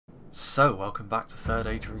So, welcome back to Third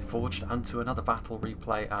Age Reforged and to another battle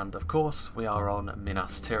replay, and of course we are on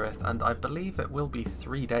Minas Tirith, and I believe it will be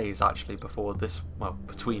 3 days actually before this, well,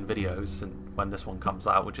 between videos and when this one comes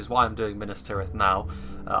out, which is why I'm doing Minas Tirith now.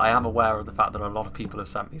 I am aware of the fact that a lot of people have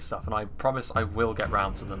sent me stuff, and I promise I will get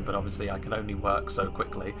round to them, but obviously I can only work so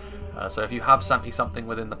quickly. So if you have sent me something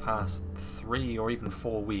within the past 3 or even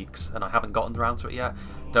 4 weeks and I haven't gotten around to it yet,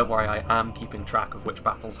 don't worry, I am keeping track of which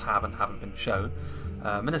battles have and haven't been shown.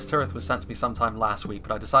 Minas Tirith was sent to me sometime last week,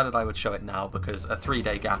 but I decided I would show it now because a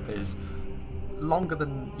 3-day gap is longer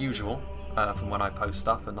than usual from when I post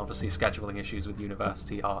stuff, and obviously scheduling issues with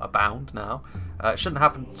university are abound now. It shouldn't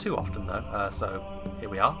happen too often though, so here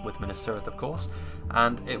we are with Minas Tirith of course,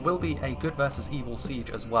 and it will be a good versus evil siege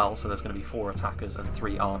as well, so there's going to be 4 attackers and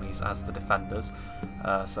 3 armies as the defenders,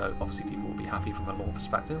 so obviously people will be happy from a lore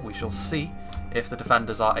perspective. We shall see if the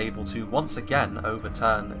defenders are able to once again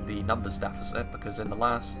overturn the numbers deficit, because in the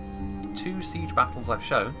last 2 siege battles I've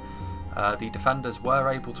shown, the defenders were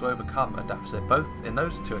able to overcome a deficit. Both in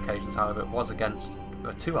those 2 occasions, however, it was against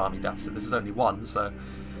a 2-army deficit. This is only 1, so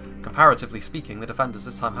comparatively speaking, the defenders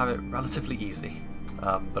this time have it relatively easy.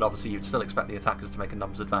 But obviously you'd still expect the attackers to make a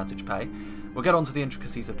numbers advantage pay. We'll get on to the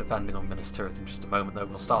intricacies of defending on Minas Tirith in just a moment though.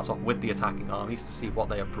 We'll start off with the attacking armies to see what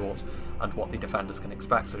they have brought and what the defenders can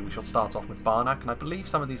expect. So we shall start off with Barnak, and I believe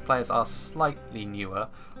some of these players are slightly newer.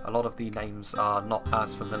 A lot of the names are not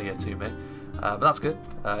as familiar to me. But that's good.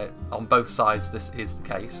 On both sides this is the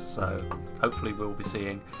case, so hopefully we'll be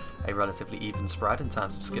seeing a relatively even spread in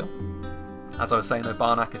terms of skill. As I was saying though,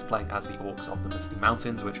 Barnak is playing as the Orcs of the Misty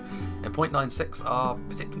Mountains, which in 0.96 are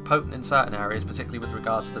particularly potent in certain areas, particularly with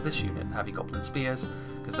regards to this unit, Heavy Goblin Spears,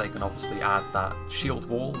 because they can obviously add that shield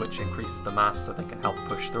wall which increases the mass so they can help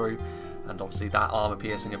push through, and obviously that armor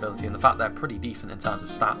piercing ability, and the fact they're pretty decent in terms of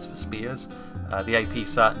stats for spears. The AP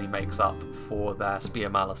certainly makes up for their spear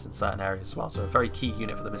malice in certain areas as well, so a very key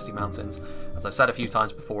unit for the Misty Mountains. As I've said a few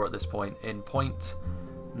times before at this point, in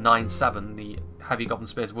 0.97 the Heavy Goblin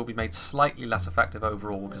Spears will be made slightly less effective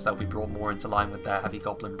overall because they'll be brought more into line with their Heavy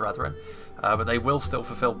Goblin brethren, but they will still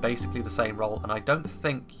fulfill basically the same role, and I don't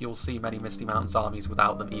think you'll see many Misty Mountains armies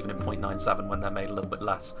without them, even in 0.97 when they're made a little bit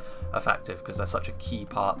less effective, because they're such a key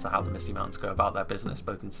part to how the Misty Mountains go about their business,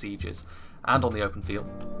 both in sieges and on the open field,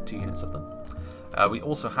 2 units of them. We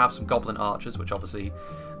also have some Goblin Archers, which obviously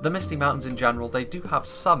the Misty Mountains in general, they do have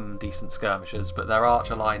some decent skirmishers, but their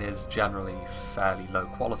archer line is generally fairly low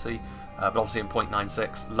quality. But obviously in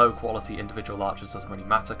 0.96, low quality individual archers doesn't really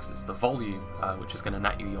matter because it's the volume which is going to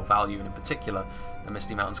net you your value, and in particular the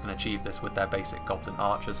Misty Mountains can achieve this with their basic Goblin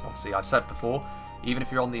Archers. Obviously I've said before, even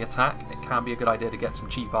if you're on the attack, it can be a good idea to get some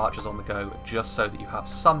cheap archers on the go, just so that you have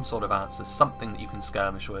some sort of answers, something that you can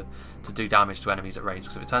skirmish with to do damage to enemies at range,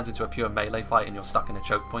 because if it turns into a pure melee fight and you're stuck in a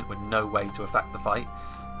choke point with no way to affect the fight,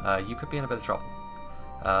 you could be in a bit of trouble.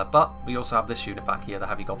 But we also have this unit back here, the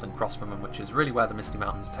Heavy Goblin Crossbowmen, which is really where the Misty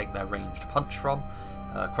Mountains take their ranged punch from.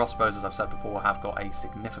 Crossbows, as I've said before, have got a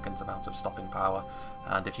significant amount of stopping power,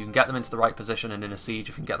 and if you can get them into the right position and in a siege,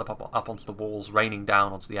 if you can get them up onto the walls, raining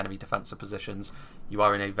down onto the enemy defensive positions, you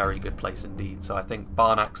are in a very good place indeed. So I think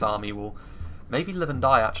Barnak's army will maybe live and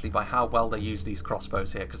die actually by how well they use these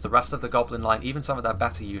crossbows here, because the rest of the Goblin line, even some of their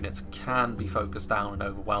better units, can be focused down and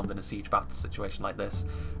overwhelmed in a siege battle situation like this,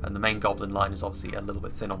 and the main Goblin line is obviously a little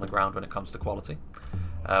bit thin on the ground when it comes to quality.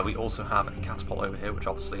 We also have a catapult over here, which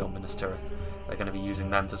obviously on Minas Tirith they're going to be using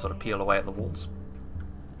them to sort of peel away at the walls.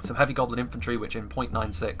 Some Heavy Goblin Infantry, which in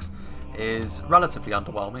 0.96 is relatively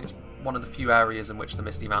underwhelming. It's one of the few areas in which the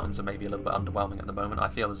Misty Mountains are maybe a little bit underwhelming at the moment. I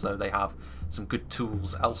feel as though they have some good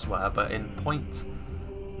tools elsewhere, but in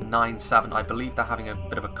 0.97 I believe they're having a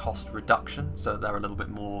bit of a cost reduction, so they're a little bit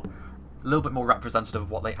more representative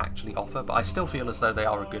of what they actually offer, but I still feel as though they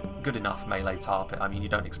are a good enough melee target. I mean, you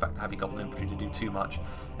don't expect the Heavy Goblin Infantry to do too much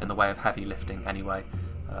in the way of heavy lifting anyway,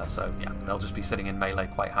 so yeah, they'll just be sitting in melee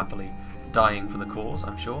quite happily, dying for the cause,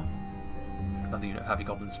 I'm sure. Another unit of Heavy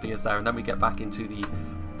Goblin Spears there, and then we get back into the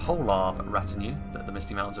polearm retinue that the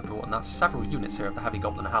Misty Mountains have brought, and that's several units here of the Heavy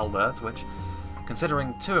Goblin Halberds, which,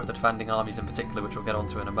 considering 2 of the defending armies in particular, which we'll get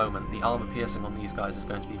onto in a moment, the armor piercing on these guys is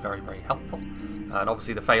going to be very, very helpful. And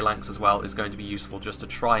obviously the phalanx as well is going to be useful just to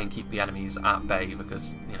try and keep the enemies at bay,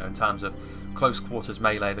 because, you know, in terms of close quarters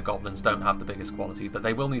melee, the goblins don't have the biggest quality, but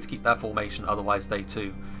they will need to keep their formation, otherwise they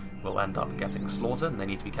too will end up getting slaughtered, and they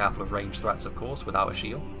need to be careful of ranged threats, of course, without a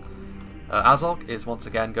shield. Azog is once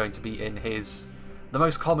again going to be in the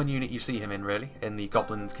most common unit you see him in, really, in the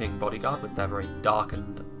Goblin King Bodyguard, with their very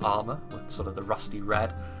darkened armour, with sort of the rusty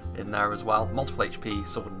red in there as well. Multiple HP,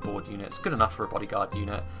 sword and board units, good enough for a bodyguard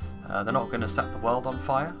unit. They're not going to set the world on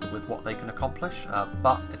fire with what they can accomplish,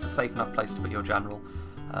 but it's a safe enough place to put your general.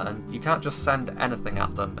 And you can't just send anything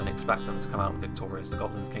at them and expect them to come out victorious. The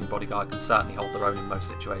Goblins King Bodyguard can certainly hold their own in most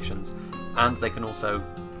situations, and they can also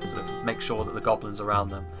sort of make sure that the goblins around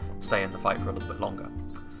them stay in the fight for a little bit longer.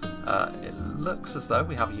 It looks as though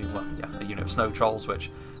we have a unit of snow trolls, which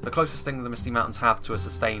the closest thing the Misty Mountains have to a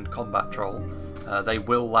sustained combat troll. They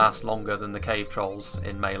will last longer than the cave trolls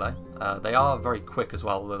in melee. They are very quick as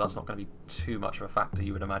well, although that's not going to be too much of a factor,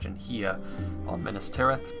 you would imagine, here on Minas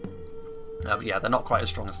Tirith. But yeah, they're not quite as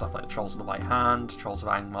strong as stuff like the Trolls of the White Hand, Trolls of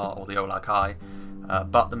Angmar, or the Olag High.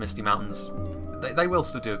 But the Misty Mountains, they will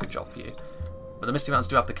still do a good job for you. But the Misty Mountains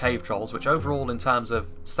do have the Cave Trolls, which overall, in terms of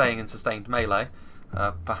staying in sustained melee,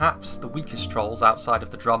 perhaps the weakest trolls outside of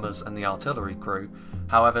the drummers and the artillery crew.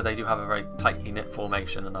 However, they do have a very tightly knit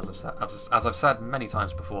formation, and as I've said many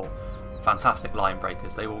times before, fantastic line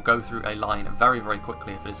breakers. They will go through a line very, very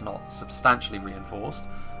quickly if it is not substantially reinforced.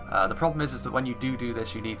 The problem is that when you do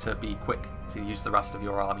this, you need to be quick to use the rest of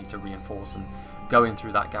your army to reinforce and go in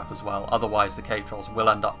through that gap as well. Otherwise, the cave trolls will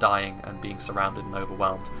end up dying and being surrounded and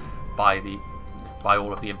overwhelmed by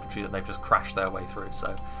all of the infantry that they've just crashed their way through.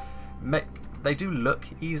 So they do look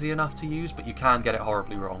easy enough to use, but you can get it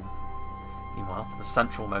horribly wrong. Meanwhile, the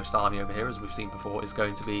central-most army over here, as we've seen before, is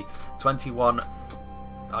going to be 21.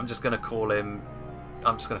 I'm just going to call him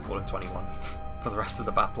 21 for the rest of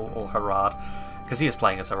the battle, or Harad, because he is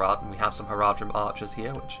playing as Harad, and we have some Haradrim archers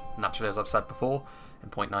here, which naturally, as I've said before, in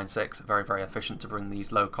 0.96, very, very efficient to bring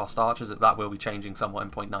these low-cost archers. That will be changing somewhat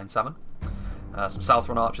in 0.97. Some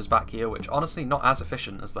South-run archers back here, which honestly not as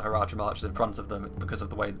efficient as the Haradrim archers in front of them because of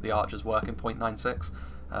the way that the archers work in 0.96.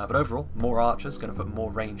 But overall, more archers, going to put more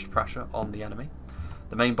ranged pressure on the enemy.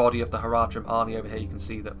 The main body of the Haradrim army over here, you can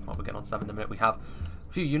see that, well, we'll get on to them in a minute, we have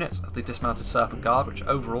a few units of the Dismounted Serpent Guard, which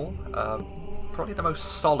overall, probably the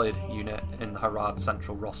most solid unit in the Harad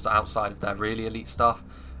central roster outside of their really elite stuff.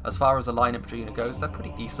 As far as the line infantry unit goes, they're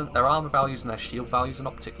pretty decent. Their armor values and their shield values are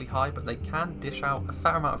not particularly high, but they can dish out a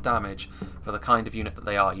fair amount of damage for the kind of unit that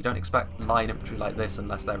they are. You don't expect line infantry like this,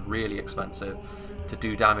 unless they're really expensive, to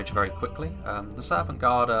do damage very quickly. The Serpent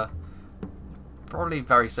Guard are probably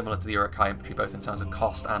very similar to the Uruk-hai infantry, both in terms of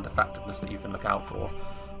cost and effectiveness that you can look out for.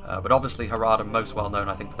 But obviously Harad are most well known,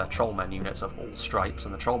 I think, for their Trollmen units of all stripes,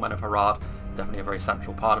 and the Trollmen of Harad definitely a very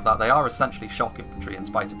central part of that. They are essentially shock infantry in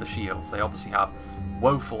spite of the shields. They obviously have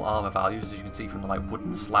woeful armor values, as you can see from the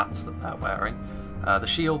wooden slats that they're wearing. The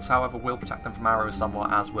shields, however, will protect them from arrows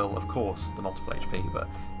somewhat, as will, of course, the multiple HP, but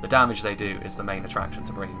the damage they do is the main attraction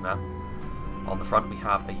to bringing them. On the front we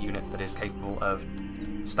have a unit that is capable of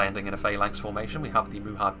standing in a phalanx formation. We have the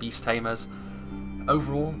Muhad Beast Tamers.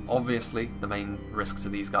 Overall, obviously, the main risk to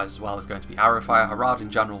these guys as well is going to be arrow fire. Harad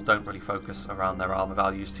in general don't really focus around their armor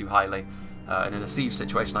values too highly. And in a siege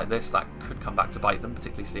situation like this, that could come back to bite them,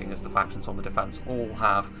 particularly seeing as the factions on the defence all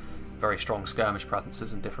have very strong skirmish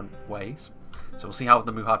presences in different ways. So we'll see how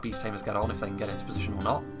the Muhad Beast Tamers get on, if they can get into position or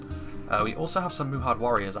not. We also have some Muhad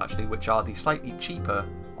Warriors, actually, which are the slightly cheaper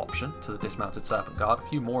option to the Dismounted Serpent Guard. A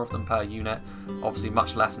few more of them per unit, obviously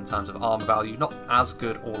much less in terms of armor value, not as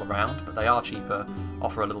good all around, but they are cheaper,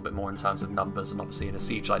 offer a little bit more in terms of numbers, and obviously in a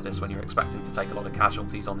siege like this, when you're expecting to take a lot of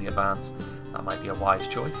casualties on the advance, that might be a wise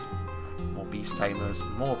choice. More Beast Tamers,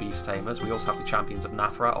 more Beast Tamers. We also have the Champions of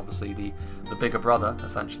Nafra, obviously the bigger brother,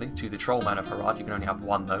 essentially, to the Trollmen of Harad. You can only have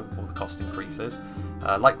one, though, before the cost increases.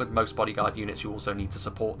 Like with most bodyguard units, you also need to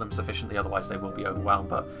support them sufficiently, otherwise they will be overwhelmed,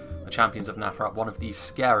 but the Champions of Nafra, one of the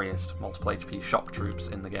scariest multiple HP shock troops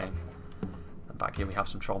in the game. And back here we have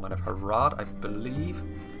some Trollmen of Harad, I believe.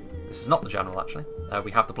 This is not the general, actually.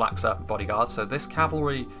 We have the Black Serpent bodyguard, so this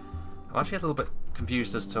cavalry, I'm actually a little bit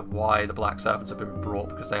confused as to why the Black Serpents have been brought,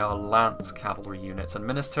 because they are lance cavalry units, and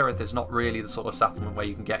Minas Tirith is not really the sort of settlement where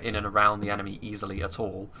you can get in and around the enemy easily at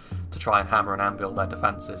all to try and hammer and anvil their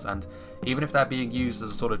defences, and even if they're being used as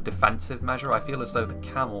a sort of defensive measure, I feel as though the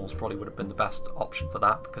camels probably would have been the best option for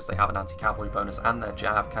that, because they have an anti-cavalry bonus and their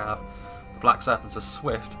Jav Cav. The Black Serpents are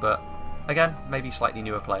swift, but again, maybe slightly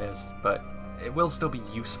newer players, but it will still be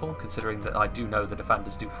useful, considering that I do know the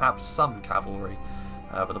defenders do have some cavalry.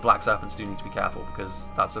 But the Black Serpents do need to be careful,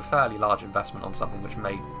 because that's a fairly large investment on something which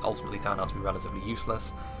may ultimately turn out to be relatively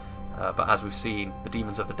useless. But as we've seen, the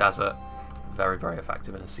Demons of the Desert, very, very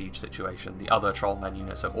effective in a siege situation. The other Trollmen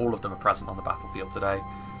units, so all of them are present on the battlefield today.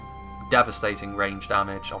 Devastating range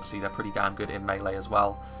damage, obviously they're pretty damn good in melee as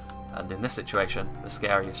well. And in this situation, the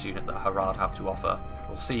scariest unit that Harad have to offer.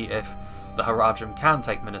 We'll see if the Haradrim can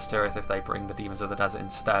take Minas Tirith if they bring the Demons of the Desert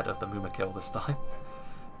instead of the Mumakil this time.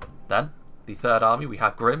 Then, the third army, we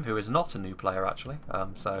have Grim, who is not a new player actually,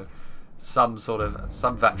 so some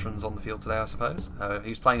veterans on the field today, I suppose.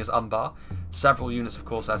 He's playing as Umbar. Several units, of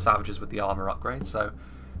course, are savages with the armour upgrade, so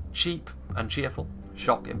cheap and cheerful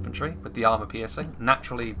shock infantry with the armor piercing.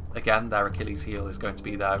 Naturally, again, their Achilles heel is going to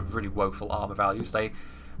be their really woeful armor values.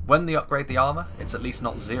 When they upgrade the armor, it's at least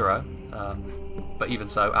not 0, but even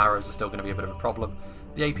so, arrows are still going to be a bit of a problem.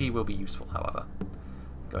 The AP will be useful, however.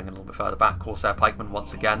 Going a little bit further back, Corsair Pikemen,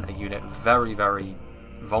 once again, a unit very, very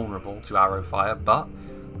vulnerable to arrow fire, but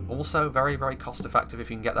also very, very cost effective if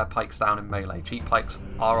you can get their pikes down in melee. Cheap pikes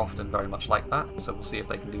are often very much like that, so we'll see if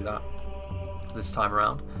they can do that this time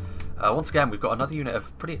around. Once again, we've got another unit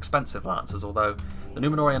of pretty expensive lancers, although the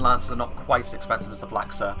Numenorian lancers are not quite as expensive as the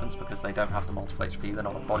Black Serpents because they don't have the multiple HP, they're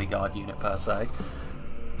not a bodyguard unit per se.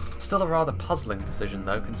 Still a rather puzzling decision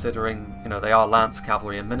though, considering, you know, they are lance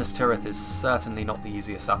cavalry, and Minas Tirith is certainly not the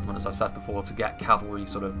easiest settlement, as I've said before, to get cavalry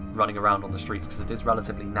sort of running around on the streets, because it is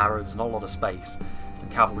relatively narrow, there's not a lot of space, and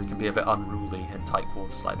cavalry can be a bit unruly in tight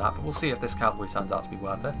quarters like that, but we'll see if this cavalry turns out to be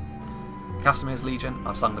worth it. Castamir's Legion,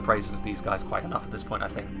 I've sung the praises of these guys quite enough at this point, I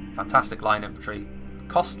think. Fantastic line infantry,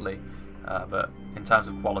 costly, but in terms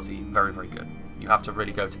of quality, very, very good. You have to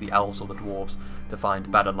really go to the elves or the dwarves to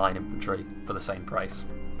find better line infantry for the same price.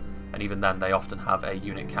 And even then, they often have a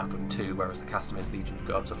unit cap of 2, whereas the Castamir's Legion can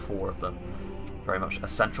go up to 4 of them. Very much a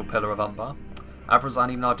central pillar of Umbar.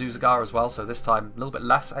 Abrazani Narduzagar as well, so this time a little bit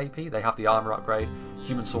less AP. They have the armour upgrade.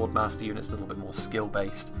 Human Swordmaster units, a little bit more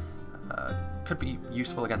skill-based. Could be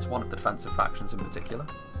useful against one of the defensive factions in particular.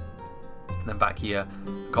 And then back here,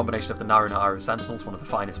 a combination of the Naru Sentinels, one of the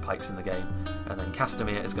finest pikes in the game, and then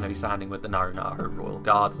Castamir is going to be standing with the Naru Royal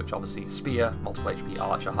Guard, which obviously Spear, multiple HP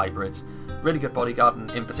Archer hybrids, really good bodyguard, and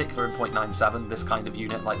in particular in 0.97, this kind of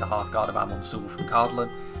unit, like the Hearthguard of Amon Sul from Cardlin,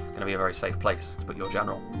 going to be a very safe place to put your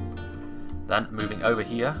general. Then moving over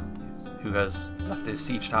here, who has left his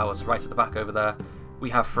siege towers right at the back over there, we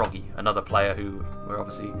have Froggy, another player who we're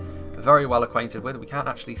obviously very well acquainted with. We can't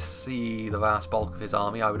actually see the vast bulk of his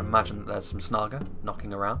army. I would imagine that there's some Snaga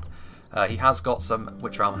knocking around. He has got some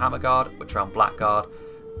Witch Realm Hammer Guard, Witch Realm Blackguard,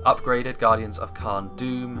 upgraded Guardians of Khan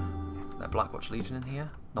Doom, their Blackwatch Legion in here,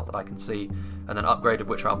 not that I can see, and then upgraded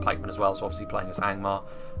Witch Realm Pikemen as well, so obviously playing as Angmar.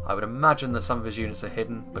 I would imagine that some of his units are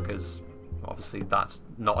hidden because obviously that's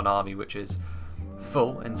not an army which is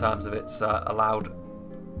full in terms of its allowed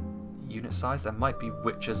unit size. There might be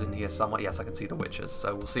witches in here somewhere. Yes, I can see the witches,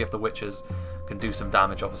 so we'll see if the witches can do some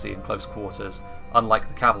damage, obviously in close quarters. Unlike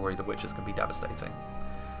the cavalry, the witches can be devastating.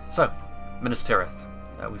 So, Minas Tirith.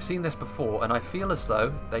 We've seen this before, and I feel as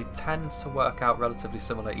though they tend to work out relatively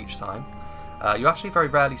similar each time. You actually very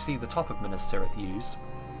rarely see the top of Minas Tirith used,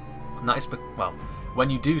 and that is, well, when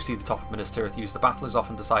you do see the top of Minas Tirith used, the battle is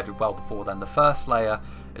often decided well before then. The first layer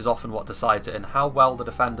is often what decides it, and how well the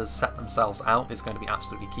defenders set themselves out is going to be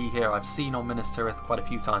absolutely key here. I've seen on Minas Tirith quite a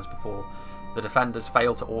few times before the defenders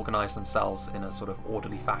fail to organise themselves in a sort of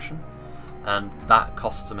orderly fashion, and that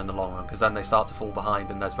costs them in the long run, because then they start to fall behind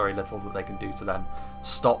and there's very little that they can do to then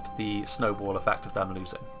stop the snowball effect of them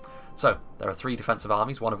losing. So, there are 3 defensive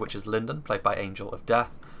armies, one of which is Linden, played by Angel of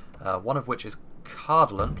Death, one of which is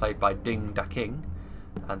Cardlin, played by Ding Da King,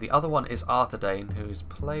 and the other one is Arthurdane, who is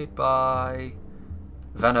played by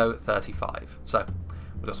Venno35. So,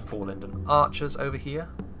 we've got some 4 Linden archers over here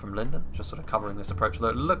from Linden, just sort of covering this approach, although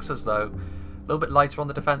it looks as though a little bit lighter on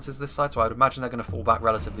the defences this side, so I would imagine they're going to fall back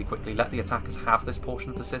relatively quickly, let the attackers have this portion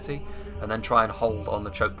of the city, and then try and hold on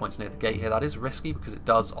the choke points near the gate here. That is risky because it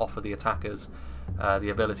does offer the attackers the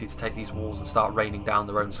ability to take these walls and start raining down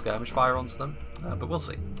their own skirmish fire onto them, but we'll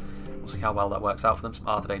see. We'll see how well that works out for them. Some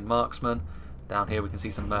Arthurdane marksmen. Down here we can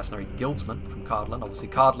see some mercenary guildsmen from Cardlin. Obviously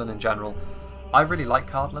Cardlin in general, I really like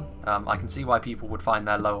Cardlin. I can see why people would find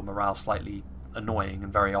their lower morale slightly annoying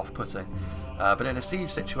and very off-putting. But in a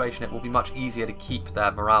siege situation it will be much easier to keep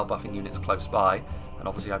their morale buffing units close by, and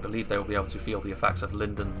obviously I believe they will be able to feel the effects of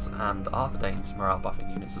Linden's and Arthurdane's morale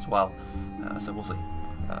buffing units as well. So we'll see.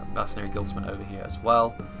 Mercenary guildsmen over here as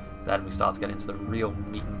well. Then we start to get into the real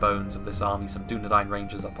meat and bones of this army. Some Dunedain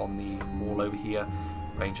Rangers up on the wall over here.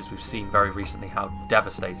 Rangers we've seen very recently how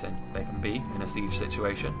devastating they can be in a siege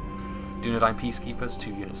situation. Dunedain Peacekeepers,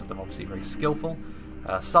 2 units of them obviously very skillful.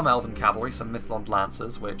 Some Elven Cavalry, some Mithlond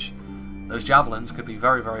Lancers, which those javelins could be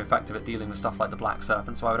very, very effective at dealing with stuff like the Black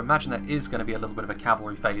Serpent, so I would imagine there is going to be a little bit of a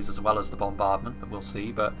cavalry phase as well as the bombardment, but we'll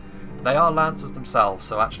see. But they are Lancers themselves,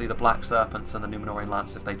 so actually the Black Serpents and the Numenorian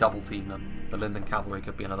Lancers, if they double team them, the Linden Cavalry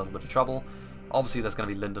could be in a little bit of trouble. Obviously there's going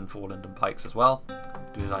to be Linden 4 Linden Pikes as well.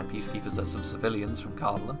 Dunedain Peacekeepers, there's some civilians from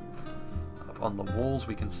Cardlin. Up on the walls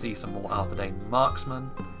we can see some more Arthurdane Marksmen,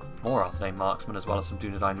 more Arthurdane Marksmen, as well as some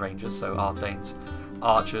Dunedain Rangers, so Arthurdane's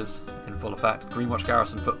Archers in full effect. Greenwatch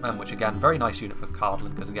Garrison Footmen, which again, very nice unit for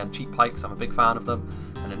Cardlin, because again, cheap pikes, I'm a big fan of them,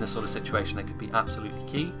 and in this sort of situation they could be absolutely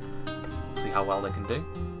key. We'll see how well they can do.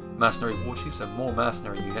 mercenary war chiefs, so more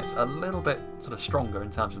mercenary units, a little bit sort of stronger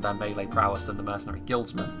in terms of their melee prowess than the mercenary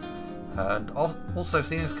guildsmen. And also,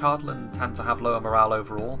 seeing as Cardland tend to have lower morale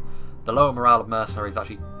overall, the lower morale of mercenaries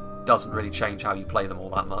actually doesn't really change how you play them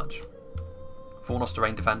all that much. Fornos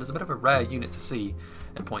Terrain Defenders, a bit of a rare unit to see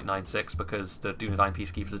in 0.96 because the Dunedain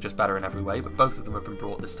Peacekeepers are just better in every way, but both of them have been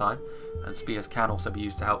brought this time, and spears can also be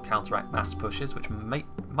used to help counteract mass pushes, which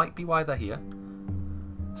might be why they're here.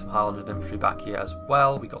 Some Highland infantry back here as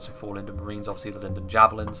well. We got some 4 Linden Marines, obviously the Linden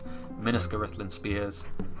Javelins, Minsker Rithlin Spears,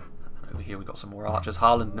 and then over here we got some more archers.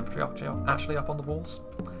 Highland infantry actually up on the walls.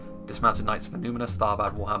 Dismounted Knights of Numinous,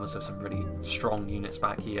 Tharbad Warhammers, so some really strong units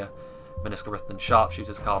back here. Minsker Rithlin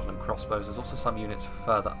Sharpshooters, Cardland Crossbows. There's also some units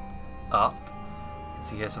further up. You can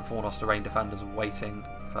see here some Fornos Terrain Defenders waiting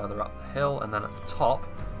further up the hill, and then at the top,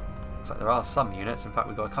 looks like there are some units. In fact,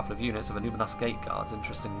 we've got a couple of units of Numinous Gate Guards,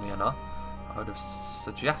 interestingly enough. I would have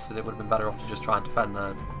suggested it would have been better off to just try and defend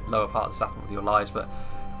the lower part of the settlement with your lives, but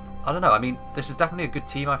I don't know. I mean, this is definitely a good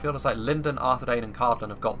team. I feel it's like Linden, Arthedain and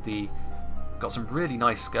Cardland have got some really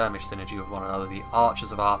nice skirmish synergy with one another. The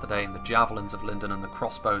archers of Arthedain, the javelins of Linden and the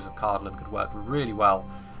crossbows of Cardland could work really well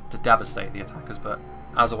to devastate the attackers, but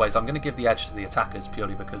as always I'm going to give the edge to the attackers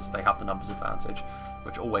purely because they have the numbers advantage,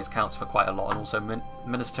 which always counts for quite a lot. And also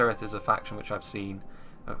Minas Tirith is a faction which I've seen,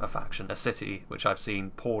 a city which I've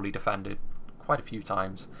seen poorly defended quite a few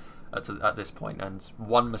times at this point, and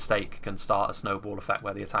one mistake can start a snowball effect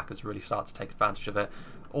where the attackers really start to take advantage of it.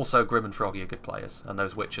 Also, Grim and Froggy are good players, and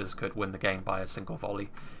those witches could win the game by a single volley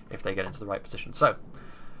if they get into the right position. So,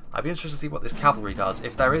 I'd be interested to see what this cavalry does.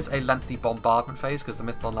 If there is a lengthy bombardment phase, because the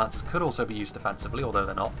Mithlon Lancers could also be used defensively, although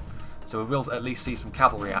they're not. So we will at least see some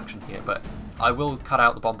cavalry action here, but I will cut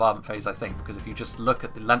out the bombardment phase, I think, because if you just look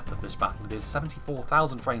at the length of this battle, it is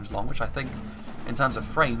 74,000 frames long, which I think, in terms of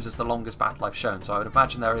frames, is the longest battle I've shown. So I would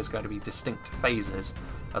imagine there is going to be distinct phases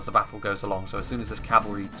as the battle goes along. So as soon as this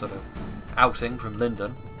cavalry sort of outing from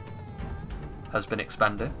Linden has been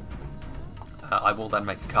expended, I will then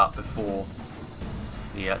make a cut before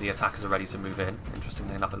the attackers are ready to move in.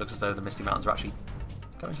 Interestingly enough, it looks as though the Misty Mountains are actually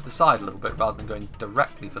going to the side a little bit rather than going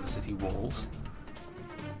directly for the city walls.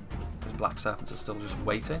 Those Black Serpents are still just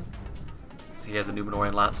waiting. So here the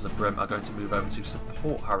Numenorian Lancers of Brim are going to move over to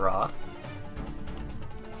support Harad.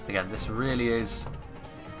 Again, this really is...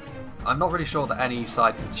 I'm not really sure that any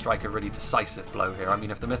side can strike a really decisive blow here. I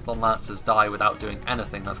mean, if the Mithlon Lancers die without doing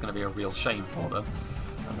anything, that's going to be a real shame for them.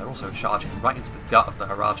 And they're also charging right into the gut of the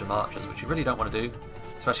Harajam archers, which you really don't want to do,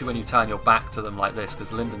 especially when you turn your back to them like this,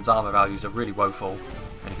 because Linden's armour values are really woeful.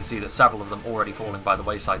 And you can see that several of them already falling by the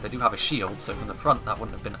wayside. They do have a shield, so from the front that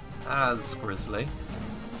wouldn't have been as grisly.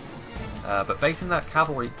 But baiting that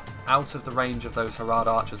cavalry out of the range of those Harad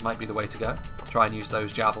archers might be the way to go. Try and use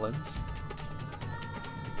those javelins.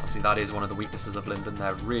 Obviously that is one of the weaknesses of Linden.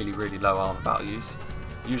 They're really, really low armour values.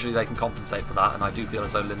 Usually they can compensate for that, and I do feel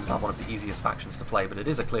as though Linden are one of the easiest factions to play, but it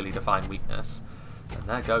is a clearly defined weakness. And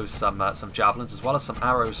there goes some javelins, as well as some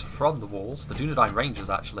arrows from the walls. The Dunedain Rangers,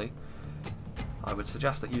 actually. I would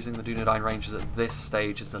suggest that using the Dunedain Rangers at this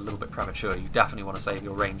stage is a little bit premature. You definitely want to save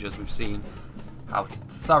your Rangers. We've seen how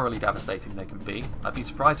thoroughly devastating they can be. I'd be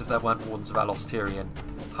surprised if there weren't Wardens of Elos Tyrian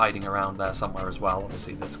hiding around there somewhere as well.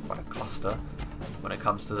 Obviously there's quite a cluster when it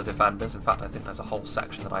comes to the defenders. In fact, I think there's a whole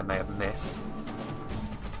section that I may have missed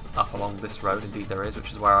up along this road. Indeed there is,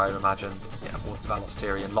 which is where I imagine, yeah, Wardens of Elos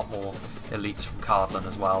Tyrian, a lot more elites from Cardland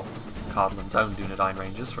as well. Cardland's own Dunedain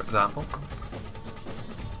Rangers, for example.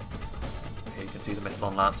 Here you can see the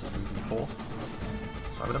Mithlon Lancers moving forth.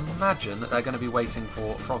 So I would imagine that they're going to be waiting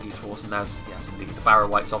for Froggy's force, and there's, yes indeed, the Barrow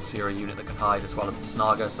Wights obviously are a unit that can hide, as well as the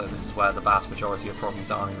Snaga, so this is where the vast majority of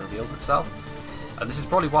Froggy's army reveals itself. And this is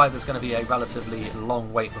probably why there's going to be a relatively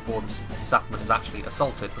long wait before the settlement is actually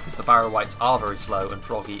assaulted, because the Barrow Wights are very slow and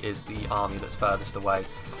Froggy is the army that's furthest away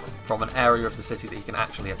from an area of the city that he can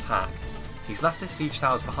actually attack. He's left his siege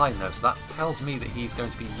towers behind though, so that tells me that he's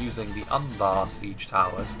going to be using the Umbar siege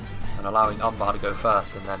towers and allowing Umbar to go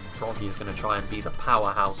first, and then Froggy is going to try and be the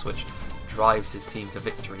powerhouse which drives his team to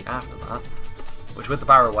victory after that, which with the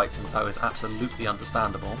Barrow Wights in tow is absolutely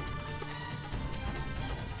understandable.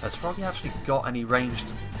 Has Froggy actually got any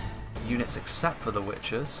ranged units except for the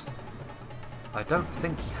Witchers? I don't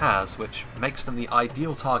think he has, which makes them the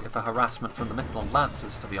ideal target for harassment from the Mithlon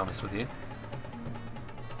Lancers, to be honest with you.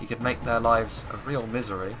 He could make their lives a real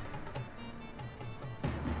misery.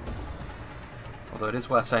 Although it is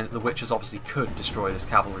worth saying that the Witchers obviously could destroy this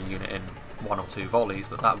cavalry unit in 1 or 2 volleys,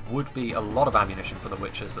 but that would be a lot of ammunition for the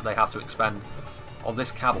Witchers that they have to expend on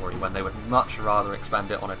this cavalry when they would much rather expend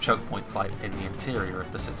it on a choke point fight in the interior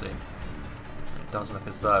of the city. It does look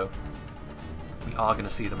as though we are going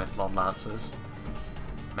to see the Mithlon Lancers.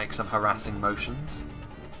 make some harassing motions.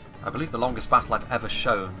 I believe the longest battle I've ever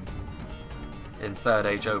shown in 3rd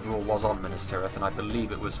Age overall was on Minas Tirith, and I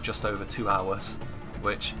believe it was just over 2 hours,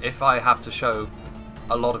 which, if I have to show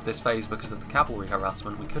a lot of this phase because of the cavalry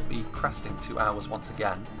harassment, we could be cresting 2 hours once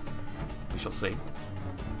again. We shall see.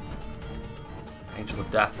 Angel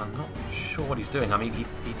of Death, I'm not sure what he's doing. I mean, he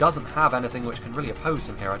doesn't have anything which can really oppose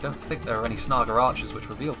him here. I don't think there are any Snaga archers which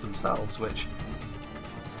revealed themselves, which...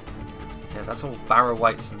 yeah, that's all Barrow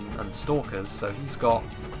Wights and Stalkers, so he's got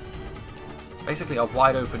basically a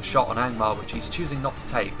wide open shot on Angmar, which he's choosing not to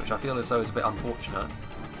take, which I feel as though is a bit unfortunate.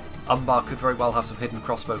 Umbar could very well have some hidden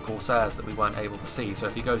crossbow Corsairs that we weren't able to see, so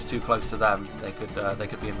if he goes too close to them, they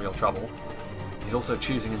could be in real trouble. He's also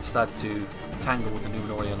choosing instead to tangle with the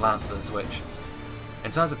Númenórean Lancers, which,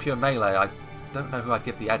 in terms of pure melee, I don't know who I'd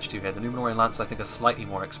give the edge to here. The Númenórean Lancers, I think, are slightly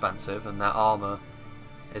more expensive, and their armour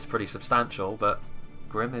is pretty substantial, but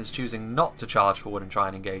Grim is choosing not to charge forward and try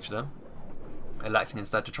and engage them, electing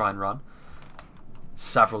instead to try and run.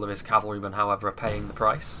 Several of his cavalrymen, however, are paying the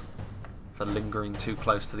price for lingering too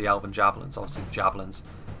close to the Elven Javelins. Obviously, the Javelins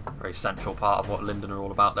are a very central part of what Linden are all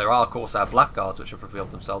about. There are Corsair Blackguards which have revealed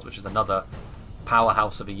themselves, which is another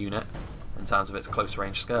powerhouse of a unit in terms of its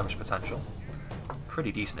close-range skirmish potential.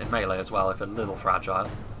 Pretty decent in melee as well, if a little fragile.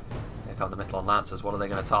 Here come the Mithlond Lancers. What are they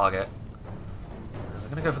going to target? They're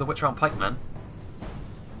going to go for the Witch-Round Pikemen.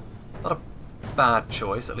 Not a bad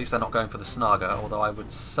choice. At least they're not going for the Snaga, although I would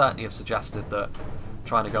certainly have suggested that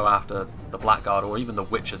trying to go after the Blackguard, or even the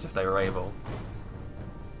Witches if they were able,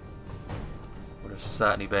 would have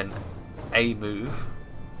certainly been a move.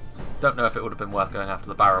 Don't know if it would have been worth going after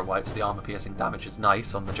the Barrow Wights. The armor-piercing damage is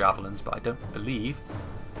nice on the Javelins, but I don't believe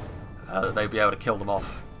that they'd be able to kill them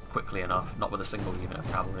off quickly enough. Not with a single unit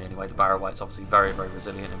of cavalry anyway. The Barrow Wights obviously very, very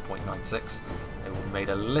resilient in 0.96. They will be made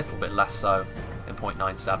a little bit less so in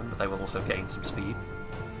 0.97, but they will also gain some speed.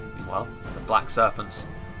 Meanwhile, the Black Serpents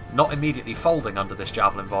not immediately folding under this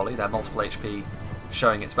Javelin volley. Their multiple HP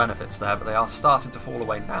showing its benefits there, but they are starting to fall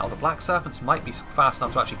away now. The Black Serpents might be fast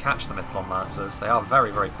enough to actually catch the Mithlond Lancers. They are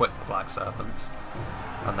very, very quick, the Black Serpents,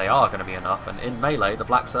 and they are going to be enough. And in melee, the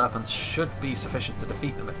Black Serpents should be sufficient to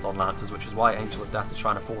defeat the Mithlond Lancers, which is why Angel of Death is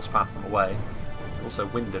trying to force path them away. They're also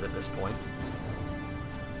winded at this point.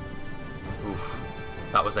 Oof.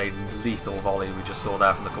 That was a lethal volley we just saw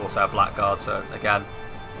there from the Corsair Blackguard, so again,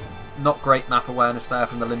 not great map awareness there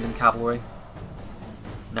from the Linden Cavalry.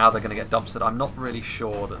 Now they're going to get dumpstered. I'm not really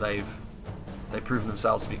sure that they've proven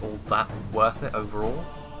themselves to be all that worth it overall.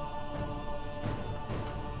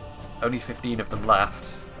 Only 15 of them left.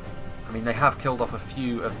 I mean, they have killed off a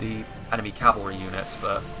few of the enemy cavalry units,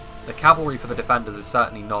 but the cavalry for the defenders is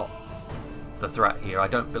certainly not the threat here. I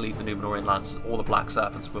don't believe the Númenórean Lancers or the Black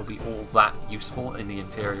Serpents will be all that useful in the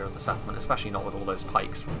interior of the settlement, especially not with all those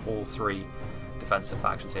pikes from all three defensive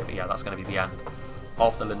factions here. But yeah, that's going to be the end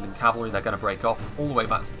of the Linden Cavalry. They're going to break off all the way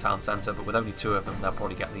back to the town centre, but with only 2 of them, they'll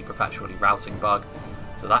probably get the perpetually routing bug.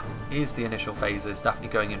 So that is the initial phases, definitely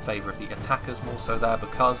going in favour of the attackers more so there,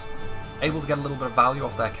 because able to get a little bit of value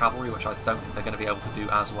off their cavalry, which I don't think they're going to be able to do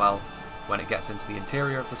as well when it gets into the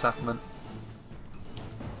interior of the settlement.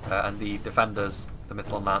 And the defenders, the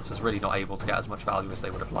Mithlond Lancers, really not able to get as much value as they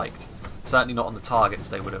would have liked. Certainly not on the targets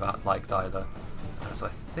they would have liked either. So I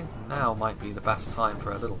think now might be the best time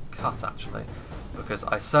for a little cut, actually, because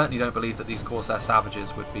I certainly don't believe that these Corsair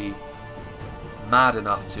Savages would be mad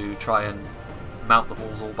enough to try and mount the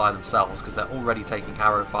walls all by themselves, because they're already taking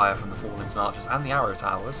arrow fire from the Fallen Archers and the arrow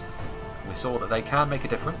towers. We saw that they can make a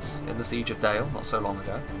difference in the Siege of Dale not so long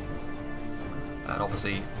ago. And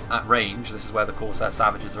obviously, at range, this is where the Corsair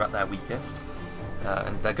Savages are at their weakest.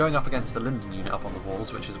 And they're going up against the Linden unit up on the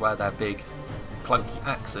walls, which is where their big, clunky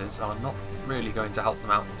axes are not really going to help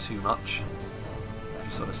them out too much. They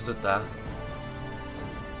just sort of stood there.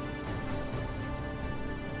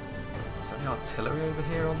 Is there any artillery over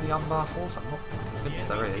here on the Umbar force? I'm not convinced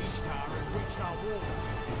there is.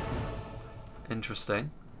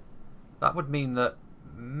 Interesting. That would mean that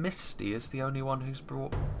Misty is the only one who's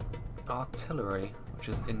brought artillery, which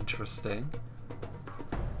is interesting.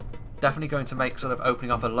 Definitely going to make sort of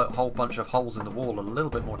opening up a whole bunch of holes in the wall a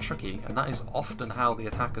little bit more tricky, and that is often how the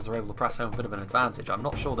attackers are able to press home a bit of an advantage. I'm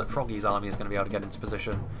not sure that Froggy's army is going to be able to get into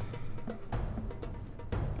position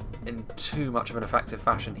in too much of an effective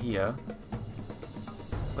fashion here.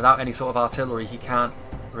 Without any sort of artillery, he can't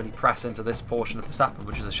really press into this portion of the settlement,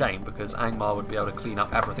 which is a shame, because Angmar would be able to clean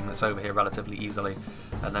up everything that's over here relatively easily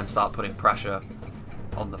and then start putting pressure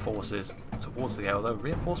on the forces towards the although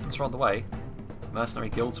reinforcements are on the way. Mercenary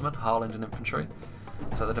guildsmen, Harlingen infantry.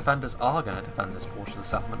 So the defenders are going to defend this portion of the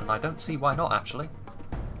settlement, and I don't see why not, actually.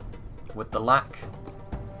 With the lack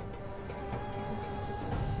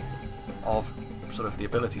of sort of the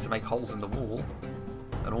ability to make holes in the wall,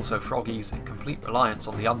 and also Froggy's complete reliance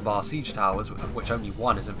on the Umbar siege towers, of which only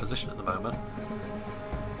one is in position at the moment.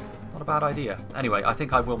 Not a bad idea. Anyway, I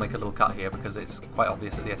think I will make a little cut here because it's quite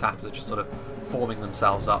obvious that the attackers are just sort of forming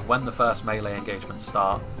themselves up. When the first melee engagements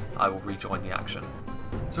start, I will rejoin the action.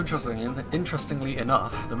 So interestingly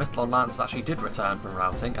enough, the Mithlon Lance actually did return from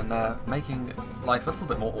routing, and they're making life a little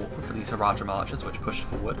bit more awkward for these Haradrim archers, which pushed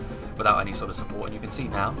forward without any sort of support. And you can see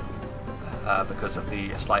now, because of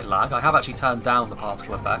the slight lag, I have actually turned down the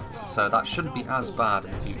particle effects, so that shouldn't be as bad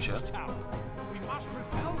in the future.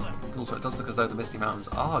 Also, it does look as though the Misty Mountains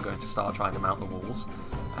are going to start trying to mount the walls,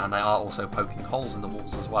 and they are also poking holes in the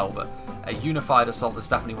walls as well, but a unified assault is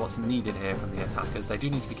definitely what's needed here from the attackers. They do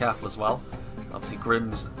need to be careful as well. Obviously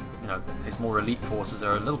Grimm's, his more elite forces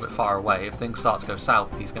are a little bit far away. If things start to go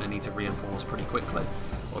south, he's going to need to reinforce pretty quickly,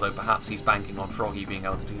 although perhaps he's banking on Froggy being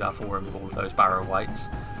able to do that for him with all of those Barrow Wights.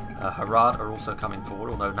 Harad are also coming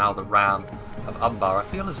forward, although now the Ram of Umbar. I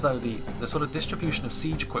feel as though the sort of distribution of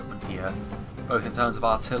siege equipment here, both in terms of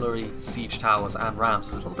artillery, siege towers and rams,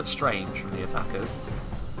 is a little bit strange from the attackers.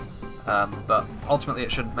 But ultimately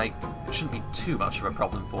it shouldn't be too much of a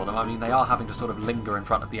problem for them. I mean, they are having to sort of linger in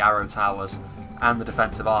front of the arrow towers and the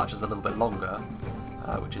defensive archers a little bit longer,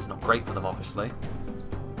 which is not great for them, obviously.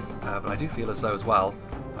 But I do feel as though as well,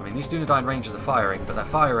 I mean, these Dunedain Rangers are firing, but they're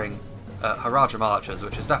firing Haradrim archers,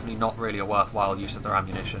 which is definitely not really a worthwhile use of their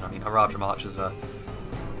ammunition. I mean, Haradrim archers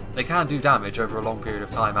they can do damage over a long period of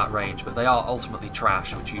time at range, but they are ultimately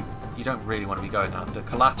trash, which you don't really want to be going after.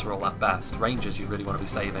 Collateral at best. Rangers you really want to be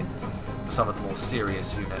saving for some of the more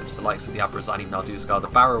serious units, the likes of the Abrazani Narduzgar, the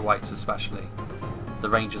Barrow Wights especially. The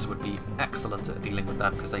Rangers would be excellent at dealing with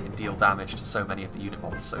them because they can deal damage to so many of the unit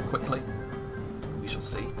models so quickly. We shall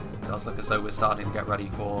see. It does look as though we're starting to get ready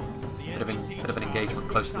for a bit of an engagement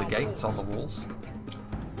close to the gates on the walls.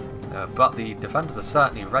 But the defenders are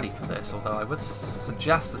certainly ready for this, although I would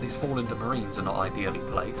suggest that these Fall into Marines are not ideally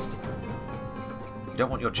placed. You don't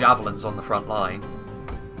want your javelins on the front line.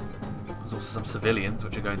 There's also some civilians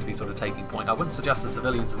which are going to be sort of taking point. I wouldn't suggest the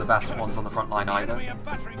civilians are the best ones on the front line either.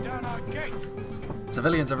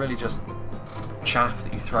 Civilians are really just chaff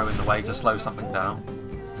that you throw in the way to slow something down.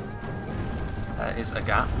 There is a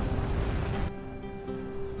gap.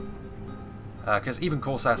 Because even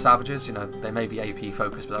Corsair Savages, they may be AP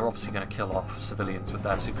focused, but they're obviously going to kill off civilians with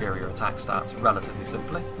their superior attack stats relatively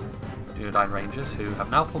simply. Dunedain Rangers, who have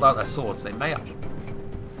now pulled out their swords, they may actually...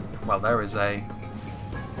 Well, there is a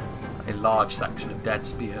large section of dead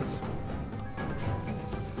spears.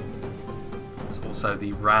 There's also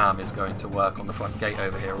the ram is going to work on the front gate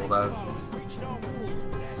over here, although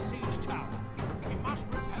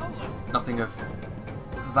nothing of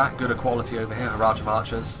that good a quality over here. Haradrim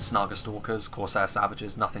Archers, Snaga Stalkers, Corsair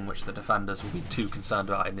Savages, nothing which the defenders will be too concerned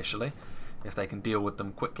about initially. If they can deal with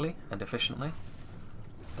them quickly and efficiently,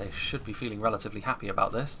 they should be feeling relatively happy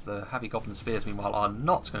about this. The Heavy Goblin Spears, meanwhile, are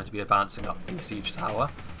not going to be advancing up the siege tower.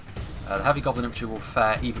 The Heavy Goblin Infantry will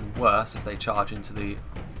fare even worse if they charge into the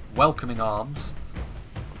welcoming arms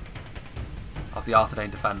of the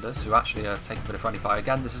Arthedain defenders, who actually are taking a bit of friendly fire.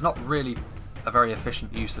 Again, this is not really a very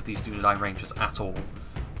efficient use of these Dunedain Rangers at all.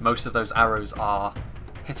 Most of those arrows are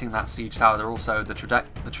hitting that siege tower. They're also the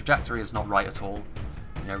trajectory is not right at all.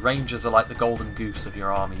 Rangers are like the golden goose of your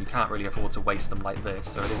army. You can't really afford to waste them like this,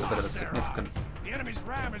 so it is a bit of a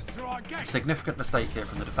significant mistake here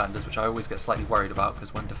from the defenders, which I always get slightly worried about,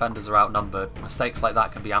 because when defenders are outnumbered, mistakes like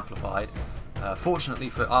that can be amplified. Fortunately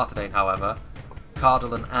for Arthedain, however,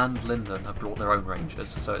 Cardolan and Linden have brought their own Rangers,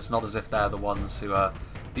 so it's not as if they're the ones who are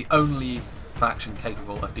the only faction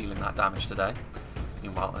capable of dealing that damage today.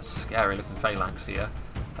 Meanwhile, there's scary looking phalanx here.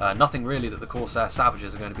 Nothing really that the Corsair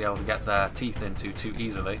Savages are going to be able to get their teeth into too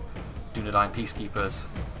easily. Dunedain Peacekeepers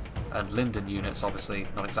and Linden units, obviously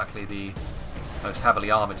not exactly the most heavily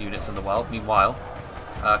armoured units in the world. Meanwhile,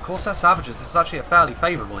 Corsair Savages, this is actually a fairly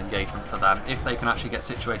favourable engagement for them if they can actually get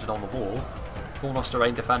situated on the wall.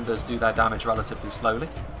 Fornosterrain defenders do their damage relatively slowly,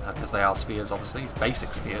 because they are spears, obviously,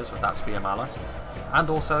 basic spears with that spear malice, and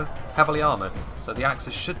also heavily armoured, so the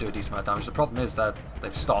axes should do a decent amount of damage. The problem is that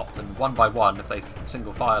they've stopped, and one by one, if they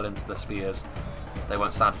single file into the spears, they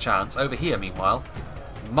won't stand a chance. Over here, meanwhile,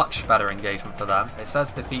 much better engagement for them. It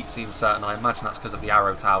says defeat seems certain. I imagine that's because of the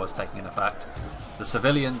arrow towers taking an effect. The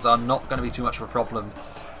civilians are not going to be too much of a problem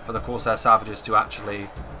for the Corsair Savages to actually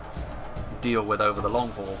deal with over the long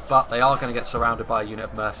haul, but they are going to get surrounded by a unit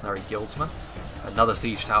of mercenary guildsmen. Another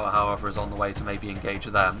siege tower, however, is on the way to maybe engage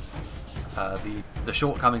them. The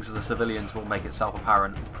shortcomings of the civilians will make itself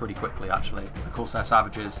apparent pretty quickly, actually. The Corsair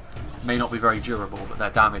Savages may not be very durable, but their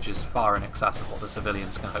damage is far in excess of what the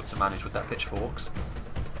civilians can hope to manage with their pitchforks.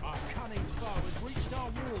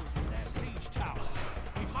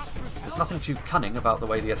 There's nothing too cunning about the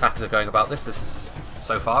way the attackers are going about this. This is,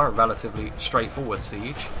 so far, a relatively straightforward siege.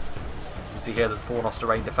 You can see here that the Fornos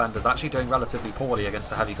Terrain defenders actually doing relatively poorly against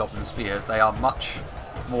the Heavy Goblin Spears. They are much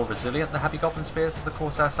more resilient than the Heavy Goblin Spears to the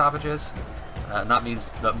Corsair Savages. And that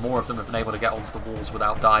means that more of them have been able to get onto the walls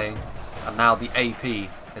without dying. And now the AP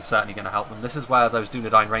is certainly going to help them. This is where those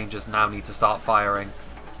Dunedain Rangers now need to start firing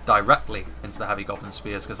directly into the Heavy Goblin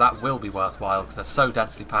Spears, because that will be worthwhile, because they're so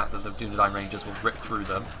densely packed that the Dunedain Rangers will rip through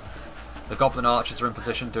them. The Goblin Archers are in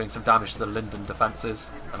position, doing some damage to the Linden defences,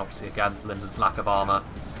 and obviously again, Linden's lack of armour.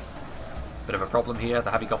 Bit of a problem here.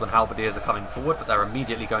 The Heavy Goblin Halberdiers are coming forward, but they're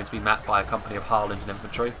immediately going to be met by a company of Harlinden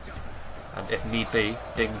infantry. And if need be,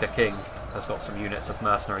 Ding the King has got some units of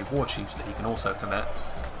mercenary war chiefs that he can also commit.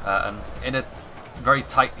 And in a very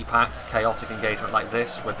tightly packed, chaotic engagement like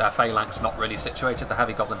this, with their phalanx not really situated, the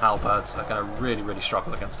Heavy Goblin Halberds are going to really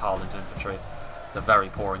struggle against Harlinden infantry. It's a very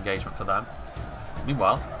poor engagement for them.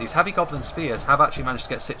 Meanwhile, these Heavy Goblin Spears have actually managed to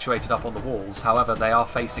get situated up on the walls. However, they are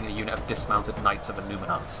facing a unit of dismounted Knights of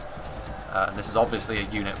Illuminats. And this is obviously a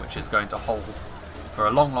unit which is going to hold for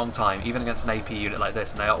a long time, even against an AP unit like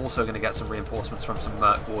this. And they are also going to get some reinforcements from some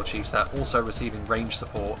Merc War Chiefs. They're also receiving range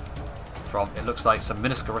support from, it looks like, some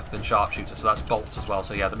Minas Tirith sharpshooters, so that's bolts as well.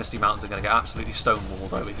 So yeah, the Misty Mountains are going to get absolutely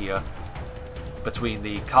stonewalled over here between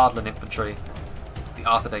the Cardlin infantry, the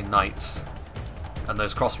Arthedain Knights, and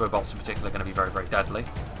those crossbow bolts in particular are going to be very deadly.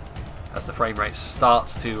 As the frame rate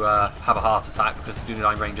starts to have a heart attack, because the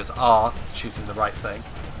Dunedain Rangers are shooting the right thing,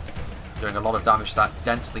 doing a lot of damage to that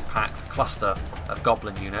densely packed cluster of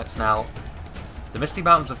Goblin units. Now, the Misty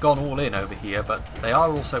Mountains have gone all in over here, but they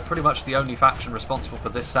are also pretty much the only faction responsible for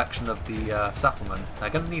this section of the settlement.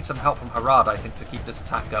 They're going to need some help from Harad, I think, to keep this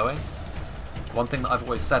attack going. One thing that I've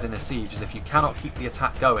always said in a siege is if you cannot keep the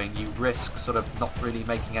attack going, you risk sort of not really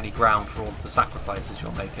making any ground for all of the sacrifices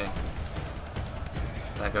you're making.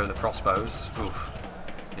 There go the crossbows. Oof.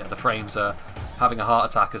 Yeah, the frames are having a heart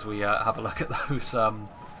attack as we have a look at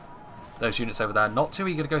those units over there. Not too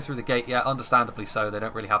eager to go through the gate yet, understandably so. They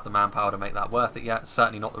don't really have the manpower to make that worth it yet.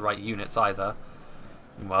 Certainly not the right units either.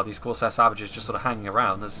 Meanwhile, these Corsair Savages just sort of hanging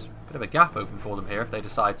around. There's a bit of a gap open for them here if they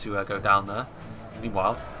decide to go down there.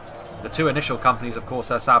 Meanwhile, the two initial companies of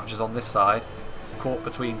Corsair Savages on this side, caught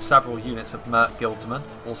between several units of Merc Guildsmen,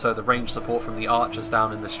 also the range support from the archers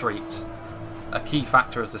down in the streets. A key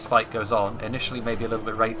factor as this fight goes on, initially maybe a little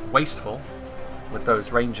bit wasteful with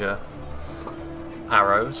those ranger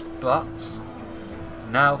arrows, but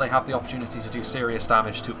now they have the opportunity to do serious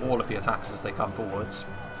damage to all of the attackers as they come forwards.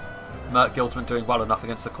 Merc Guildsmen doing well enough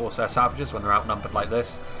against the Corsair Savages when they're outnumbered like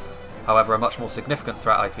this. However, a much more significant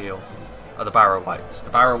threat, I feel, are the Barrow Wights. The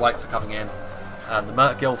Barrow Wights are coming in, and the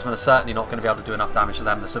Merc Guildsmen are certainly not going to be able to do enough damage to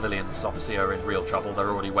them. The civilians obviously are in real trouble. They're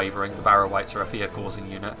already wavering. The Barrow Wights are a fear-causing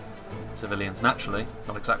unit. Civilians, naturally,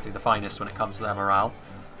 not exactly the finest when it comes to their morale.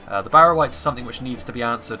 The Barrow Wights is something which needs to be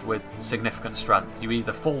answered with significant strength. You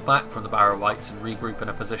either fall back from the Barrow Wights and regroup in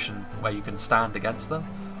a position where you can stand against them,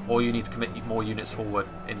 or you need to commit more units forward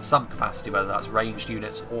in some capacity, whether that's ranged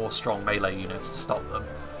units or strong melee units to stop them.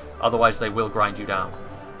 Otherwise they will grind you down.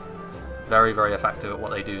 Very effective at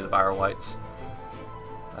what they do, the Barrow Wights.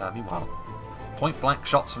 Meanwhile, point-blank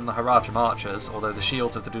shots from the Harajam Archers, although the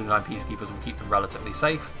shields of the Dunedain Peacekeepers will keep them relatively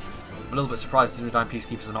safe. I'm a little bit surprised the Dunedain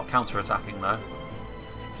Peacekeepers are not counter-attacking though.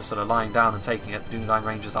 Just sort of lying down and taking it. The Dunedain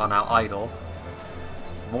Rangers are now idle.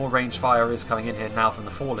 More ranged fire is coming in here now from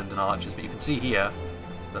the Forlinden Archers, but you can see here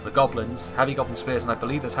that the Goblins, Heavy Goblin Spears, and I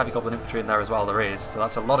believe there's Heavy Goblin Infantry in there as well, there is. So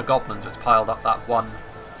that's a lot of Goblins that's piled up that one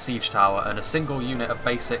siege tower, and a single unit of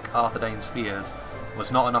basic Arthedain Spears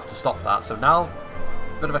was not enough to stop that. So now,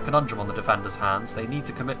 a bit of a conundrum on the defenders' hands. They need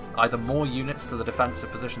to commit either more units to the defensive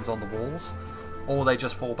positions on the walls, or they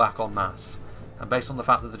just fall back en masse. And based on the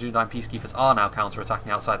fact that the Dunedain Peacekeepers are now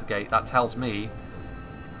counter-attacking outside the gate, that tells me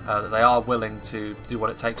that they are willing to do what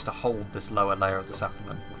it takes to hold this lower layer of the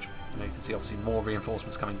settlement. Which, you can see obviously more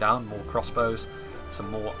reinforcements coming down, more crossbows, some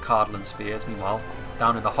more Cardlin Spears. Meanwhile,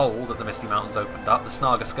 down in the hole that the Misty Mountains opened up, the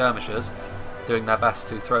Snaga Skirmishers doing their best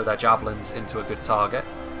to throw their javelins into a good target.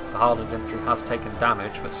 The Harland infantry has taken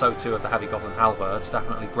damage, but so too have the Heavy Goblin Halberds,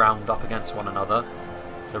 definitely ground up against one another.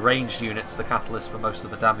 The ranged units, the catalyst for most of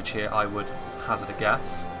the damage here, I would hazard a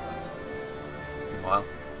guess. Meanwhile,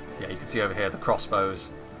 yeah, you can see over here the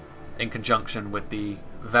crossbows in conjunction with the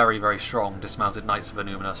very strong dismounted Knights of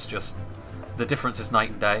Illuminus. Just the difference is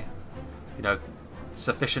night and day. You know,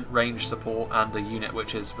 sufficient range support and a unit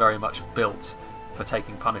which is very much built for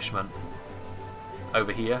taking punishment.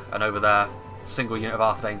 Over here and over there, single unit of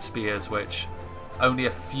Arthedain Spears, which only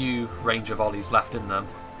a few ranger volleys left in them,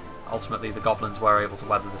 ultimately the Goblins were able to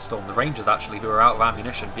weather the storm. The Rangers, actually, who are out of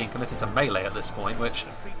ammunition, being committed to melee at this point, which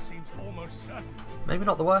maybe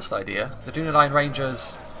not the worst idea. The Dunedain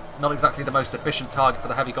Rangers, not exactly the most efficient target for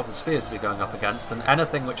the heavy Goblin Spears to be going up against, and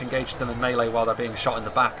anything which engages them in melee while they're being shot in the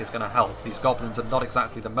back is going to help. These Goblins are not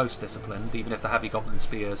exactly the most disciplined, even if the heavy Goblin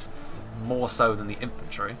Spears more so than the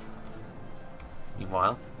infantry.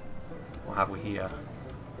 Meanwhile, what have we here?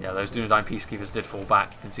 Yeah, those Dunedain Peacekeepers did fall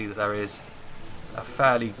back. You can see that there is a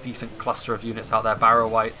fairly decent cluster of units out there. Barrow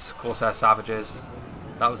Wights, Corsair Savages.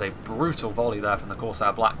 That was a brutal volley there from the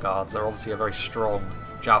Corsair Blackguards. They're obviously a very strong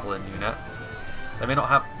javelin unit. They may not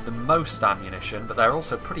have the most ammunition, but they're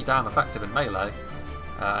also pretty damn effective in melee.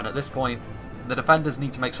 And at this point, the defenders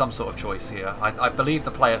need to make some sort of choice here. I believe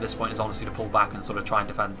the play at this point is honestly to pull back and sort of try and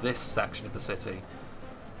defend this section of the city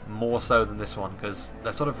more so than this one, because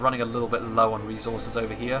they're sort of running a little bit low on resources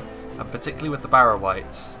over here, and particularly with the Barrow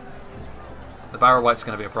Wights. The Barrow Wights are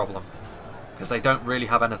going to be a problem, because they don't really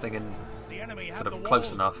have anything in sort of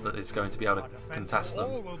close enough that is going to be able to contest them.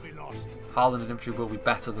 Harland infantry will be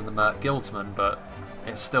better than the Merc Guildsmen, but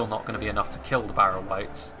it's still not going to be enough to kill the Barrow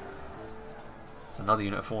Wights. There's another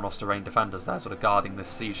unit of Fornoster Rain defenders there sort of guarding this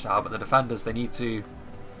siege tower, but the defenders, they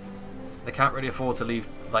can't really afford to leave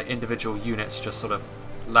like individual units just sort of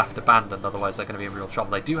left abandoned, otherwise they're going to be in real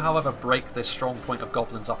trouble. They do, however, break this strong point of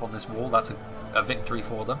Goblins up on this wall. That's a victory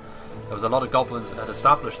for them. There was a lot of Goblins that had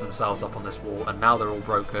established themselves up on this wall, and now they're all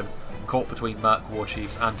broken, caught between Merc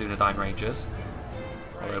Warchiefs and Dunedain Rangers.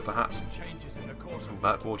 Although perhaps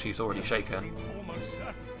Merc Warchief's already shaken.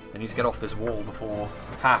 They need to get off this wall before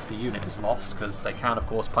half the unit is lost, because they can, of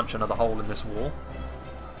course, punch another hole in this wall.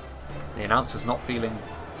 The announcer's not feeling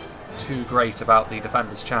too great about the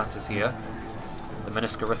defenders' chances here. The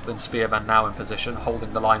Miniska Rithlin Spearmen now in position,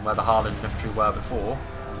 holding the line where the Harland infantry were before.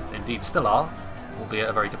 Indeed still are, albeit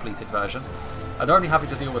a very depleted version. And they're only having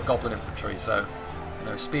to deal with Goblin infantry, so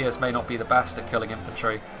spears may not be the best at killing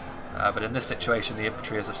infantry, but in this situation the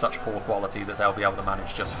infantry is of such poor quality that they'll be able to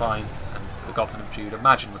manage just fine, and the Goblin infantry, you'd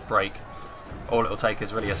imagine, would break. All it'll take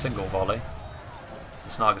is really a single volley.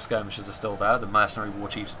 The Snaga skirmishers are still there. The mercenary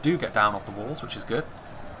warchiefs do get down off the walls, which is good.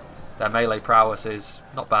 Their melee prowess is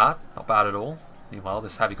not bad at all. Meanwhile,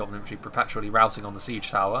 this heavy Goblin infantry perpetually routing on the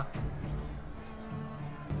siege tower.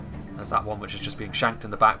 There's that one which is just being shanked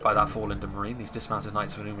in the back by that Forlinden Marine. These dismounted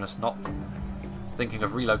Knights of Anubis not thinking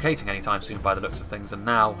of relocating anytime soon by the looks of things. And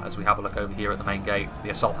now, as we have a look over here at the main gate, the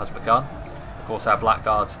assault has begun. Of course, our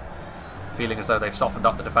Blackguards feeling as though they've softened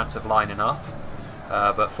up the defensive line enough.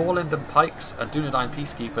 But Forlinden Pikes and Dunedain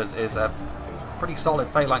Peacekeepers is a pretty solid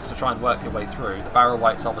phalanx to try and work your way through. The Barrow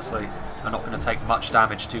Wights obviously are not going to take much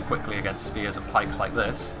damage too quickly against spears and pikes like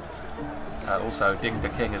this. Also, Ding the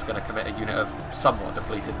King is going to commit a unit of somewhat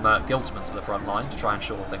depleted Merc Guildsmen to the front line to try and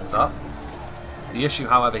shore things up. The issue,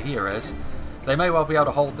 however, here is they may well be able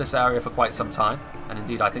to hold this area for quite some time, and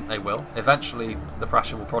indeed I think they will. Eventually the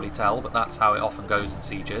pressure will probably tell, but that's how it often goes in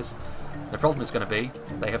sieges. The problem is going to be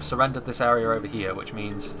they have surrendered this area over here, which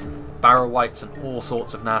means Barrow Wights and all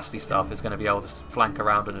sorts of nasty stuff is going to be able to flank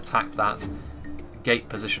around and attack that gate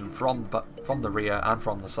position from the rear and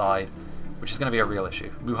from the side, which is going to be a real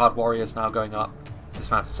issue. Muhard Warriors now going up,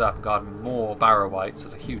 dismounted Serpent Guard, and more Barrow Wights.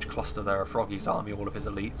 There's a huge cluster there of Froggy's army, all of his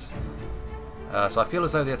elites. So I feel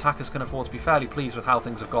as though the attackers can afford to be fairly pleased with how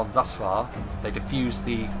things have gone thus far. They defused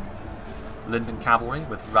the Linden Cavalry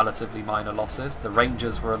with relatively minor losses. The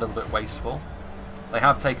Rangers were a little bit wasteful. They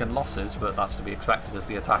have taken losses, but that's to be expected as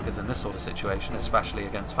the attackers in this sort of situation, especially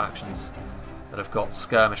against factions that have got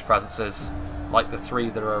skirmish presences like the three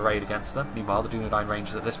that are arrayed against them. Meanwhile, the Dunedain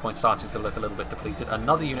Rangers at this point starting to look a little bit depleted.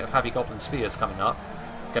 Another unit of heavy Goblin Spears coming up,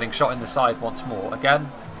 getting shot in the side once more. Again,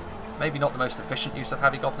 maybe not the most efficient use of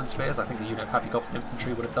heavy Goblin Spears. I think a unit of heavy Goblin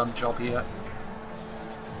Infantry would have done the job here.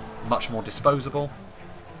 Much more disposable.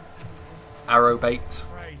 Arrow bait,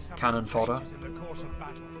 cannon fodder.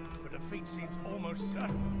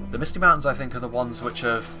 The Misty Mountains, I think, are the ones which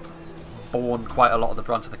have borne quite a lot of the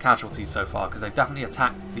brunt of the casualties so far, because they've definitely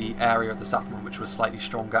attacked the area of the settlement which was slightly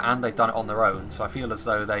stronger, and they've done it on their own, so I feel as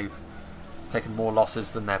though they've taken more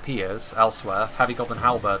losses than their peers elsewhere. Heavy Goblin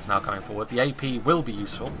Halberds now coming forward. The AP will be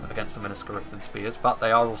useful against the Miniska Rithlin Spears, but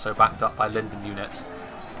they are also backed up by Linden units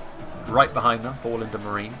right behind them, 4 Linden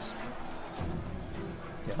Marines.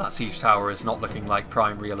 Yeah, that siege tower is not looking like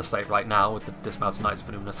prime real estate right now, with the dismounted Knights of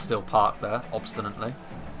Anubis still parked there, obstinately.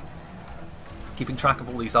 Keeping track of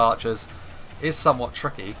all these archers is somewhat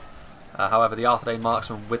tricky. However, the Arthedain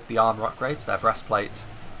marksmen with the armour upgrades, their breastplates,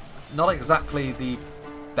 not exactly the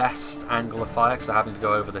best angle of fire because they're having to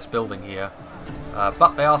go over this building here.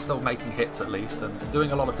 But they are still making hits at least and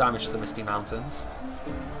doing a lot of damage to the Misty Mountains.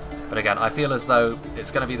 But again, I feel as though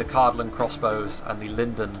it's going to be the Cardland crossbows and the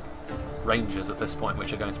Linden Rangers at this point,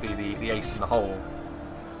 which are going to be the ace in the hole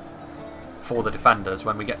for the defenders.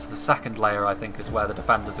 When we get to the second layer, I think is where the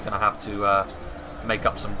defenders are going to have to make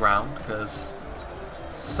up some ground, because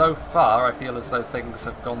so far I feel as though things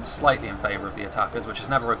have gone slightly in favour of the attackers, which is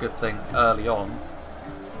never a good thing early on.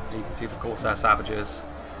 You can see the Corsair Savages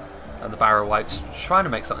and the Barrow Wights trying to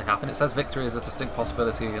make something happen. It says victory is a distinct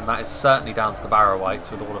possibility, and that is certainly down to the Barrow Wights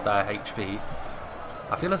with all of their HP.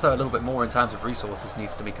 I feel as though a little bit more in terms of resources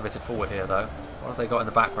needs to be committed forward here, though. What have they got in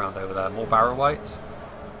the background over there? More Barrow Wights?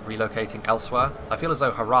 Relocating elsewhere? I feel as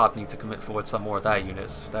though Harad need to commit forward some more of their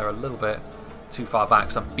units. They're a little bit too far back.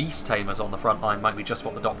 Some Beast Tamers on the front line might be just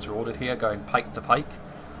what the Doctor ordered here, going pike to pike.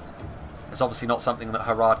 It's obviously not something that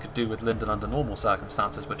Harad could do with Linden under normal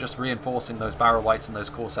circumstances, but just reinforcing those Barrow Wights and those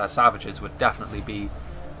Corsair Savages would definitely be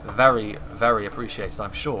very, very appreciated,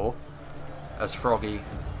 I'm sure, as Froggy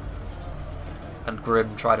and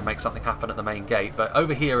Grim try to make something happen at the main gate. But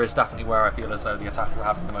over here is definitely where I feel as though the attackers are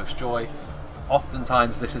having the most joy.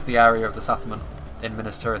 Oftentimes this is the area of the settlement in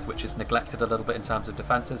Minas Tirith which is neglected a little bit in terms of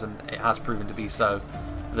defences, and it has proven to be so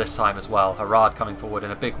this time as well. Harad coming forward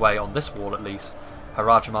in a big way on this wall at least.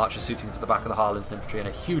 Harajam archers shooting into the back of the Harland infantry, and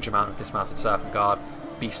a huge amount of dismounted Serpent Guard,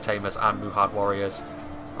 Beast Tamers and Muhad warriors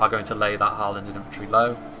are going to lay that Harland infantry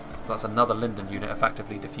low. So that's another Linden unit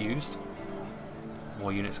effectively diffused.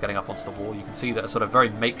 More units getting up onto the wall. You can see that a sort of very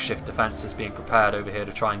makeshift defence is being prepared over here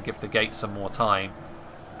to try and give the gate some more time.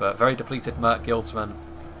 But very depleted Merc Guildsmen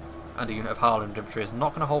and a unit of Harland infantry is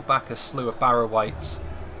not going to hold back a slew of Barrow Wights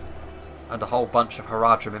and a whole bunch of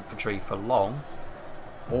Harajam infantry for long.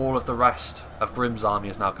 All of the rest of Grim's army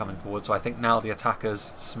is now coming forward, so I think now the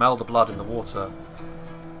attackers smell the blood in the water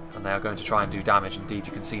and they are going to try and do damage. Indeed,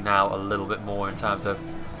 you can see now a little bit more in terms of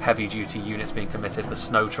heavy duty units being committed. The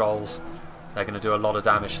Snow Trolls, they're going to do a lot of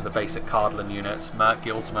damage to the basic Cardland units. Merc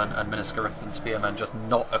Guildsmen and Minas Tirith Spearmen just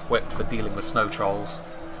not equipped for dealing with Snow Trolls.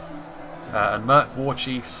 And Merc War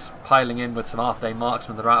Chiefs piling in with some Arthedain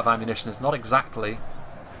Marksmen that are out of ammunition is not exactly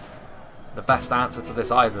the best answer to this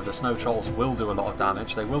either. The Snow Trolls will do a lot of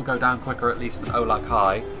damage. They will go down quicker at least than Olag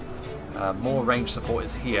High. More range support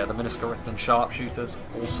is here. The Minas Tirith Sharpshooters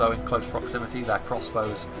also in close proximity. Their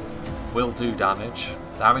crossbows will do damage.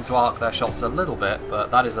 They're having to arc their shots a little bit,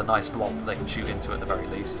 but that is a nice block that they can shoot into at the very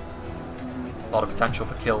least. A lot of potential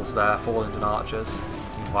for kills there for Linden archers.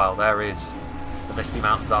 Meanwhile, there is the Misty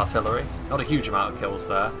Mountains artillery. Not a huge amount of kills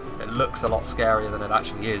there. It looks a lot scarier than it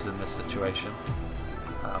actually is in this situation.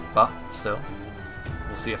 But still,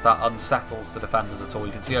 we'll see if that unsettles the defenders at all.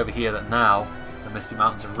 You can see over here that now the Misty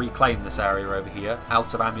Mountains have reclaimed this area over here.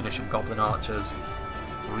 Out of ammunition Goblin archers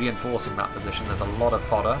reinforcing that position. There's a lot of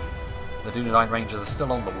fodder. The Dunedain Rangers are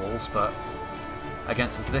still on the walls, but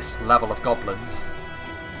against this level of goblins,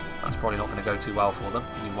 that's probably not going to go too well for them.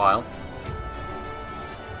 Meanwhile,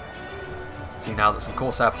 see now that some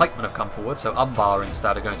Corsair Pikemen have come forward, so Umbar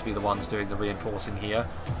instead are going to be the ones doing the reinforcing here.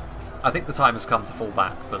 I think the time has come to fall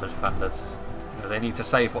back for the defenders. You know, they need to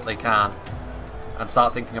save what they can and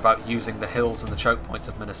start thinking about using the hills and the choke points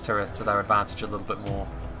of Minas Tirith to their advantage a little bit more.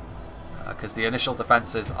 Because the initial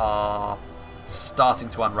defences are starting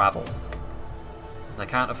to unravel. They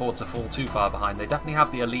can't afford to fall too far behind. They definitely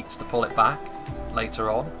have the elites to pull it back later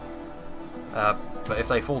on. But if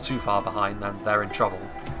they fall too far behind, then they're in trouble.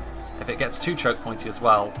 If it gets too choke pointy as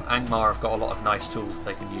well, Angmar have got a lot of nice tools that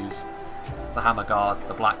they can use. The Hammer Guard,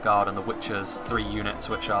 the Black Guard and the Witchers, 3 units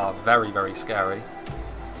which are very, very scary.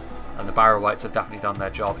 And the Barrow Wights have definitely done their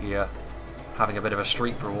job here, having a bit of a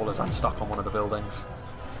street brawl as I'm stuck on one of the buildings.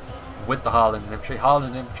 With the Harland infantry.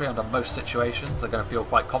 Harland infantry under most situations are going to feel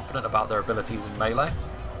quite confident about their abilities in melee.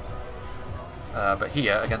 But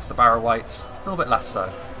here, against the Barrow Wights, a little bit less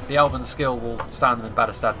so. The Elven skill will stand them in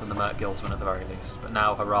better stead than the Merc Guildsmen at the very least. But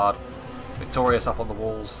now Harad, victorious up on the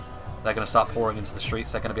walls, they're going to start pouring into the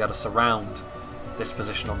streets. They're going to be able to surround this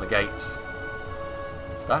position on the gates.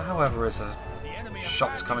 That, however, is a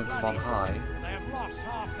shots coming from on high.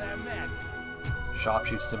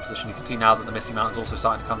 Sharpshooters in position. You can see now that the Misty Mountains also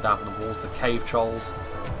starting to come down from the walls. The Cave Trolls.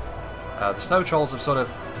 The Snow Trolls have sort of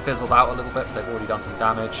fizzled out a little bit, but they've already done some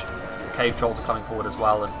damage. The Cave Trolls are coming forward as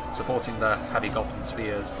well and supporting the heavy Goblin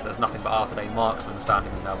Spears. There's nothing but Arthedain Marksmen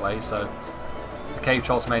standing in their way, so the Cave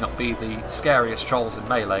Trolls may not be the scariest trolls in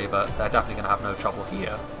melee, but they're definitely going to have no trouble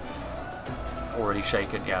here. Already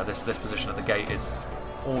shaken. Yeah, this position at the gate is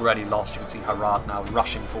already lost. You can see Harad now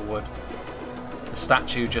rushing forward. The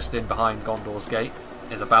statue just in behind Gondor's gate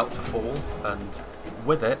is about to fall, and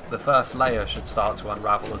with it, the first layer should start to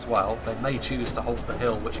unravel as well. They may choose to hold the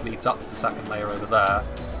hill which leads up to the second layer over there,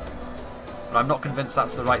 but I'm not convinced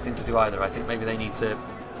that's the right thing to do either. I think maybe they need to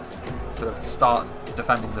to start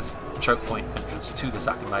defending this choke point entrance to the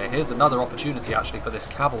second layer. Here's another opportunity actually for this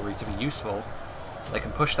cavalry to be useful. They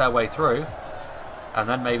can push their way through and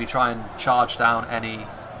then maybe try and charge down any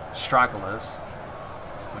stragglers,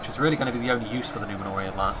 which is really going to be the only use for the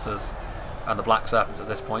Númenórean Lancers and the Black Serpents at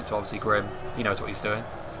this point. So obviously Grim, he knows what he's doing.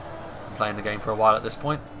 Been playing the game for a while at this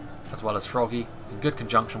point, as well as Froggy, in good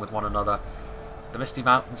conjunction with one another. The Misty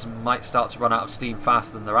Mountains might start to run out of steam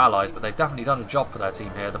faster than their allies, but they've definitely done a job for their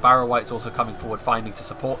team here. The Barrow Wights also coming forward finally to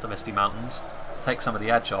support the Misty Mountains, take some of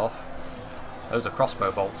the edge off. Those are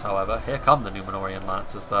crossbow bolts, however. Here come the Númenórean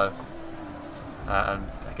Lancers, though. And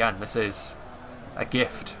again, this is a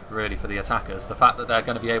gift, really, for the attackers. The fact that they're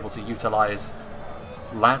going to be able to utilise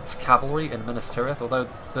Lance Cavalry in Minas Tirith, although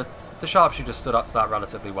the Sharpshooters stood up to that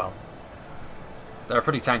relatively well. They're a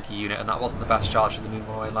pretty tanky unit, and that wasn't the best charge for the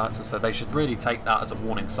Númenórean Lancers, so they should really take that as a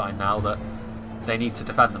warning sign now that they need to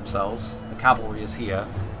defend themselves. The cavalry is here,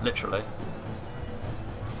 literally.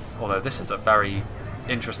 Although this is a very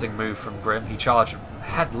interesting move from Grim. He charged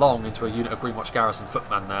headlong into a unit of Greenwatch Garrison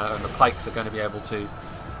footmen there, and the pikes are going to be able to...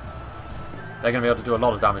 They're going to be able to do a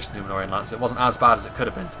lot of damage to the Númenórean Lancers. It wasn't as bad as it could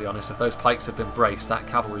have been, to be honest. If those pikes had been braced, that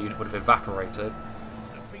cavalry unit would have evaporated.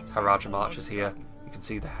 Haradrim archers here. You can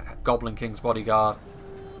see the Goblin King's bodyguard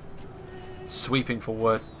sweeping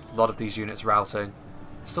forward, a lot of these units routing.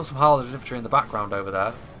 Still some Harled infantry in the background over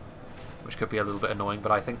there, which could be a little bit annoying,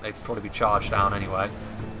 but I think they'd probably be charged down anyway.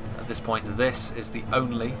 At this point, this is the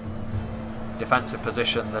only defensive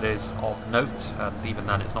position that is of note, and even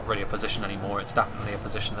then it's not really a position anymore. It's definitely a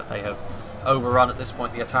position that they have overrun at this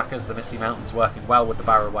point. The attackers, the Misty Mountains, working well with the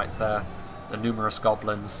Barrow Wights there, the numerous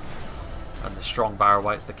goblins, and the strong Barrow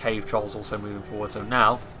Wights, the cave trolls also moving forward. So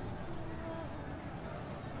now,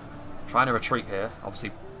 trying to retreat here,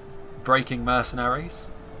 obviously breaking mercenaries,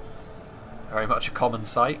 very much a common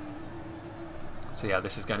sight. So yeah,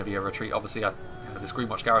 this is going to be a retreat. Obviously, this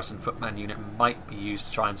Greenwatch Garrison footman unit might be used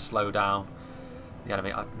to try and slow down the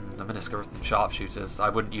enemy. The Minas Tirith Sharpshooters, I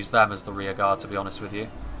wouldn't use them as the rear guard, to be honest with you.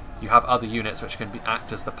 You have other units which can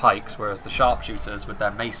act as the pikes, whereas the Sharpshooters with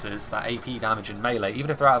their maces, that AP damage in melee,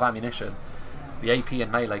 even if they're out of ammunition, the AP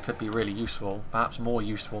in melee could be really useful, perhaps more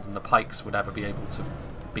useful than the pikes would ever be able to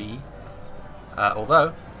be.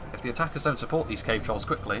 Although, if the attackers don't support these cave trolls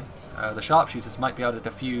quickly, the Sharpshooters might be able to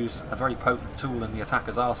defuse a very potent tool in the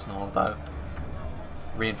attacker's arsenal, although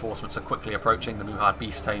reinforcements are quickly approaching. The Muhad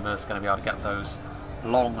Beast Tamer is going to be able to get those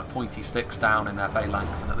long pointy sticks down in their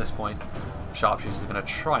phalanx, and at this point Sharpshooters are going to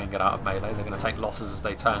try and get out of melee. They're going to take losses as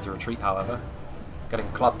they turn to retreat, however.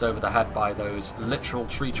 Getting clubbed over the head by those literal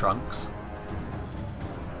tree trunks.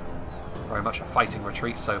 Very much a fighting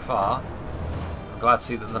retreat so far. I'm glad to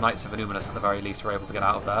see that the Knights of Illuminus at the very least were able to get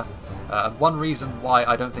out of there. And one reason why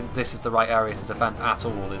I don't think this is the right area to defend at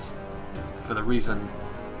all is for the reason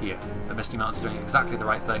here. The Misty Mountains doing exactly the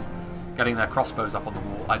right thing, getting their crossbows up on the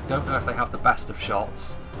wall. I don't know if they have the best of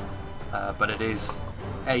shots, but it is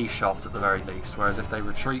a shot at the very least, whereas if they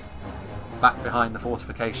retreat back behind the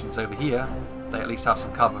fortifications over here, they at least have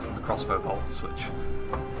some cover from the crossbow bolts, which,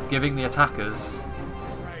 giving the attackers...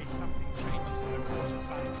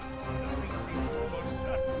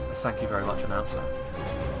 Thank you very much, announcer.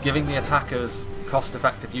 Giving the attackers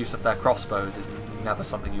cost-effective use of their crossbows is never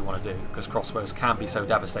something you want to do, because crossbows can be so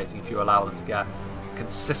devastating if you allow them to get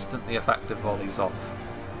consistently effective volleys off.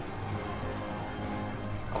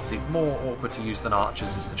 Obviously, more awkward to use than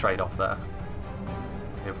archers is the trade-off there.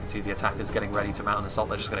 Here we can see the attackers getting ready to mount an assault.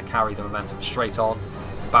 They're just going to carry the momentum straight on.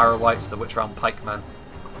 Barrow Wights, the Witch Realm Pikemen,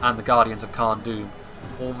 and the Guardians of Khan Doom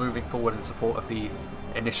all moving forward in support of the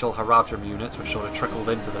initial Haradrim units, which sort of trickled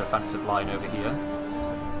into the defensive line over here.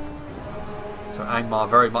 So Angmar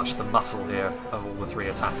very much the muscle here of all the three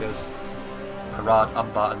attackers. Harad,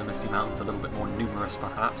 Umbar and the Misty Mountains a little bit more numerous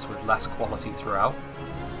perhaps, with less quality throughout.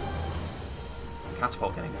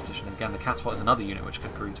 Catapult getting this position. Again, the Catapult is another unit which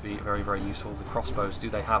could prove to be very, very useful. The crossbows, do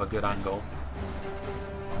they have a good angle?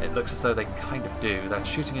 It looks as though they kind of do. They're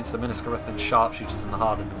shooting into the Minas Tirith Sharpshooters and the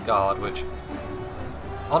Hardened Guard, which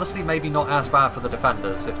honestly maybe not as bad for the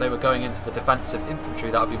defenders. If they were going into the defensive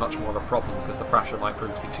infantry, that would be much more of a problem because the pressure might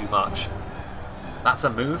prove to be too much. That's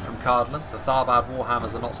a move from Cardland. The Tharbad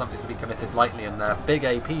Warhammers are not something to be committed lightly, and their big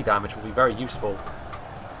AP damage will be very useful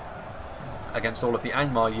against all of the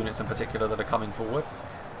Angmar units in particular that are coming forward.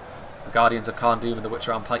 The Guardians of Khan Doom and the Witch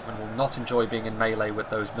Realm Pikemen will not enjoy being in melee with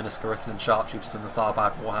those Minas Tirith Sharpshooters and the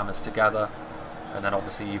Tharbad Warhammers together. And then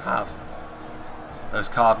obviously you have those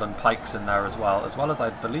Cardland Pikes in there as well as I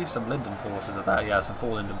believe some Linden forces are there. Yeah, some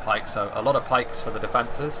 4 Linden Pikes, so a lot of Pikes for the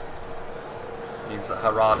defences. Means that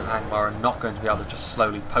Harad and Angmar are not going to be able to just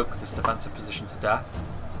slowly poke this defensive position to death.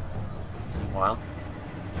 Meanwhile,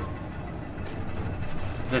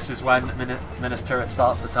 This is when Minas Tirith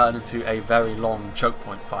starts to turn into a very long choke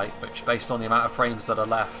point fight, which, based on the amount of frames that are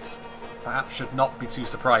left, perhaps should not be too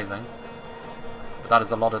surprising. But that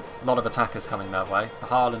is a lot of attackers coming their way. The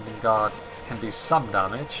Harlanding Guard can do some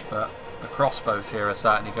damage, but the crossbows here are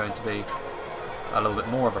certainly going to be a little bit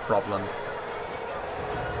more of a problem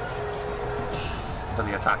for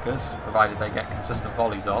the attackers, provided they get consistent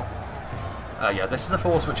volleys off. Yeah, this is a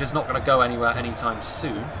force which is not going to go anywhere anytime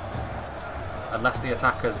soon, unless the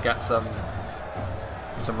attackers get some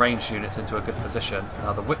ranged units into a good position.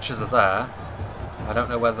 Now the Witches are there. I don't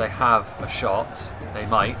know whether they have a shot. They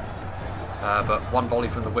might, but one volley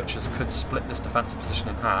from the Witches could split this defensive position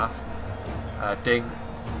in half. Ding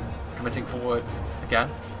committing forward again.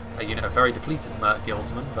 A unit of very depleted Merc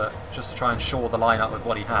Guildsmen, but just to try and shore the line up with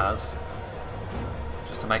what he has,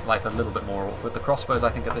 just to make life a little bit more awkward. The crossbows, I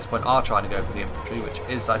think, at this point are trying to go for the infantry, which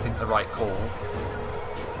is, I think, the right call.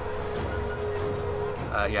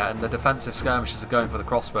 Yeah, and the defensive skirmishers are going for the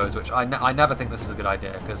crossbows, which I never think this is a good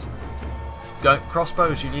idea, because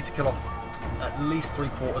crossbows, you need to kill off at least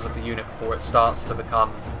 3/4 of the unit before it starts to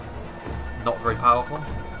become not very powerful.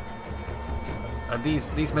 And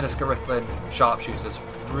these Minas Tirith sharpshooters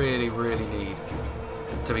really need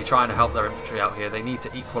to be trying to help their infantry out here. They need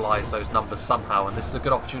to equalise those numbers somehow, and this is a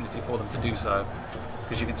good opportunity for them to do so.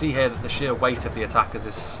 Because you can see here that the sheer weight of the attackers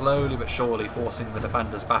is slowly but surely forcing the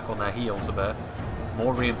defenders back on their heels a bit.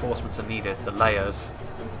 More reinforcements are needed. The layers.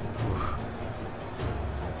 Oof.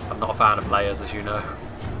 I'm not a fan of layers, as you know.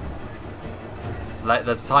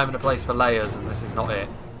 There's a time and a place for layers, and this is not it.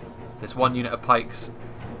 This one unit of pikes,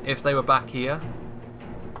 if they were back here,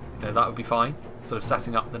 you know, that would be fine. Sort of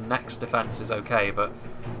setting up the next defence is okay, but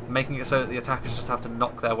making it so that the attackers just have to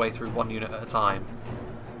knock their way through one unit at a time,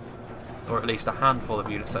 or at least a handful of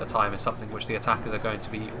units at a time, is something which the attackers are going to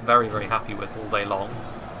be very happy with all day long.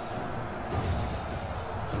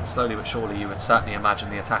 And slowly but surely you would certainly imagine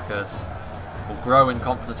the attackers will grow in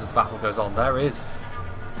confidence as the battle goes on. There is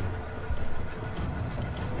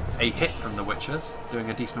a hit from the Witches, doing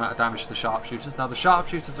a decent amount of damage to the sharpshooters. Now the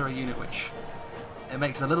sharpshooters are a unit which it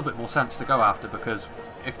makes a little bit more sense to go after, because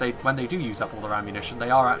when they do use up all their ammunition, they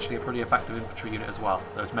are actually a pretty effective infantry unit as well.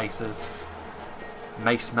 Those maces,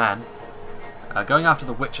 mace men. Going after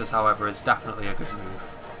the Witches, however, is definitely a good move.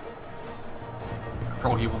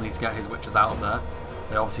 Froggy will need to get his Witches out of there.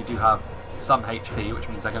 They obviously do have some HP, which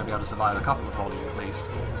means they're going to be able to survive a couple of volleys at least.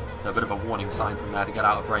 So a bit of a warning sign from there to get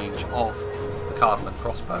out of range of the Cardinal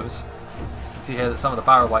crossbows. You can see here that some of the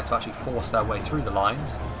Barrow-wights have actually forced their way through the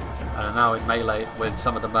lines, and are now in melee with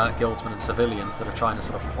some of the Merc Guildsmen and civilians that are trying to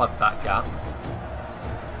sort of plug that gap.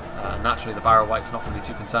 Naturally the Barrow-wight's not going to be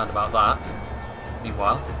too concerned about that.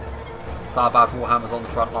 Meanwhile, Tharbad Warhammer's on the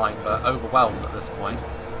front line, but overwhelmed at this point,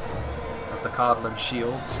 as the Cardinal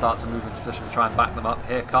shields start to move into position to try and back them up.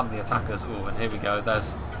 Here come the attackers. Ooh, and here we go.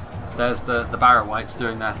 There's the Barrow-wights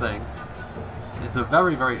doing their thing. It's a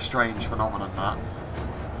very strange phenomenon, that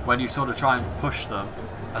when you sort of try and push them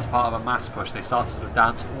as part of a mass push, they start to sort of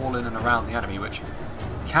dance all in and around the enemy, which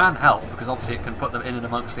can help, because obviously it can put them in and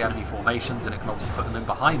amongst the enemy formations, and it can obviously put them in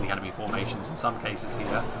behind the enemy formations in some cases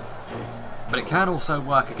here. But it can also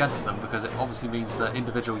work against them, because it obviously means that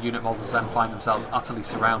individual unit models then find themselves utterly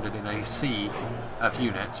surrounded in a sea of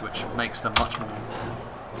units, which makes them much more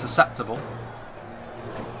susceptible,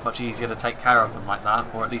 much easier to take care of them like that,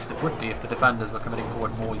 or at least it would be if the defenders were committing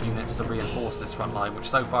forward more units to reinforce this front line, which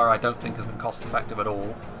so far I don't think has been cost effective at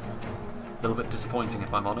all. A little bit disappointing,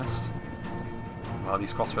 if I'm honest. Well,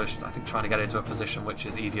 these crossbows, I think, trying to get into a position which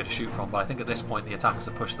is easier to shoot from, but I think at this point the attackers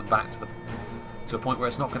have pushed them back to a point where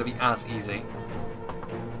it's not going to be as easy.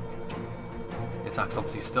 The attackers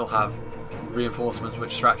obviously still have reinforcements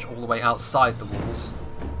which stretch all the way outside the walls.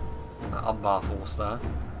 That Umbar force there.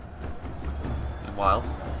 Meanwhile,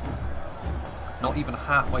 not even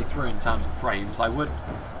halfway through in terms of frames.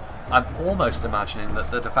 I'm almost imagining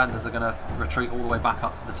that the defenders are going to retreat all the way back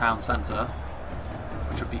up to the town centre,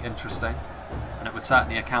 which would be interesting, and it would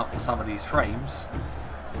certainly account for some of these frames.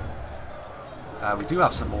 We do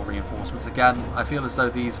have some more reinforcements. Again, I feel as though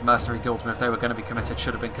these mercenary guildsmen, if they were going to be committed,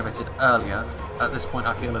 should have been committed earlier. At this point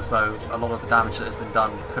I feel as though a lot of the damage that has been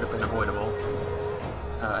done could have been avoidable.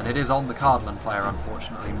 And it is on the Cardinal player,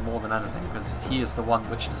 unfortunately, more than anything, because he is the one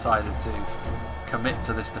which decided to commit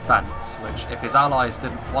to this defence, which, if his allies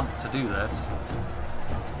didn't want to do this,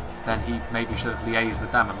 then he maybe should have liaised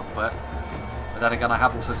with them a little bit. But then again, I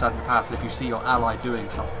have also said in the past, if you see your ally doing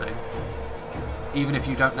something, even if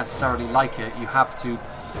you don't necessarily like it, you have to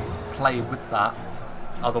play with that,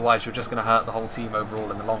 otherwise you're just going to hurt the whole team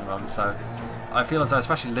overall in the long run. So I feel as though,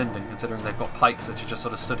 especially Linden, considering they've got pikes which have just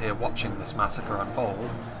sort of stood here watching this massacre unfold,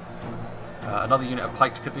 Another unit of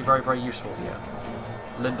pikes could be very, very useful here.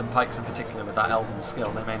 Linden pikes in particular with that Elven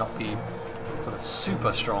skill, they may not be sort of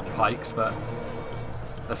super strong pikes, but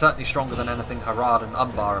they're certainly stronger than anything Harad and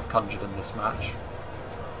Umbar have conjured in this match.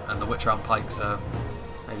 And the Witch Realm pikes are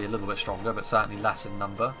maybe a little bit stronger, but certainly less in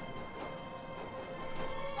number.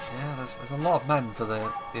 Yeah, there's a lot of men for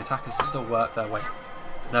the attackers to still work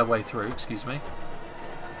their way through, excuse me.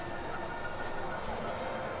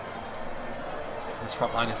 This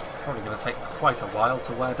front line is probably going to take quite a while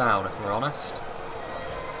to wear down, if we're honest.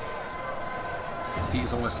 Defeat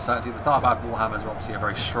is almost a certainty. The Tharbad Warhammers are obviously a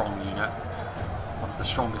very strong unit, one of the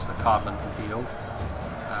strongest that Cardland can field.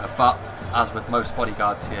 But as with most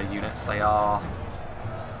bodyguard tier units, they are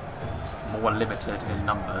more limited in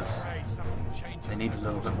numbers. They need a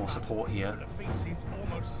little bit more support here.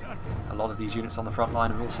 A lot of these units on the front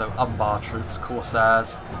line are also Umbar troops,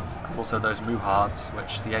 Corsairs, and also those Muhards,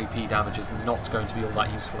 which the AP damage is not going to be all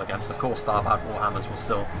that useful against. Of course, Tharbad Warhammers will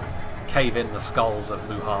still cave in the skulls of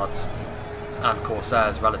Muhards and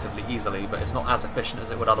Corsairs relatively easily, but it's not as efficient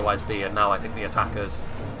as it would otherwise be. And now I think the attackers,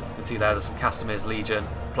 you can see there's some Castamir's Legion.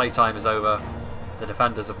 Playtime is over. The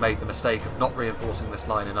defenders have made the mistake of not reinforcing this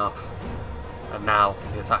line enough. And now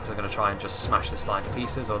the attackers are going to try and just smash this line to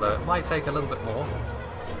pieces, although it might take a little bit more.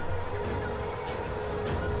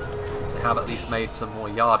 They have at least made some more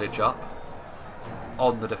yardage up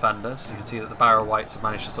on the defenders. You can see that the Barrow Wights have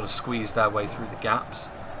managed to sort of squeeze their way through the gaps.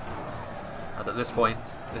 And at this point,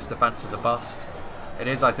 this defence is a bust. It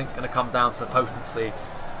is, I think, going to come down to the potency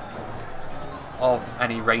of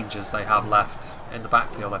any Rangers they have left in the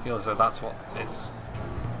backfield. I feel as though that's what it's...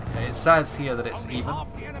 It says here that it's even.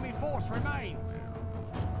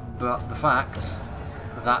 But the fact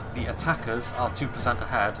that the attackers are 2%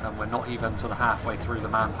 ahead and we're not even sort of halfway through the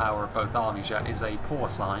manpower of both armies yet is a poor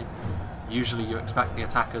sign. Usually you expect the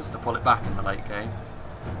attackers to pull it back in the late game.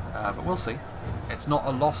 But we'll see. It's not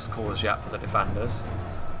a lost cause yet for the defenders.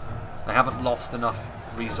 They haven't lost enough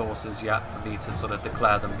resources yet for me to sort of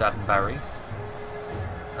declare them dead and buried.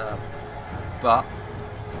 But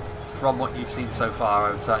from what you've seen so far,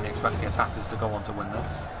 I would certainly expect the attackers to go on to win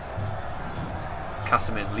this.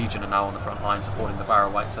 Castamir's Legion are now on the front line supporting the Barrow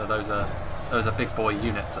Wights, so those are big boy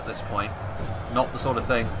units at this point. Not the sort of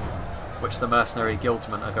thing which the mercenary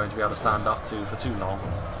guildsmen are going to be able to stand up to for too long.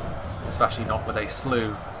 Especially not with a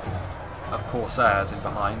slew of Corsairs in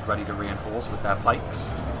behind, ready to reinforce with their pikes.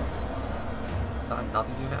 Is that another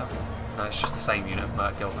unit of... No, it's just the same unit of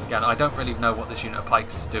Merc Guildsmen. Again, I don't really know what this unit of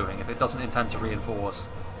pikes is doing. If it doesn't intend to reinforce,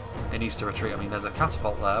 it needs to retreat. I mean, there's a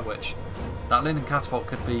catapult there, which... That Linden catapult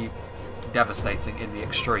could be devastating in the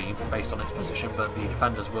extreme, based on its position, but the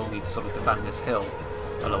defenders will need to sort of defend this hill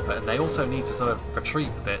a little bit. And they also need to sort of retreat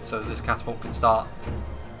a bit so that this catapult can start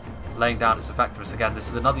laying down its effectiveness again. This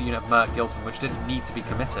is another unit of Merc Guildsmen which didn't need to be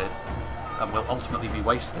committed and will ultimately be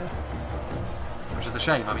wasted. Which is a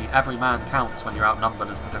shame. I mean, every man counts when you're outnumbered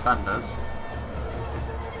as the defenders.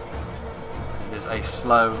 It is a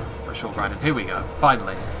slow but sure grind. And here we go,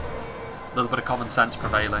 finally. A little bit of common sense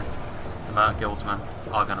prevailing. The Merc Guildsmen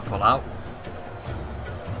are going to pull out.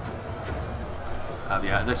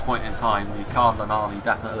 Yeah, at this point in time, the Cardland army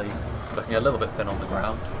definitely looking a little bit thin on the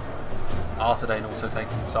ground. Arthurdane also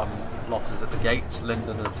taking some losses at the gates.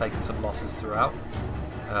 Linden have taken some losses throughout.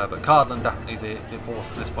 But Cardland definitely the force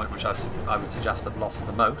at this point which I would suggest have lost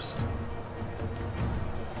the most.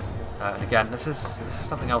 And again, this is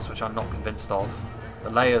something else which I'm not convinced of. The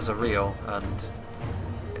layers are real, and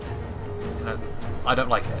it's, you know, I don't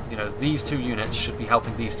like it. You know, these two units should be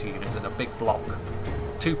helping these two units in a big block.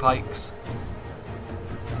 2 pikes,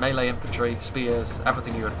 melee infantry, spears,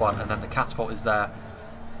 everything you would want, and then the catapult is there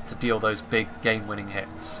to deal those big game-winning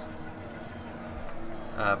hits.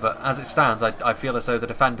 But as it stands, I feel as though the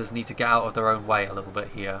defenders need to get out of their own way a little bit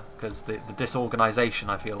here, because the disorganisation,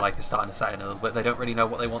 I feel like, is starting to set in a little bit. They don't really know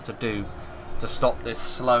what they want to do to stop this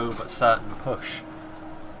slow but certain push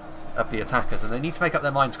of the attackers, and they need to make up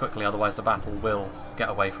their minds quickly, otherwise the battle will get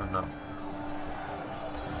away from them.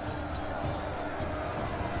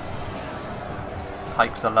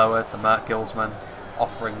 Pikes are lowered, the Merc Guildsmen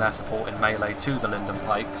offering their support in melee to the Linden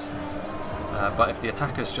pikes. But if the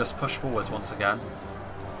attackers just push forwards once again,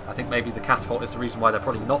 I think maybe the catapult is the reason why they're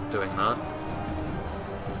probably not doing that.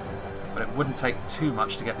 But it wouldn't take too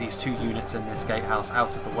much to get these 2 units in this gatehouse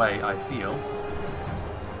out of the way, I feel.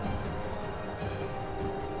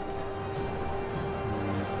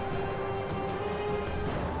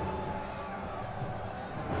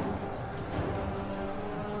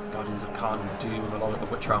 Guardians of Khan Doom, a lot of the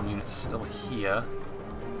Witch Realm units still here.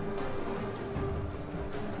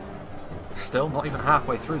 Still not even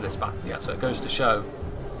halfway through this battle yet, so it goes to show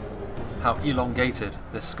how elongated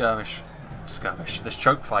this skirmish skirmish, this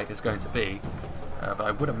choke fight is going to be. But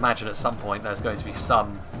I would imagine at some point there's going to be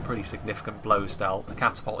some pretty significant blows dealt. The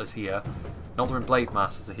catapult is here. Noldorin Blade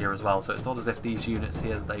Masters are here as well, so it's not as if these units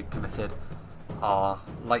here that they've committed are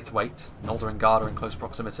lightweight. Noldorin Guard are in close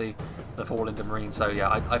proximity. The Forlinden Marine, so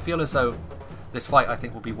yeah, I feel as though this fight, I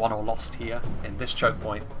think, will be won or lost here in this choke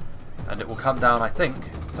point. And it will come down, I think,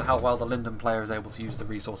 to how well the Linden player is able to use the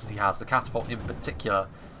resources he has. The catapult in particular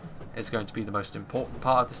is going to be the most important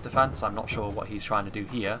part of this defence. I'm not sure what he's trying to do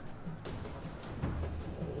here.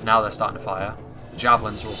 Now they're starting to fire. The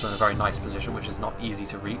javelins are also in a very nice position, which is not easy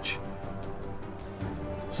to reach.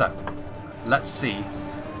 So, let's see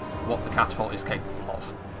what the catapult is capable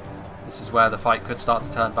of. This is where the fight could start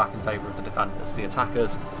to turn back in favour of the defenders. The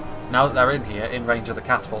attackers, now that they're in here, in range of the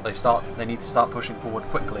catapult, they need to start pushing forward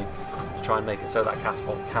quickly to try and make it so that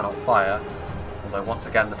catapult cannot fire. Although once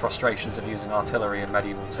again the frustrations of using artillery in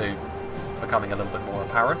Medieval 2 becoming a little bit more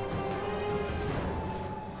apparent.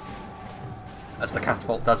 As the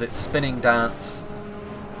catapult does its spinning dance,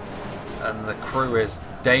 and the crew is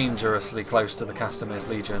dangerously close to the Castamir's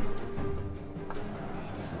Legion.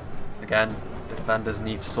 Again, the defenders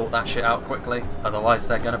need to sort that shit out quickly, otherwise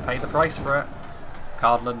they're going to pay the price for it.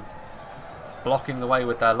 Cardland blocking the way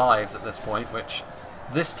with their lives at this point, which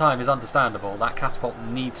this time is understandable. That catapult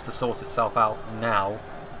needs to sort itself out now,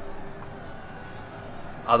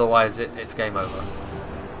 otherwise it's game over,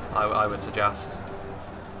 I would suggest.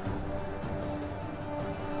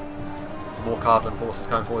 More Cardland forces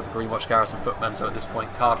coming forward, the Greenwatch Garrison footmen, so at this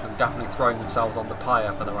point Cardland definitely throwing themselves on the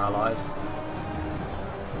pyre for their allies.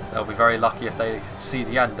 They'll be very lucky if they see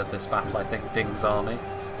the end of this battle, I think, Ding's army.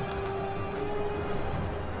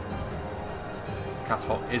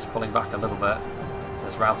 Catapult is pulling back a little bit.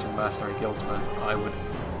 There's routing mercenary guildsmen.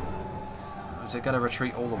 Is it going to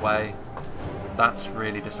retreat all the way? That's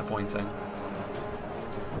really disappointing.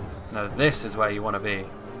 No, this is where you want to be.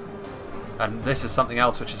 And this is something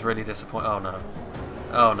else which is really disappointing. Oh no.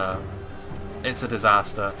 Oh no. It's a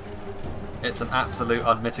disaster. It's an absolute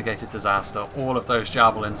unmitigated disaster. All of those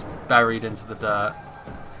javelins buried into the dirt.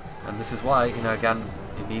 And this is why, you know, again,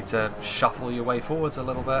 you need to shuffle your way forwards a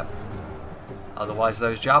little bit. Otherwise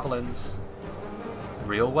those javelins,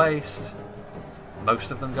 real waste. Most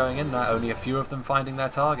of them going in there, only a few of them finding their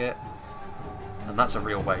target. And that's a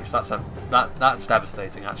real waste. That's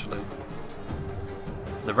devastating, actually.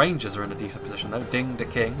 The Rangers are in a decent position though. Ding the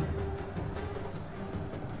King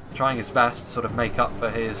trying his best to sort of make up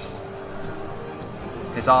for his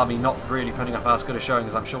army not really putting up as good a showing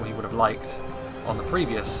as I'm sure he would have liked on the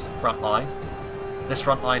previous front line. This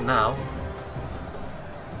front line now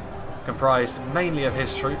comprised mainly of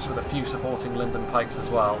his troops with a few supporting Linden Pikes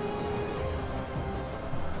as well.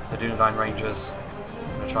 The Dunedain Rangers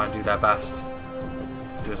are going to try and do their best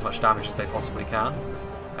to do as much damage as they possibly can.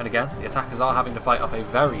 And again, the attackers are having to fight up a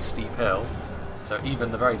very steep hill, so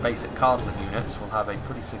even the very basic Cardland units will have a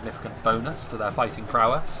pretty significant bonus to their fighting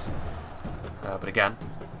prowess. But again,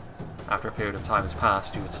 after a period of time has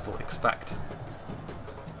passed, you would still expect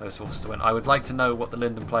those forces to win. I would like to know what the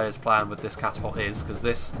Linden players' plan with this catapult is, because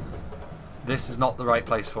this is not the right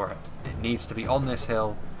place for it. It needs to be on this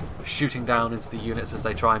hill, shooting down into the units as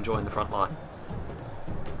they try and join the front line.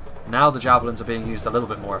 Now the javelins are being used a little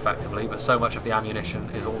bit more effectively, but so much of the ammunition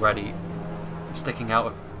is already sticking out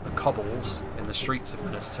of the cobbles in the streets of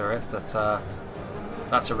Minas Tirith that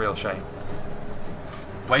that's a real shame.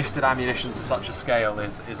 Wasted ammunition to such a scale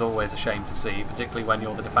is always a shame to see, particularly when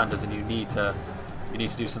you're the defenders and you need to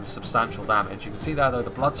do some substantial damage. You can see there though the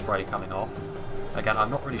blood spray coming off. Again, I'm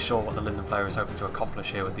not really sure what the Linden player is hoping to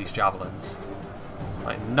accomplish here with these javelins.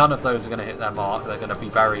 Like, none of those are going to hit their mark. They're going to be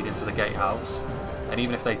buried into the gatehouse. And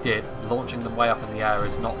even if they did, launching them way up in the air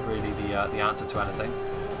is not really the answer to anything.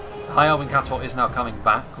 The High Elven Catapult is now coming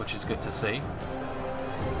back, which is good to see.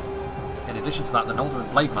 In addition to that, the Noldorin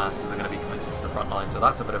Blade Masters are going to be committed to the front line, so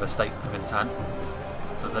that's a bit of a statement of intent.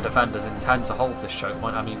 That the defenders intend to hold this choke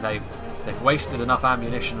point. I mean, they've wasted enough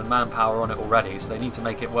ammunition and manpower on it already, so they need to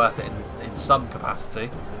make it worth it in some capacity.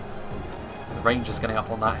 The Rangers getting up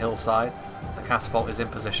on that hillside. The catapult is in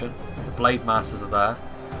position. The Blade Masters are there.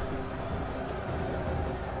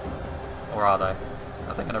 Or are they?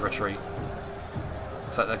 Are they going to retreat?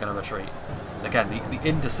 Looks like they're going to retreat. Again, the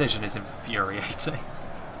indecision is infuriating.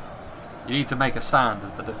 You need to make a stand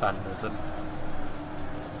as the defenders, and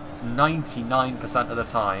 99% of the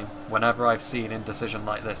time, whenever I've seen indecision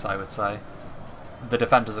like this, I would say, the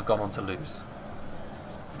defenders have gone on to lose.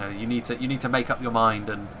 You know, you need to make up your mind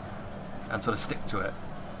and sort of stick to it.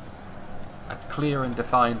 A clear and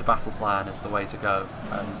defined battle plan is the way to go,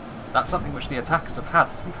 and that's something which the attackers have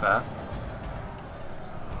had, to be fair.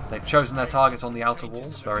 They've chosen their targets on the outer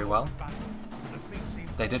walls very well.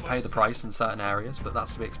 They did pay the price in certain areas, but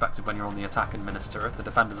that's to be expected when you're on the attack in Minas Tirith. The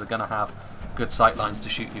defenders are going to have good sight lines to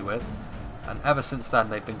shoot you with. And ever since then,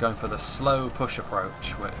 they've been going for the slow push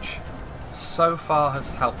approach, which so far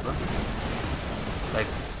has helped them. They've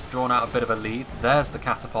drawn out a bit of a lead. There's the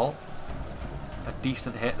catapult. A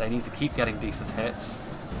decent hit. They need to keep getting decent hits.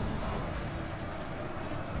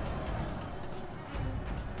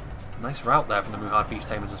 Nice route there from the Muhad Beast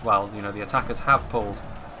Tamers as well. You know, the attackers have pulled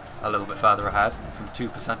a little bit further ahead, from 2% to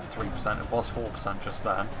 3%. It was 4% just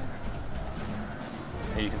then.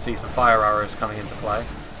 Here you can see some fire arrows coming into play.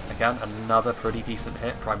 Again, another pretty decent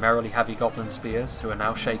hit, primarily heavy goblin spears, who are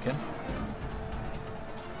now shaken.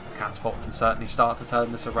 Catapult can certainly start to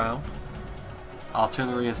turn this around.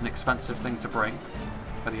 Artillery is an expensive thing to bring.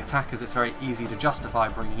 For the attackers, it's very easy to justify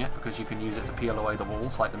bringing it, because you can use it to peel away the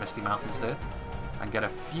walls, like the Misty Mountains did, and get a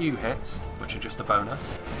few hits, which are just a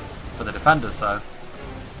bonus. For the defenders, though,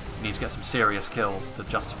 you need to get some serious kills to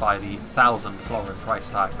justify the 1,000 florin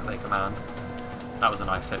price tag that they command. That was a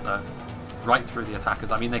nice hit, though. Right through the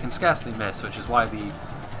attackers. I mean, they can scarcely miss, which is why the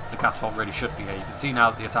catapult really should be here. You can see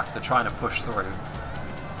now that the attackers are trying to push through.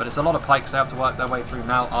 But it's a lot of pikes they have to work their way through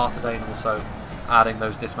now. Arthedain also adding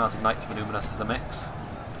those dismounted Knights of Illuminus to the mix,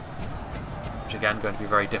 which again, going to be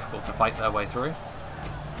very difficult to fight their way through.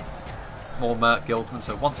 More Merc Guildsmen,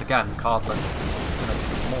 so once again, Cardland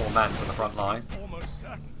donating more men to the front line.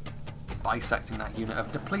 Bisecting that unit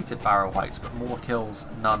of depleted Barrow Wights, but more kills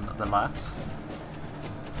nonetheless.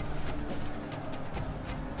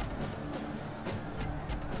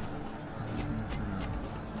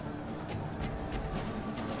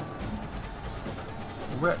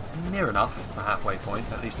 We're near enough the halfway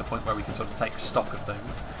point, at least a point where we can sort of take stock of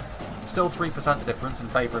things. Still 3% difference in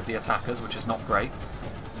favour of the attackers, which is not great.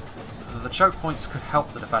 The choke points could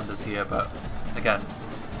help the defenders here, but again,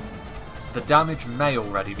 the damage may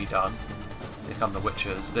already be done. Here come the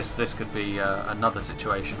Witchers. This could be another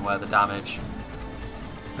situation where the damage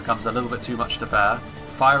becomes a little bit too much to bear.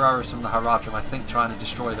 Fire arrows from the Haradrim, I think, trying to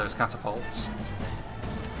destroy those catapults.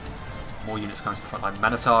 More units coming to the front line.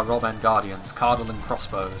 Minotaur, Roben Guardians, Cardinal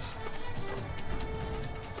crossbows.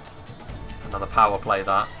 Another power play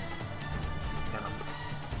that.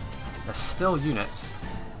 There's still units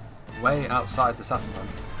way outside the settlement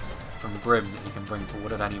from Grim that you can bring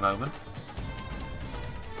forward at any moment.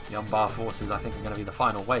 The Umbar forces, I think, are going to be the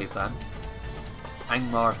final wave then.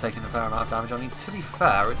 Angmar have taken a fair amount of damage. I mean, to be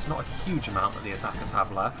fair, it's not a huge amount that the attackers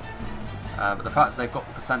have left. But the fact that they've got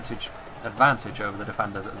the percentage advantage over the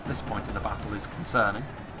defenders at this point in the battle is concerning.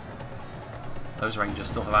 Those Rangers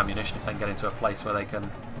still have ammunition if they can get into a place where they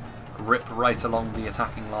can rip right along the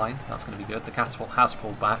attacking line. That's going to be good. The catapult has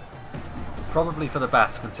pulled back. Probably for the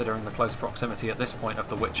best, considering the close proximity at this point of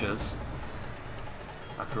the Witchers.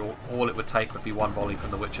 After all it would take would be one volley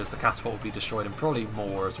from the Witchers. The catapult would be destroyed, and probably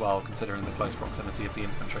more as well, considering the close proximity of the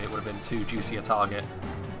infantry. It would have been too juicy a target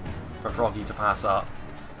for Froggy to pass up.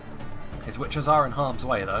 His Witchers are in harm's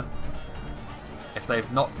way, though. If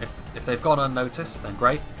they've gone unnoticed, then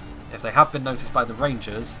great. If they have been noticed by the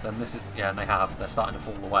Rangers, then this is... yeah, and they have. They're starting to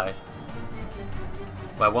fall away.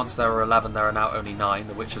 Where once there were 11, there are now only 9.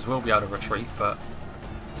 The Witchers will be able to retreat, but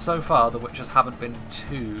so far the Witchers haven't been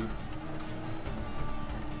too...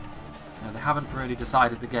 they haven't really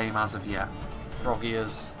decided the game as of yet. Froggy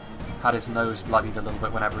has had his nose bloodied a little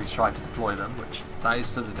bit whenever he's tried to deploy them, which that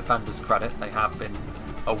is to the defenders' credit. They have been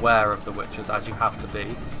aware of the Witchers, as you have to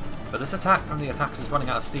be. But this attack from the attackers is running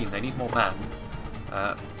out of steam. They need more men.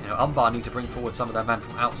 You know, Umbar need to bring forward some of their men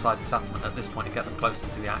from outside the settlement at this point and get them closer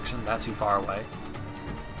to the action. They're too far away.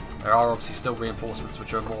 There are obviously still reinforcements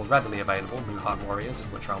which are more readily available, Muhad Warriors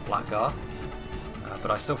and Witchround Blackguard. But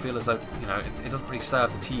I still feel as though, you know, it doesn't really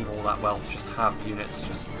serve the team all that well to just have units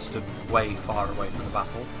just stood way far away from the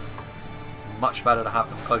battle. Much better to have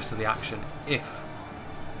them close to the action if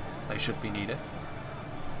they should be needed.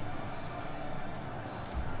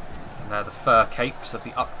 And they're the fur capes of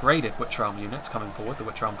the upgraded Witchrealm units coming forward, the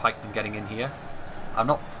Witchrealm pikemen getting in here. I'm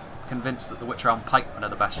not convinced that the Witchrealm pikemen are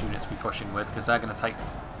the best units to be pushing with, because they're going to take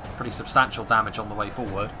pretty substantial damage on the way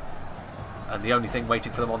forward. And the only thing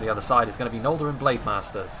waiting for them on the other side is going to be Nolder and Blade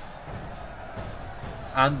Masters.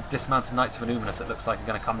 And dismounted Knights of Illuminus, it looks like, are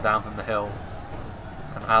going to come down from the hill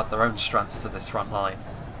and add their own strength to this front line.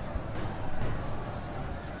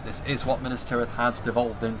 This is what Minas Tirith has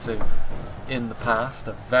devolved into in the past,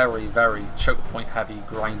 a very, very choke point heavy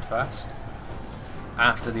grind fest.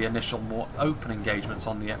 After the initial more open engagements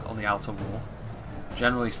on the outer wall.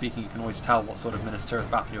 Generally speaking, you can always tell what sort of Minas Tirith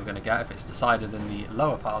battle you're going to get. If it's decided in the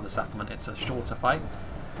lower part of the settlement, it's a shorter fight.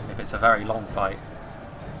 If it's a very long fight,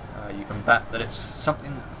 you can bet that it's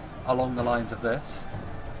something along the lines of this.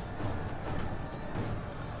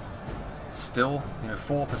 Still,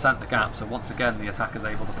 4% the gap, so once again the attack is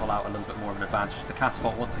able to pull out a little bit more of an advantage. The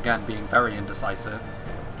catapult once again being very indecisive.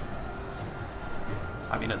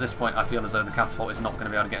 I mean, at this point I feel as though the catapult is not going to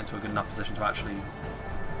be able to get into a good enough position to actually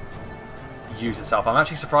use itself. I'm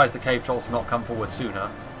actually surprised the cave trolls have not come forward sooner.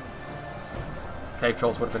 Cave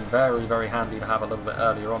trolls would have been very, very handy to have a little bit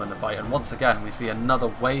earlier on in the fight, and once again we see another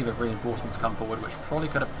wave of reinforcements come forward, which probably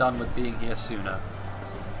could have done with being here sooner.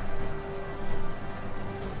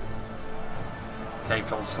 Cave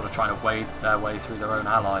trolls are sort of trying to wade their way through their own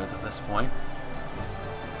allies at this point.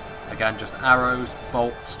 Again, just arrows,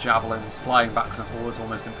 bolts, javelins, flying backwards and forwards,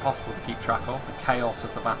 almost impossible to keep track of, the chaos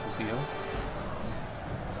of the battlefield.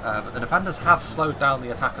 But the defenders have slowed down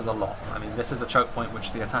the attackers a lot. I mean, this is a choke point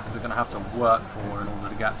which the attackers are going to have to work for in order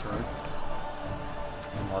to get through.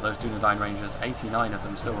 And while those Dunedain Rangers, 89 of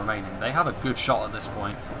them still remaining, they have a good shot at this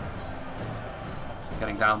point.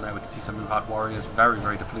 Getting down there, we can see some Muhad warriors, very,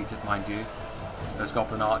 very depleted, mind you. Those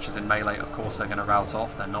Goblin Archers in melee, of course, they're going to rout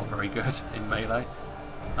off. They're not very good in melee.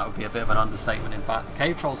 That would be a bit of an understatement, in fact. The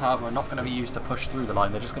Cave Trolls, however, are not going to be used to push through the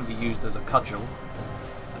line. They're just going to be used as a cudgel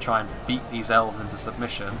to try and beat these elves into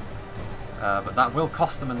submission. But that will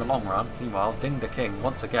cost them in the long run. Meanwhile, Ding the King,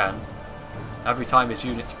 once again, every time his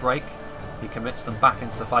units break, he commits them back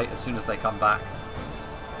into the fight as soon as they come back.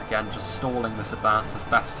 Again, just stalling this advance as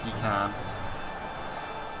best he can.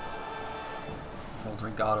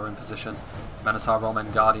 Mouldering Guard are in position. Minotaur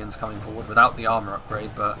Roman Guardians coming forward without the armour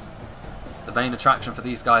upgrade, but the main attraction for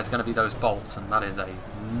these guys is going to be those bolts, and that is a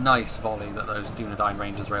nice volley that those Dunedain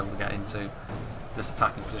Rangers were able to get into this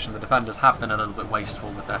attacking position. The defenders have been a little bit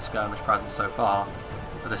wasteful with their skirmish presence so far,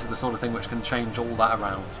 but this is the sort of thing which can change all that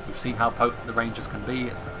around. We've seen how potent the Rangers can be.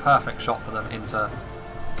 It's the perfect shot for them into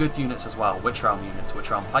good units as well. Witch Realm units,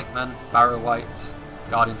 Witch Realm Pikemen, Barrow Wights,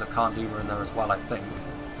 Guardians of Kandima are in there as well, I think.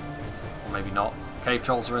 Or maybe not. Cave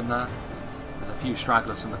Trolls are in there. There's a few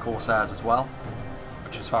stragglers from the Corsairs as well,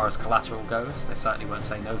 which as far as collateral goes, they certainly won't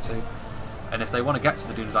say no to. And if they want to get to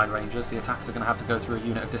the Dunedain Rangers, the attackers are going to have to go through a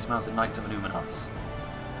unit of dismounted Knights of Illuminats.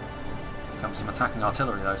 Here comes some attacking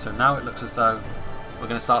artillery though, so now it looks as though we're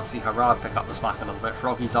going to start to see Harad pick up the slack a little bit.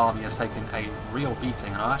 Froggy's army has taken a real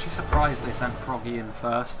beating, and I'm actually surprised they sent Froggy in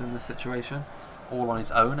first in this situation, all on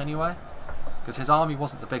his own anyway, because his army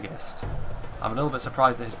wasn't the biggest. I'm a little bit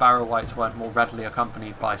surprised that his Barrow Wights weren't more readily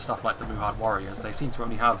accompanied by stuff like the Muhad Warriors. They seem to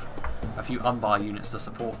only have a few Umbar units to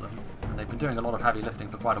support them, and they've been doing a lot of heavy lifting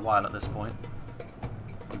for quite a while at this point.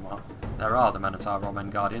 Meanwhile, there are the Minotaur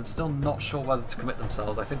Roman Guardians, still not sure whether to commit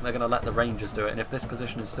themselves. I think they're going to let the Rangers do it, and if this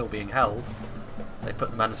position is still being held, they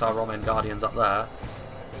put the Minotaur Roman Guardians up there.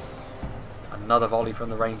 Another volley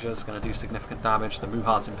from the Rangers, going to do significant damage. The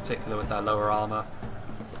Muhads in particular with their lower armour,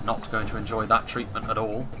 not going to enjoy that treatment at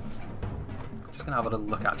all. Just going to have a little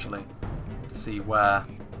look actually to see where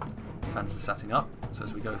defence is setting up. So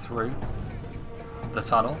as we go through the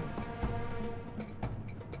tunnel,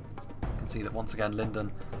 you can see that once again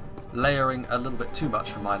Linden layering a little bit too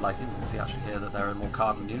much for my liking. You can see actually here that there are more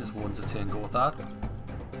Cardinal units, Wardens of Tir Gorthad.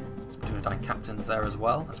 Some Dunedain captains there as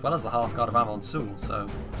well as the half guard of Amon Sul. So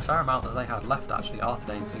a fair amount that they had left actually.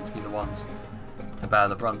 Arthedain seem to be the ones to bear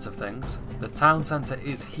the brunt of things. The town centre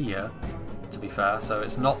is here, to be fair, so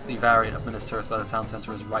it's not the variant of Minas Tirith where the town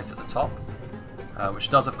centre is right at the top, which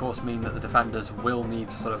does of course mean that the defenders will need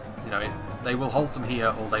to sort of, they will hold them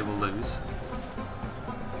here or they will lose.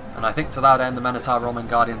 And I think to that end the Minotaur Roman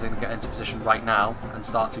Guardians are going to get into position right now and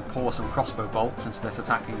start to pour some crossbow bolts into this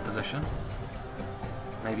attacking position.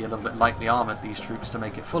 Maybe a little bit lightly armoured these troops to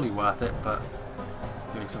make it fully worth it, but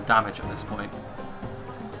doing some damage at this point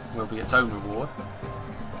will be its own reward.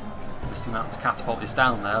 Misty Mountain's catapult is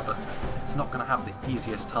down there, but it's not going to have the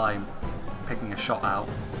easiest time picking a shot out.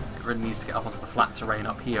 It really needs to get up onto the flat terrain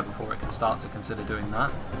up here before it can start to consider doing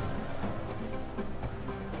that.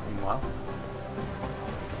 Meanwhile,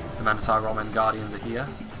 the Minotaur Roman Guardians are here,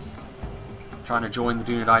 trying to join the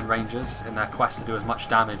Dunedain Rangers in their quest to do as much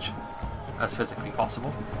damage as physically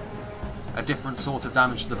possible. A different sort of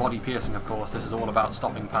damage to the body piercing, of course. This is all about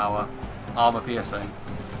stopping power, armour piercing,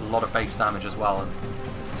 a lot of base damage as well, and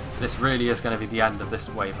this really is going to be the end of this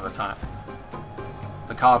wave of attack.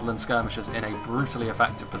 The Cardinal skirmishers in a brutally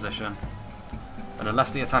effective position, and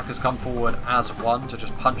unless the attackers come forward as one to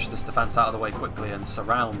just punch this defence out of the way quickly and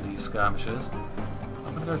surround these skirmishers,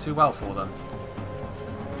 not going to go too well for them.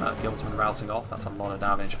 Guildsman routing off, that's a lot of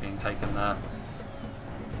damage being taken there.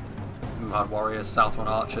 Muhad Warriors, Southron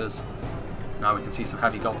Archers. Now we can see some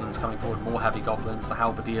heavy goblins coming forward, more heavy goblins, the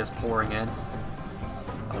Halberdiers pouring in.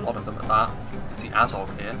 A lot of them at that. You can see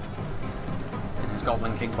Azog here in his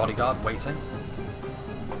Goblin King bodyguard waiting.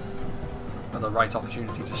 for the right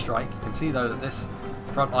opportunity to strike. You can see though that this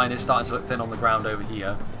front line is starting to look thin on the ground over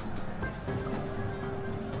here.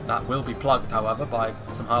 That will be plugged, however, by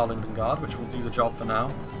some Harlingen Guard, which will do the job for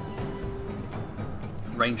now.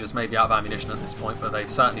 Rangers may be out of ammunition at this point, but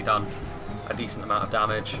they've certainly done a decent amount of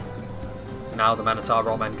damage. Now the Minotaur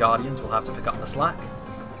Roman Guardians will have to pick up the slack,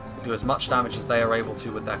 do as much damage as they are able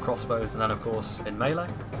to with their crossbows, and then of course in melee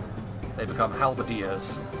they become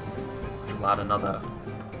halberdiers, which will add another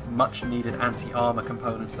much needed anti-armour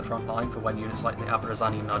component to the front line for when units like the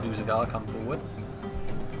Abrazani Narduzagar come forward.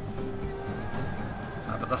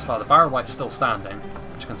 But thus far the Barrow Wights still standing,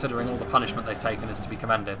 which considering all the punishment they've taken is to be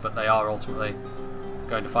commended, but they are ultimately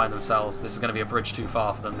going to find themselves, this is going to be a bridge too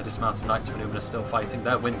far for them. The dismounted Knights of Numen are still fighting.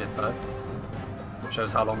 They're winded though.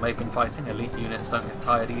 Shows how long they've been fighting. Elite units don't get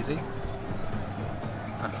tired easy.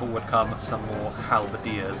 And forward come some more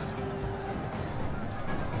halberdiers.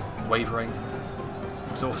 Wavering,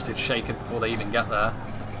 exhausted, shaken before they even get there.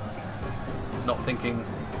 Not thinking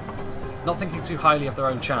too highly of their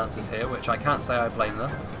own chances here, which I can't say I blame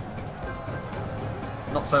them.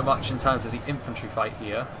 Not so much in terms of the infantry fight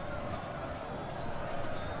here,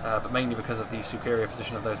 but mainly because of the superior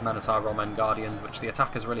position of those Minotaur Roman Guardians, which the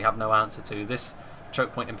attackers really have no answer to. This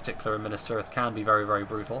choke point in particular in Minas Tirith can be very, very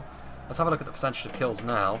brutal. Let's have a look at the percentage of kills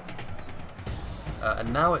now.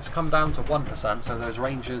 And now it's come down to 1%, so those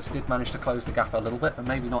Rangers did manage to close the gap a little bit, but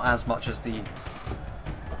maybe not as much as the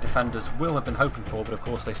defenders will have been hoping for, but of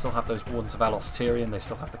course they still have those Wardens of Alos Tyrian, they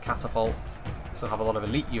still have the Catapult, still have a lot of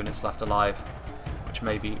elite units left alive, which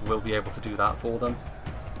maybe will be able to do that for them.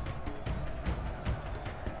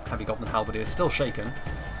 Heavy Goblin Halberdier is still shaken.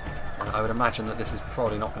 I would imagine that this is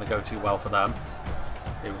probably not going to go too well for them.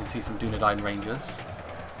 Here we can see some Dunedain Rangers,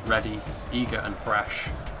 ready, eager and fresh.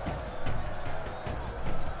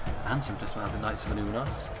 And some dismounted Knights of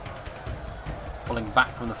Anunas, pulling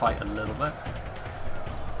back from the fight a little bit.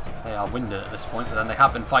 They are winded at this point, but then they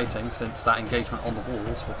have been fighting since that engagement on the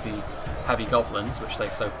walls with the heavy goblins, which they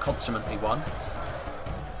so consummately won.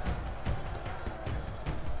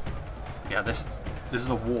 Yeah, this is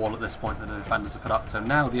a wall at this point that the defenders have put up, so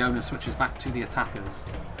now the owner switches back to the attackers.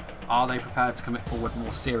 Are they prepared to commit forward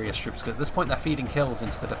more serious troops? Because at this point they're feeding kills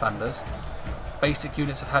into the defenders. Basic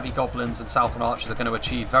units of heavy goblins and Southern archers are going to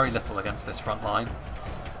achieve very little against this front line.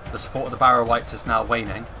 The support of the Barrow Wights is now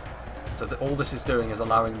waning, so that all this is doing is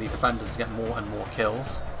allowing the defenders to get more and more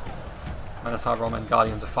kills. Minotaur Roman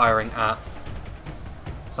Guardians are firing at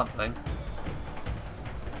something.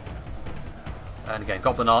 And again,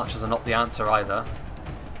 Goblin Archers are not the answer either.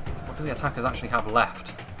 What do the attackers actually have left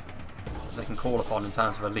that they can call upon in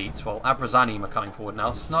terms of elites? Well, Abrazanim are coming forward now.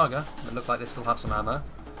 Snaga, it looks like they still have some ammo.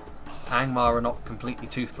 Angmar are not completely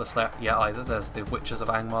toothless yet either. There's the Witches of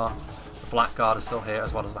Angmar. The Blackguard is still here,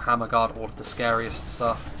 as well as the Hammer Guard, all of the scariest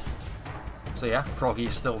stuff. So yeah, Froggy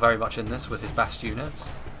is still very much in this with his best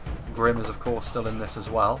units. Grim is of course still in this as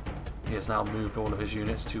well. He has now moved all of his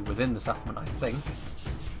units to within the settlement, I think.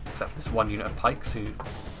 Except for this one unit of pikes who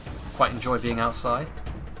quite enjoy being outside.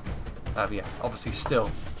 But yeah, obviously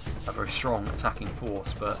still a very strong attacking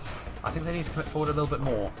force, but I think they need to commit forward a little bit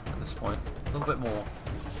more at this point. A little bit more.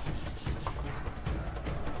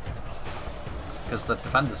 Because the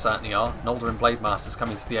defenders certainly are. Nolder and Blademasters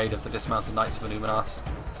coming to the aid of the dismounted Knights of Anuminas.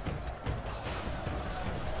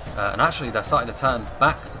 And actually they're starting to turn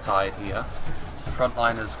back the tide here. The front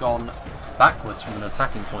line has gone backwards from an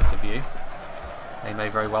attacking point of view. They may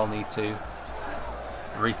very well need to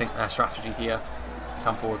rethink their strategy here,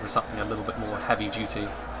 come forward with something a little bit more heavy duty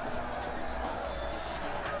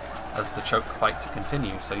as the choke fight to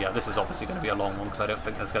continue. So yeah, this is obviously going to be a long one because I don't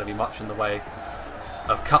think there's going to be much in the way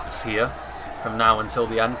of cuts here from now until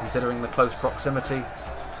the end, considering the close proximity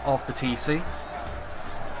of the TC.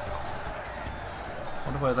 I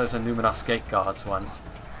wonder where those Anuminas Gate Guards went,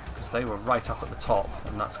 because they were right up at the top,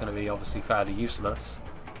 and that's going to be obviously fairly useless.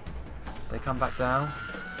 They come back down?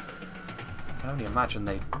 I can only imagine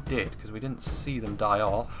they did, because we didn't see them die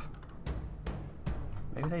off.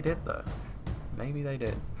 Maybe they did though. Maybe they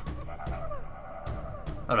did.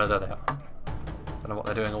 Oh no, there they are. Don't know what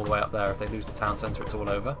they're doing all the way up there. If they lose the town centre, it's all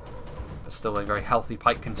over. But still a very healthy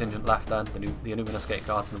pike contingent left then. The Anuminas Gate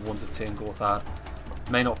Guards and the Wardens of Tyr and Gorthad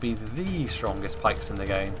may not be the strongest pikes in the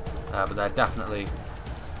game, but they're definitely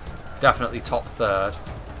top third.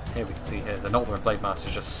 Here we can see here the Nolder and Blademaster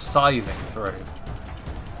is just scything through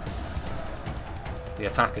the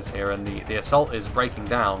attackers here, and the assault is breaking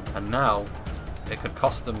down, and now it could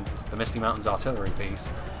cost them the Misty Mountains artillery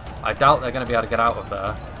piece. I doubt they're going to be able to get out of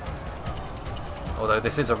there, although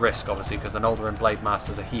this is a risk obviously because the Nolder and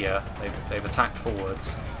Blademasters are here. They've attacked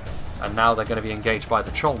forwards, And now they're going to be engaged by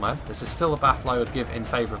the Trollmen. This is still a battle I would give in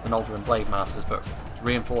favour of the Noldorin Blade Masters, but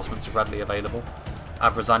reinforcements are readily available.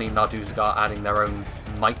 Abrazani and Narduzgar adding their own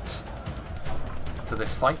might to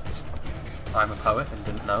this fight. I'm a poet and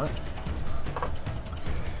didn't know it.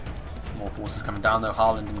 More forces coming down though,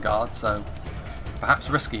 Harland and Guard, so perhaps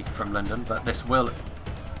risky from Linden, but this will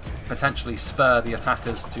potentially spur the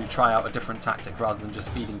attackers to try out a different tactic rather than just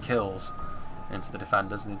feeding kills into the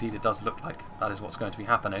defenders, and indeed it does look like that is what's going to be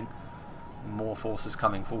happening. More forces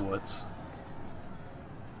coming forwards.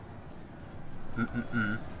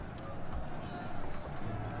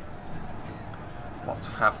 What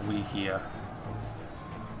have we here?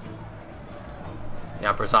 The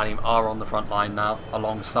Abrazanim are on the front line now,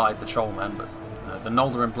 alongside the Trollmen, but the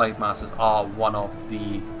Noldorin Blade Masters are one of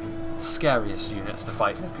the scariest units to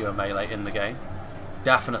fight in pure melee in the game.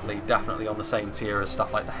 Definitely on the same tier as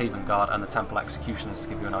stuff like the Haven Guard and the Temple Executioners, to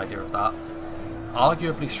give you an idea of that.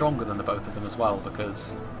 Arguably stronger than the both of them as well,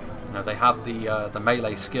 because they have the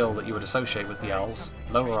melee skill that you would associate with the elves.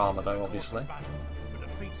 Lower armor though, obviously.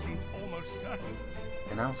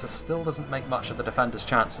 The announcer still doesn't make much of the defenders'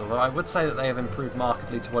 chances, although I would say that they have improved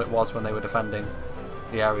markedly to what it was when they were defending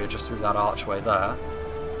the area just through that archway there.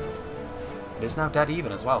 It is now dead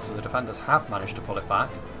even as well, so the defenders have managed to pull it back.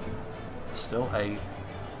 Still a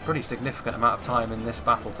pretty significant amount of time in this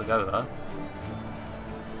battle to go though.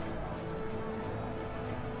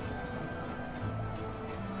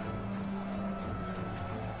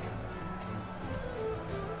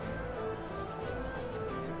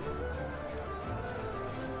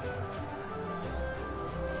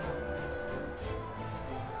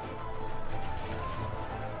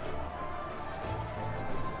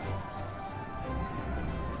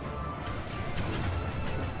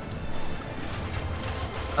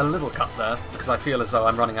 A little cut there, because I feel as though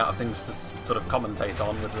I'm running out of things to sort of commentate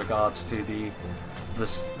on with regards to the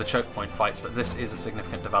choke point fights, but this is a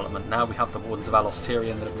significant development. Now we have the Wardens of Elos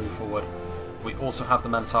Tyrian that have moved forward. We also have the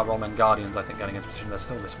Minotaur Roman Guardians, I think, getting into position. There's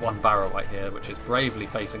still this one barrow right here, which is bravely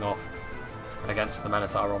facing off against the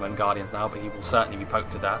Minotaur Roman Guardians now, but he will certainly be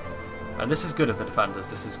poked to death. And this is good of the defenders.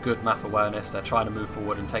 This is good map awareness. They're trying to move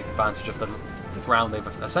forward and take advantage of the ground they've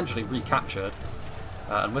essentially recaptured.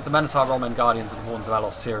 And with the Minotaur Roman Guardians and the Wardens of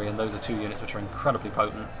Elos Tyrian, those are two units which are incredibly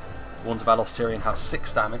potent. Wardens of Elos Tyrian have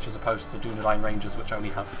 6 damage as opposed to the Dunedain Rangers, which only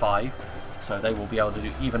have 5. So they will be able to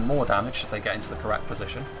do even more damage if they get into the correct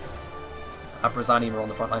position. Abrazanim are on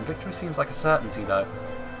the front line. Victory seems like a certainty though,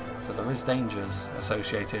 so there is dangers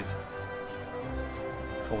associated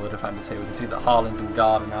for the defenders here. We can see that Harland and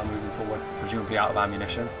Guard are now moving forward, presumably out of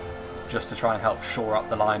ammunition, just to try and help shore up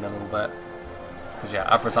the line a little bit. Because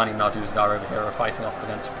yeah, Abrazani and Narduzgar over here are fighting off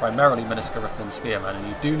against primarily Miniscarithan spearmen, and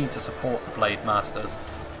you do need to support the Blade Masters,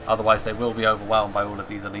 otherwise they will be overwhelmed by all of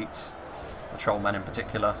these elites. The Trollmen in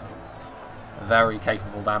particular. Very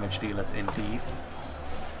capable damage dealers indeed.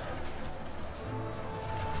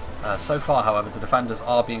 So far, however, the defenders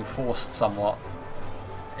are being forced somewhat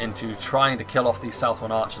into trying to kill off these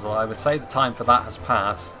Southron archers, although I would say the time for that has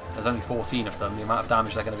passed. There's only 14 of them. The amount of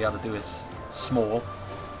damage they're going to be able to do is small.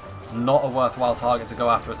 Not a worthwhile target to go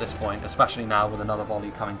after at this point, especially now with another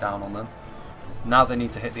volley coming down on them. Now they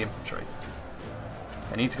need to hit the infantry.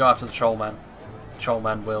 They need to go after the Trollmen. The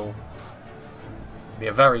Trollmen will be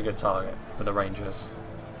a very good target for the Rangers.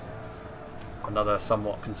 Another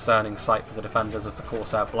somewhat concerning sight for the defenders as the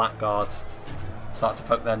Corsair Blackguards start to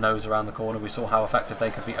poke their nose around the corner. We saw how effective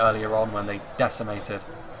they could be earlier on when they decimated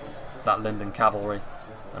that Linden cavalry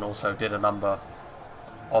and also did a number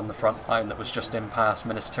on the front line that was just in past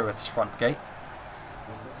Minas Tirith's front gate.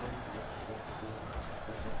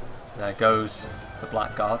 There goes the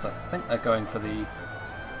Blackguards. I think they're going for the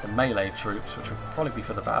melee troops, which would probably be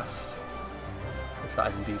for the best, if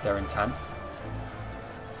that is indeed their intent.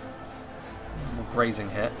 Grazing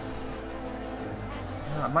hit.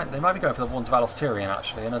 Yeah, they might be going for the Wardens of Elos Tyrian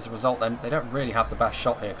actually, and as a result then they don't really have the best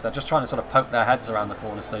shot here, because they're just trying to sort of poke their heads around the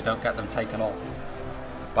corner so they don't get them taken off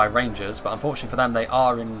by Rangers, but unfortunately for them they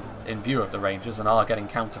are in view of the Rangers and are getting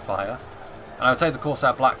counterfire. And I would say the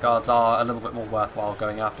Corsair Blackguards are a little bit more worthwhile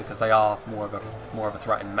going after, because they are more of a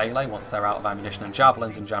threat in melee once they're out of ammunition, and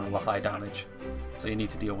javelins in general are high damage, so you need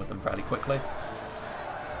to deal with them fairly quickly.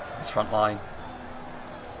 This front line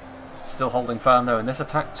still holding firm though, and this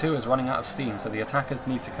attack too is running out of steam, so the attackers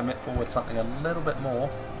need to commit forward something a little bit more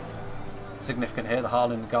significant here. The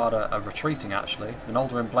Harland Guard are retreating actually. The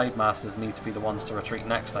Noldorin Blade Masters need to be the ones to retreat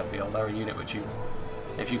next, I feel. They're a unit which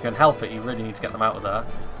if you can help it, you really need to get them out of there.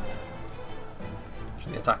 Which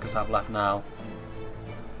the attackers have left now.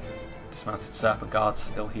 Dismounted Serpent Guards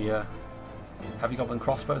still here. Heavy Goblin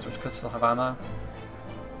Crossbows, which could still have ammo.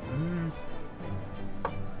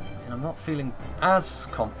 And I'm not feeling as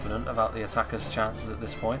confident about the attacker's chances at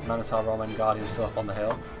this point. Minotaur Roman Guardian still up on the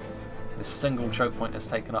hill. This single choke point has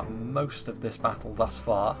taken up most of this battle thus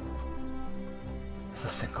far. It's a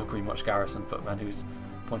single Greenwatch Garrison footman who's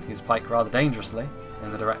pointing his pike rather dangerously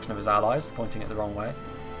in the direction of his allies, pointing it the wrong way.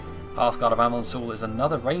 Hearthguard of Amonsul is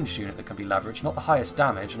another ranged unit that can be leveraged. Not the highest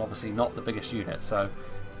damage, and obviously not the biggest unit, so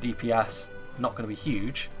DPS not going to be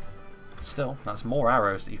huge. But still, that's more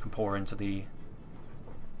arrows that you can pour into the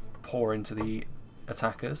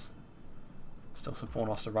attackers. Still some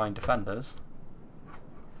Fornoster Rhine defenders.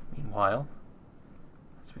 Meanwhile,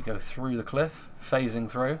 as we go through the cliff, phasing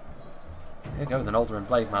through, here go the Noldorin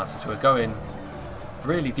Blade Masters, who are going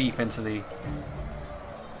really deep into the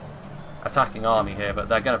attacking army here, but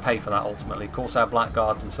they're going to pay for that ultimately. Corsair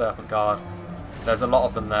Blackguards and Serpent Guard, there's a lot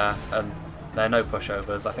of them there, and they're no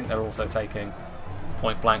pushovers. I think they're also taking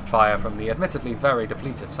point blank fire from the admittedly very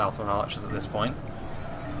depleted Southron Archers at this point.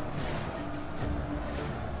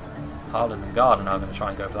 Harlan and Guard are now going to try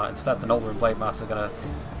and go for that. Instead, the Noldorin Blade Masters are going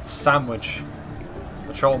to sandwich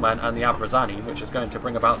the Trollmen and the Abrazani, which is going to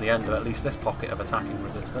bring about the end of at least this pocket of attacking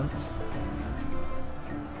resistance.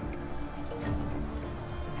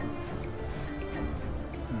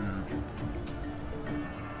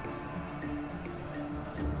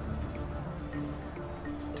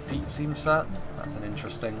 Defeat seems certain. That's an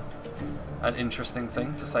interesting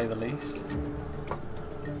thing to say the least.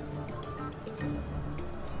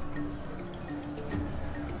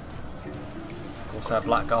 Corsair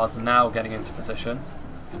Blackguards are now getting into position.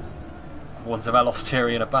 The ones of Elos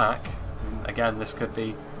Tyrion are back. Again, this could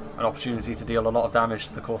be an opportunity to deal a lot of damage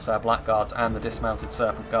to the Corsair Blackguards and the dismounted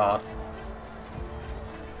Serpent Guard.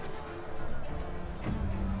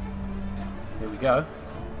 Here we go.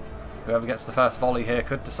 Whoever gets the first volley here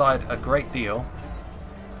could decide a great deal.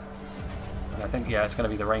 And I think, yeah, it's going to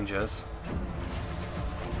be the Rangers.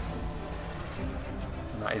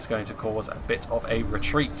 And that is going to cause a bit of a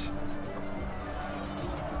retreat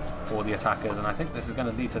for the attackers, and I think this is going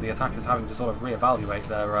to lead to the attackers having to sort of reevaluate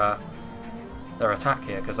their attack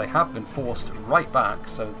here, because they have been forced right back,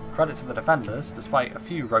 so credit to the defenders, despite a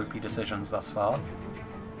few ropey decisions thus far.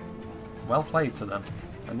 Well played to them.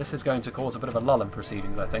 And this is going to cause a bit of a lull in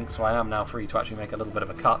proceedings, I think, so I am now free to actually make a little bit of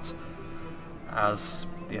a cut as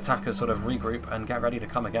the attackers sort of regroup and get ready to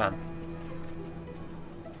come again.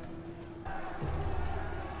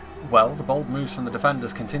 Well, the bold moves from the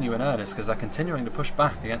defenders continue in earnest, because they're continuing to push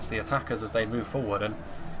back against the attackers as they move forward. And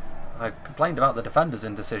I complained about the defenders'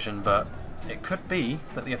 indecision, but it could be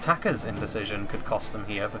that the attackers' indecision could cost them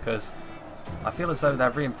here, because I feel as though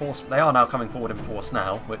they're reinforced. They are now coming forward in force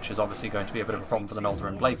now, which is obviously going to be a bit of a problem for the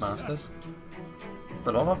Noldorin Blade Masters.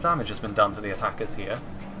 But a lot of damage has been done to the attackers here.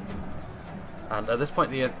 And at this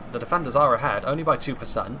point, the defenders are ahead, only by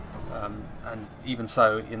 2%. And even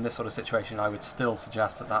so, in this sort of situation, I would still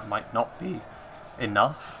suggest that that might not be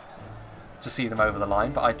enough to see them over the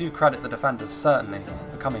line. But I do credit the defenders, certainly,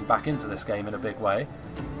 for coming back into this game in a big way.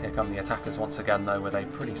 Here come the attackers once again, though, with a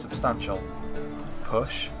pretty substantial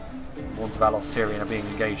push. Horns of Elos Tyrion are being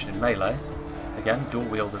engaged in melee. Again, dual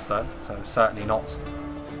wielders though, so certainly not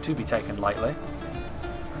to be taken lightly.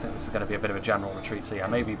 I think this is going to be a bit of a general retreat, so yeah,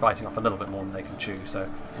 maybe biting off a little bit more than they can chew. So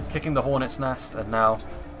kicking the Hornet's Nest, and now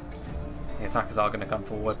the attackers are going to come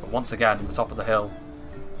forward. But once again, the top of the hill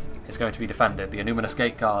is going to be defended. The Annuminous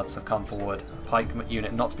Gate Guards have come forward. Pike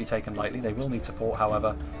unit not to be taken lightly. They will need support,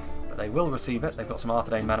 however, but they will receive it. They've got some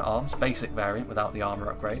Arthedain men-at-arms, basic variant without the armour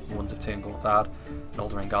upgrade. The ones of Tir Gorthad.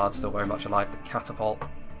 Noldorin Guard still very much alive, but Catapult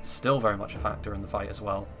still very much a factor in the fight as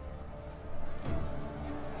well.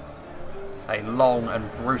 A long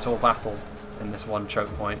and brutal battle in this one choke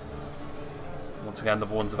point. Once again, the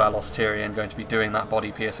Warns of Elos Tyrion going to be doing that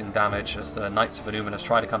body-piercing damage as the Knights of Annuminus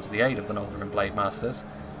try to come to the aid of the Noldorin Blade Masters.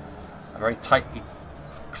 A very tightly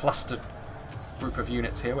clustered group of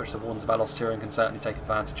units here, which the Warns of Elos Tyrion can certainly take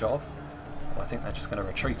advantage of. But I think they're just going to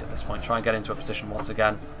retreat at this point, try and get into a position once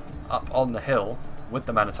again up on the hill with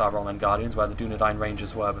the Minotaur Roman Guardians, where the Dunedain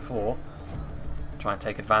Rangers were before. Try and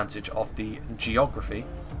take advantage of the geography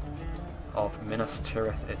of Minas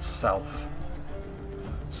Tirith itself.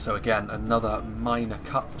 So again, another minor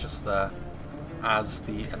cut just there, as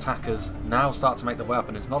the attackers now start to make their way up,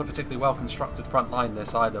 and it's not a particularly well constructed front line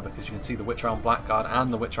this either, because you can see the Witch Realm Blackguard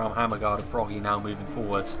and the Witch Realm Hammerguard of Froggy now moving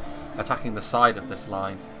forwards, attacking the side of this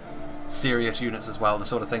line. Serious units as well, the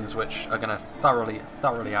sort of things which are going to thoroughly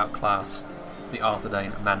outclass the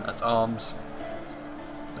Arthedain men-at-arms.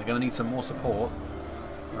 They're going to need some more support.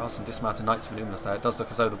 There are some dismounted Knights of Annuminus there. It does look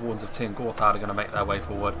as though the Wardens of Tir Gorthad are going to make their way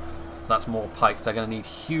forward. So that's more pikes. They're going to need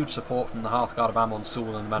huge support from the Hearthguard of Amon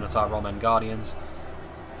Sul and the Minotaur Roman Guardians.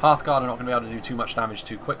 Hearthguard are not going to be able to do too much damage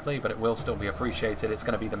too quickly, but it will still be appreciated. It's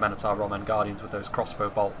going to be the Minotaur Roman Guardians with those crossbow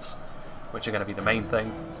bolts, which are going to be the main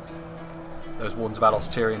thing. Those Wardens of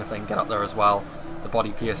Alos Tyrian, if they can get up there as well, the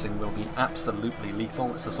body piercing will be absolutely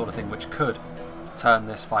lethal. It's the sort of thing which could turn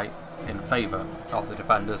this fight in favour of the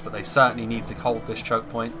defenders, but they certainly need to hold this choke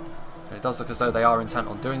point. And it does look as though they are intent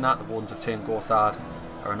on doing that. The Wardens of Tirn Gorthad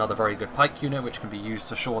are another very good pike unit, which can be used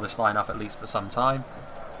to shore this line up at least for some time.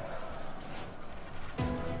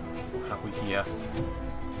 What have we here?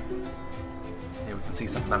 Here we can see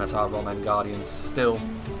some Minotaur Roman Guardians still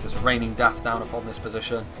just raining death down upon this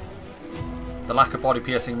position. The lack of body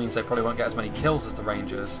piercing means they probably won't get as many kills as the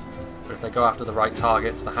Rangers, but if they go after the right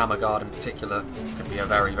targets, the Hammer Guard in particular can be a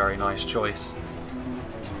very, very nice choice.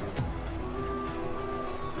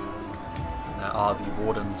 And there are the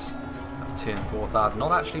Wardens of Tirn Gorthad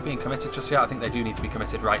not actually being committed just yet. I think they do need to be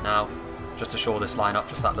committed right now, just to shore this line up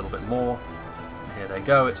just that little bit more. And here they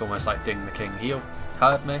go, it's almost like Ding the King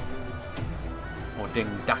heard me, or Ding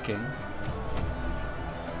Dacking.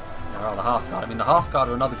 There are the Hearthguard. I mean, the Hearthguard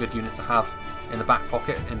are another good unit to have in the back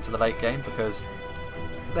pocket into the late game, because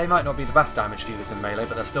they might not be the best damage dealers in melee,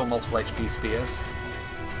 but they're still multiple HP spears,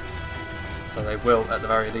 so they will at the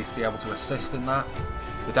very least be able to assist in that.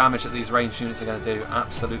 The damage that these ranged units are going to do,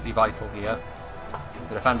 absolutely vital here.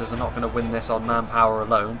 The defenders are not going to win this on manpower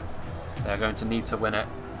alone. They're going to need to win it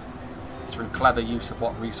through clever use of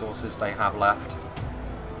what resources they have left.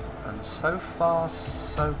 And so far,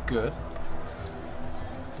 so good.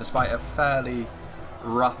 Despite a fairly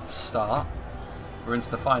rough start, we're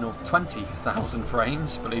into the final 20,000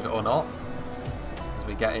 frames, believe it or not. As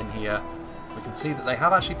we get in here, we can see that they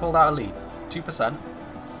have actually pulled out a lead, 2%,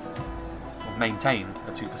 or maintained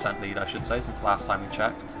a 2% lead, I should say, since the last time we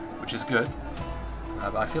checked, which is good.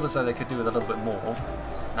 But I feel as though they could do with a little bit more.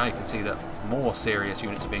 Now you can see that more serious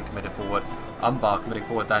units are being committed forward. Umbar committing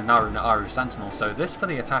forward their Naru Sentinels, so this for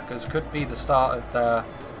the attackers could be the start of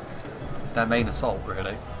their main assault,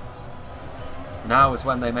 really. Now is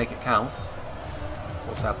when they make it count. Of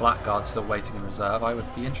course, our Blackguard's still waiting in reserve. I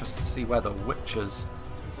would be interested to see where the Witchers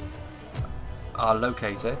are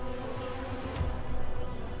located.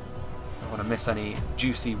 I don't want to miss any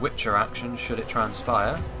juicy Witcher action should it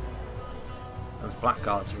transpire. Those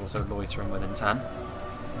Blackguards are also loitering within 10.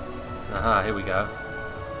 Aha, here we go.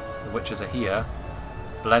 The Witchers are here,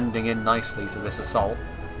 blending in nicely to this assault.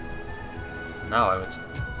 So now I would...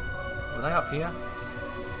 Were they up here?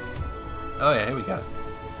 Oh yeah, here we go.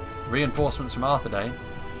 Reinforcements from Arthedain,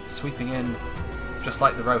 sweeping in just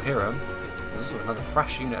like the Rohirrim. There's also another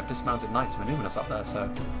fresh unit of dismounted Knights of Illuminus up there, so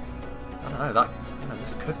I don't know,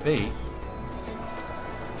 this could be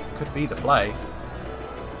the play.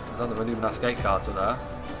 Those other Illuminus gate guards are there.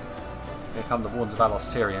 Here come the Wardens of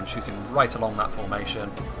Alos Tyrian, shooting right along that formation,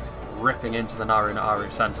 ripping into the Naru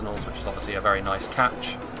Sentinels, which is obviously a very nice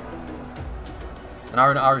catch. The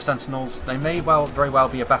Naru Sentinels, they may very well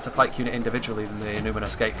be a better pike unit individually than the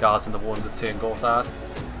Illuminus Gate Guards and the Wardens of Tirn Gorthad,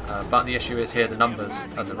 but the issue is here the numbers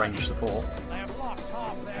and the range support.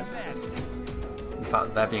 In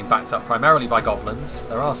fact, they're being backed up primarily by goblins.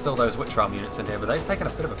 There are still those Witch Realm units in here, but they've taken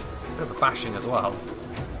a bit of a bashing as well.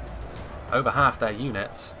 Over half their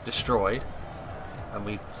units destroyed, and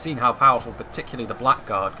we've seen how powerful particularly the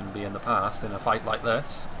Blackguard can be in the past in a fight like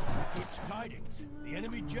this.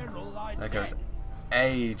 There goes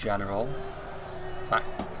a general. That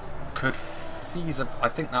could feasibly... I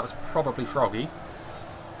think that was probably Froggy.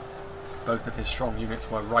 Both of his strong units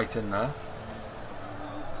were right in there.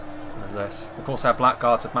 What is this? Of course, our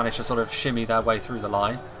Blackguards have managed to sort of shimmy their way through the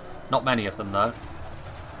line. Not many of them, though.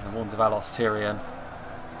 And the Wardens of Alos Tyrian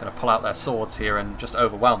going to pull out their swords here and just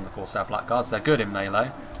overwhelm the Corsair Blackguards. They're good in melee,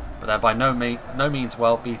 but they're by no means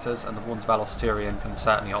world beaters, and the Wardens of Alos Tyrian can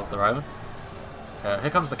certainly hold their own. Here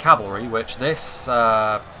comes the cavalry, which this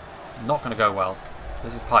not going to go well.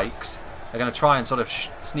 This is pikes. They're going to try and sort of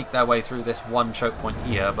sneak their way through this one choke point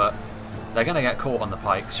here, but they're going to get caught on the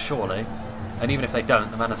pikes, surely. And even if they don't,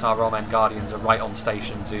 the Minotaur Roman Guardians are right on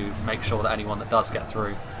station to make sure that anyone that does get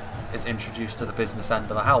through is introduced to the business end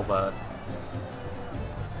of a halberd.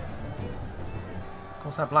 Of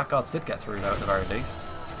course, our Blackguards did get through, though, at the very least.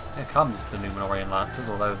 Here comes the Númenórean Lancers,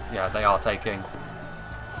 although, yeah, they are taking...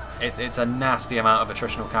 It's a nasty amount of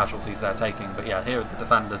attritional casualties they're taking, but yeah, here the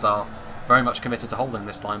defenders are very much committed to holding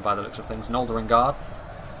this line by the looks of things. Noldorin Guard,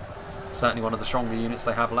 certainly one of the stronger units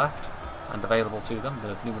they have left and available to them.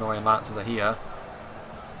 The Númenórean Lancers are here.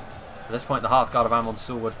 At this point, the Hearthguard of Amon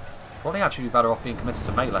Sul would probably actually be better off being committed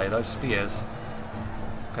to melee. Those spears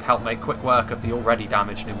could help make quick work of the already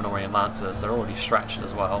damaged Númenórean Lancers. They're already stretched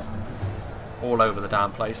as well, all over the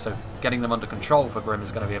damn place, so getting them under control for Grim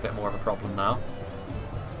is going to be a bit more of a problem now.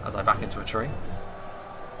 as I back into a tree.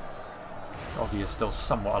 Froggy is still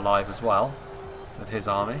somewhat alive as well with his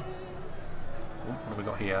army. Ooh, what have we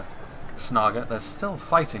got here? Snaga. There's still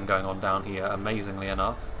fighting going on down here, amazingly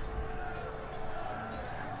enough.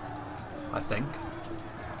 I think.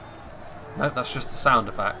 Nope, that's just the sound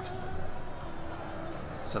effect.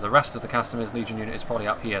 So the rest of the Castamir's Legion unit is probably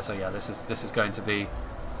up here. So yeah, this is going to be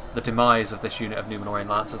the demise of this unit of Númenórean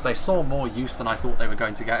Lancers. They saw more use than I thought they were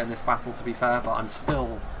going to get in this battle, to be fair, but I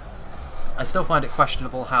still find it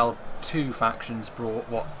questionable how two factions brought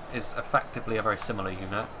what is effectively a very similar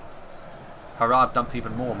unit. Harad dumped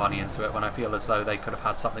even more money into it when I feel as though they could have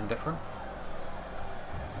had something different.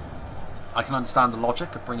 I can understand the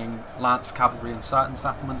logic of bringing Lance Cavalry in certain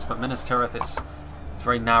settlements, but Minas Tirith, it's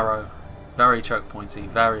very narrow, very choke pointy,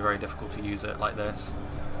 very, very difficult to use it like this.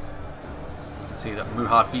 You can see that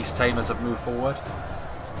Muhard Beast Tamers have moved forward.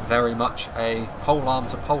 Very much a polearm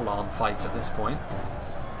to polearm fight at this point.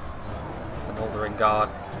 It's the Mouldering Guard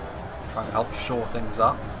trying to help shore things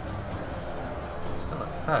up. Still a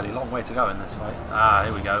fairly long way to go in this fight. Ah,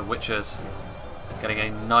 here we go. Witchers getting a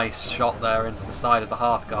nice shot there into the side of the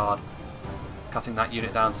Hearthguard, cutting that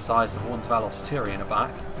unit down to size. The Horns of Alos Tyrian are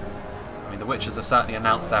back. I mean, the Witchers have certainly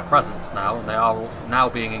announced their presence now, and they are now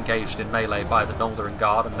being engaged in melee by the Mouldering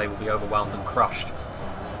Guard, and they will be overwhelmed and crushed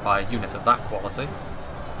by a unit of that quality.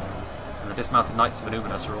 And the Dismounted Knights of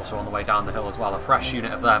Illuminus are also on the way down the hill as well. A fresh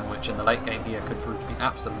unit of them, which in the late game here could prove to be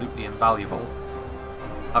absolutely invaluable.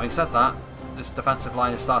 Having said that, this defensive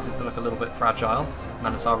line is starting to look a little bit fragile.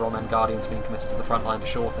 Menasar Roman Guardians being committed to the front line to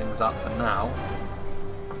shore things up for now.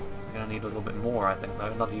 We're going to need a little bit more, I think,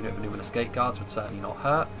 though. Another unit of Illuminus Gate Guards would certainly not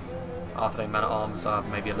hurt. Arthur Men at Arms are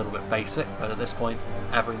maybe a little bit basic, but at this point,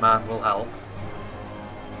 every man will help.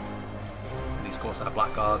 And these, of course, are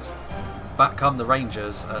Blackguards. Back come the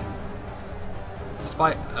Rangers, and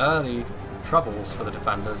despite early troubles for the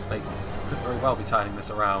defenders, they could very well be turning this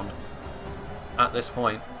around. At this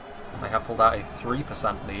point, they have pulled out a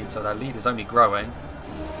 3% lead, so their lead is only growing.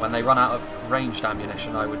 When they run out of ranged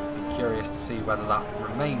ammunition, I would be curious to see whether that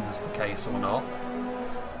remains the case or not.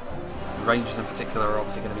 The Rangers in particular are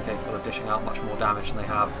obviously going to be capable of dishing out much more damage than they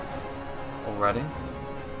have already.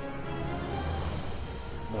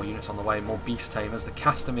 More units on the way, more Beast Tamers. The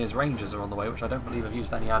Castamir's Rangers are on the way, which I don't believe have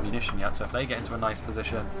used any ammunition yet, so if they get into a nice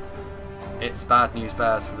position, it's bad news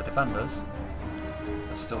bears for the defenders.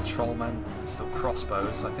 There's still Trollmen, there's still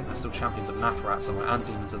Crossbows, I think there's still Champions of Nafarat somewhere, and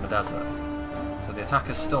Demons in the Desert. So the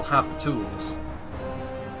attackers still have the tools,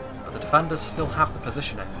 but the defenders still have the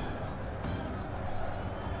positioning.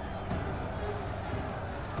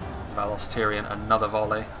 Valos Tyrian, another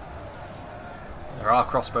volley. There are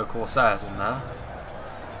crossbow corsairs in there,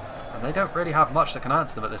 and they don't really have much that can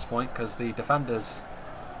answer them at this point, because the defenders,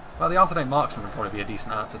 well, the Arthur Marksman would probably be a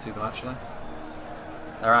decent answer to them actually.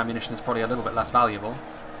 Their ammunition is probably a little bit less valuable,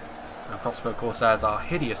 and crossbow corsairs are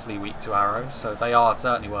hideously weak to arrows, so they are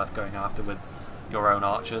certainly worth going after with your own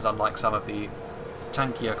archers, unlike some of the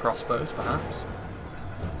tankier crossbows perhaps.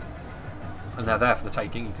 And they're there for the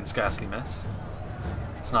taking, you can scarcely miss.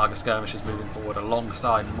 Snaga Skirmish is moving forward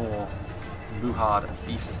alongside more Muhard and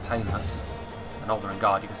Beast Tamers. And Mouldering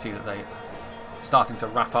Guard, you can see that they're starting to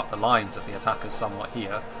wrap up the lines of the attackers somewhat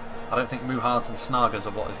here. I don't think Muhards and Snagas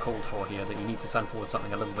are what is called for here, that you need to send forward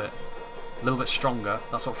something a little bit stronger.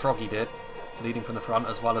 That's what Froggy did, leading from the front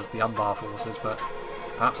as well as the Umbar forces, but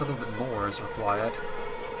perhaps a little bit more is required.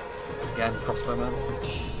 Again, Crossbowmen. I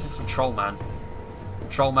think some Trollmen.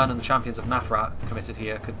 Trollmen and the Champions of Nafarat committed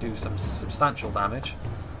here could do some substantial damage.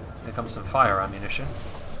 Here comes some fire ammunition,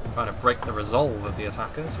 trying to break the resolve of the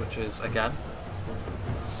attackers, which is, again,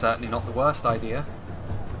 certainly not the worst idea.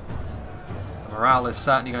 The morale is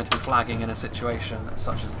certainly going to be flagging in a situation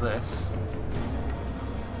such as this.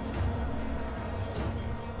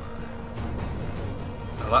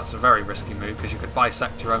 Well, that's a very risky move, because you could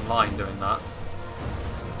bisect your own line doing that.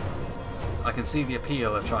 I can see the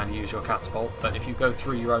appeal of trying to use your catapult, but if you go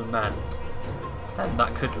through your own men, then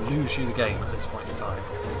that could lose you the game at this point in time.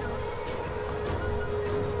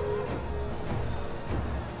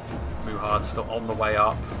 Muhard's still on the way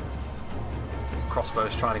up.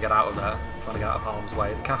 Crossbows trying to get out of there, trying to get out of harm's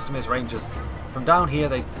way. The Castamir's Rangers, from down here,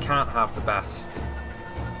 they can't have the best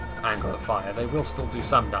angle of fire. They will still do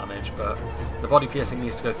some damage, but the body piercing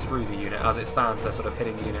needs to go through the unit. As it stands, they're sort of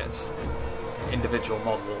hitting units, individual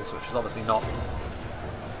models, which is obviously not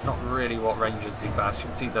really what Rangers do best. You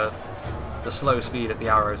can see the slow speed of the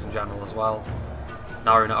arrows in general as well.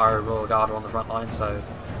 Naruna Arrow Royal Guard are on the front line, so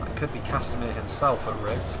that could be Castamir himself at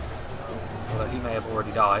risk, although he may have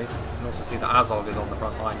already died. You can also see that Azog is on the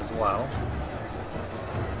front line as well.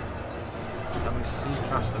 Can we see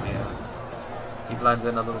Castamir? he blends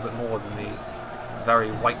in a little bit more than the very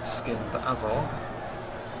white-skinned Azog.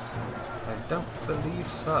 I don't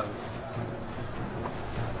believe so.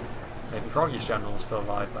 Maybe Froggy's general is still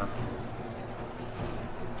alive then.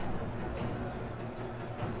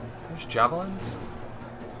 There's javelins?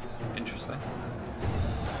 Interesting.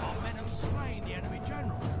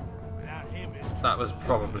 That was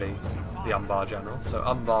probably the Umbar general. So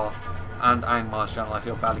Umbar and Angmar's general, I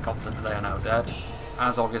feel fairly confident that they are now dead.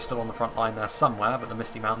 Azog is still on the front line there somewhere, but the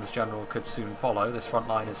Misty Mountains general could soon follow. This front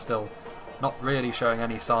line is still not really showing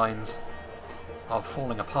any signs of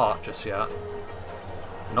falling apart just yet.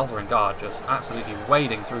 Noldorin Guard just absolutely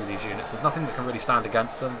wading through these units. There's nothing that can really stand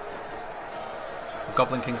against them. The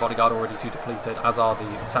Goblin King bodyguard already too depleted, as are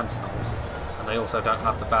the Sentinels, and they also don't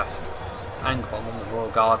have the best angle on them. The Royal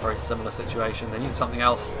Guard, very similar situation. They need something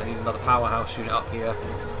else. They need another powerhouse unit up here.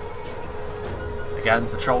 Again,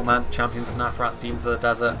 the Trollmen, Champions of Nafrat, Demons of the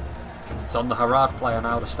Desert. It's on the Harad player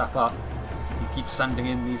now to step up. He keeps sending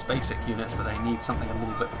in these basic units, but they need something a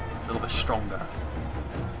little bit stronger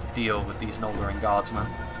to deal with these Noldorin Guardsmen.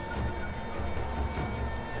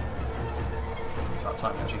 It's about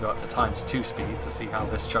time we actually go up to ×2 speed to see how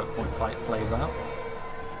this choke point fight plays out.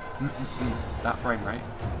 That frame rate.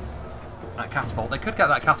 That catapult. They could get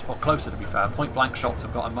that catapult closer, to be fair. Point blank shots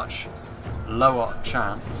have got a much lower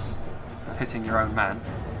chance of hitting your own men.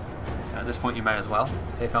 At this point you may as well.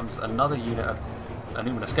 Here comes another unit of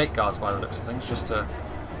Numinous Gate Guards by the looks of things, just to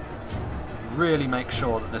really make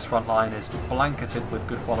sure that this front line is blanketed with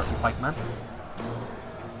good quality pikemen.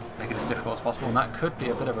 Make it as difficult as possible, and that could be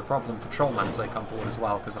a bit of a problem for Trollmen as they come forward as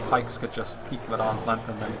well, because the pikes could just keep them at arm's length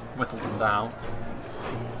and then whittle them down.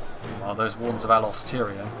 While those Wardens of Elos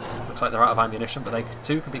Tyrion, looks like they're out of ammunition, but they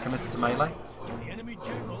too can be committed to melee.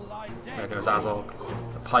 There goes Azog.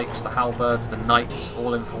 The pikes, the halberds, the knights,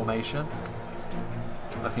 all in formation.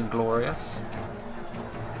 Looking glorious.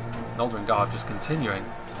 Noldorin Guard just continuing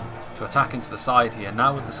to attack into the side here,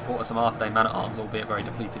 now with the support of some Arthedae men-at-arms, albeit very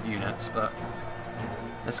depleted units, but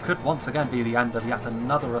this could once again be the end of yet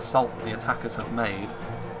another assault the attackers have made.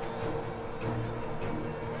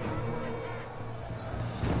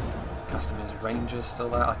 Castamir's Rangers still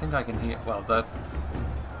there. I think I can hear... well, the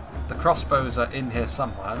crossbows are in here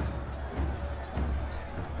somewhere.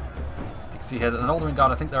 You can see here that the Noldorin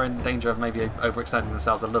Guard, I think they're in danger of maybe overextending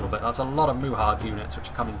themselves a little bit. That's a lot of Muhard units which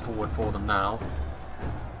are coming forward for them now.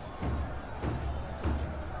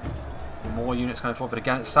 More units coming forward, but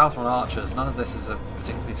again it's Southron Archers. None of this is a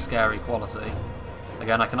particularly scary quality.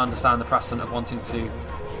 Again, I can understand the precedent of wanting to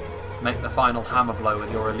make the final hammer blow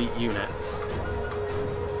with your elite units.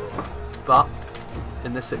 But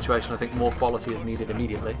in this situation I think more quality is needed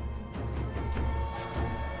immediately.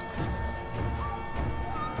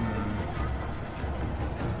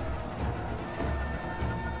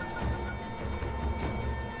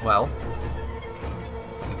 Well,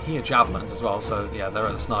 you can hear javelins as well, so yeah, they're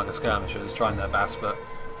at the Snaga skirmishers trying their best, but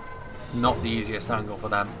not the easiest angle for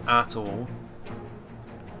them at all.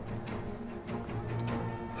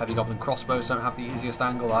 Heavy Goblin crossbows don't have the easiest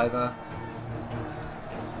angle either.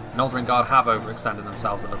 Noldorin Guard have overextended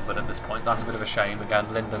themselves a little bit at this point. That's a bit of a shame.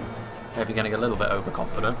 Again, Linden maybe getting a little bit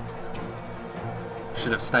overconfident.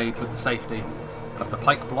 Should have stayed with the safety of the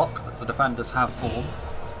pike block that the defenders have formed.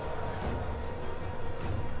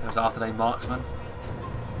 Those Arthedae marksmen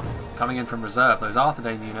coming in from reserve. Those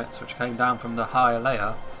Arthedae units, which came down from the higher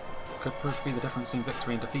layer, could prove to be the difference in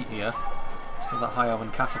victory and defeat here. Still that High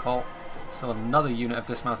Elven catapult. Still another unit of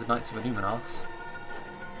dismounted Knights of Illuminars.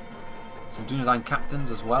 Some Dunedain captains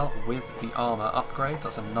as well with the armour upgrades.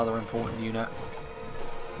 That's another important unit.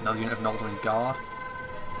 Another unit of Noldorin Guard.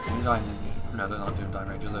 Dunedain, no, they're not Dunedain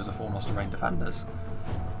Rangers, those are Foremost Terrain Defenders.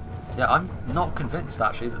 Yeah, I'm not convinced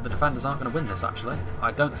actually that the defenders aren't going to win this actually.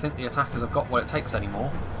 I don't think the attackers have got what it takes anymore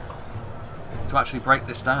to actually break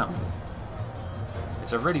this down.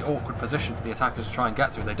 It's a really awkward position for the attackers to try and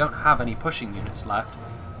get through. They don't have any pushing units left.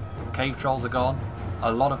 The cave trolls are gone.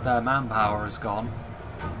 A lot of their manpower is gone.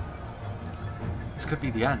 This could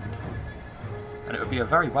be the end. And it would be a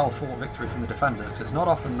very well fought victory from the defenders, because it's not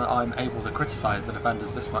often that I'm able to criticise the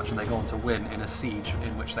defenders this much and they go on to win in a siege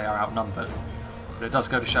in which they are outnumbered. But it does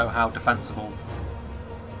go to show how defensible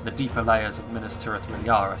the deeper layers of Minas Tirith really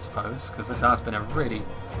are, I suppose, because this has been a really,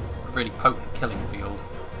 really potent killing field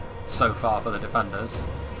so far for the defenders.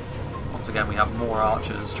 Once again we have more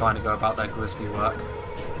archers trying to go about their grisly work.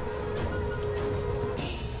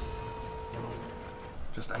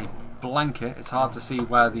 Just a blanket. It's hard to see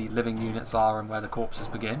where the living units are and where the corpses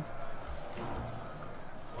begin.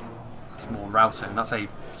 That's more routing. That's a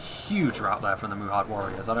huge rout there from the Muhard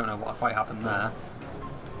warriors. I don't know what quite happened there.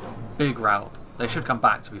 Big rout. They should come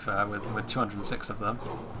back, to be fair, with 206 of them.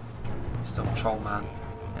 Still Trollman.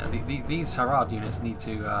 Yeah, these Harad units need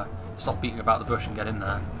to stop beating about the bush and get in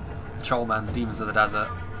there. Trollman, the Demons of the Desert.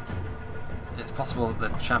 It's possible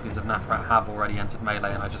that the Champions of Nafrat have already entered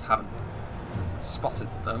melee and I just haven't spotted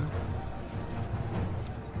them.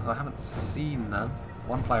 I haven't seen them.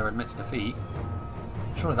 One player admits defeat.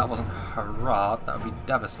 Surely that wasn't Harad. That would be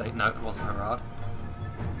devastating. No, it wasn't Harad.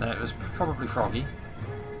 Then it was probably Froggy.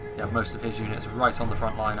 You have most of his units right on the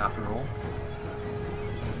front line after all.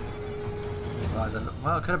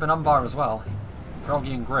 Well, it could have been Umbar as well.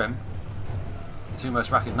 Froggy and Grim. The two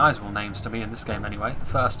most recognisable names to me in this game anyway. The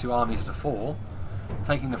first two armies to fall.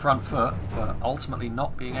 Taking the front foot, but ultimately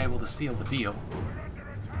not being able to seal the deal.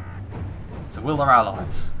 So will their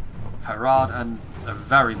allies? Harad and a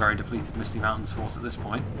very, very depleted Misty Mountains force at this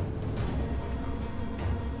point.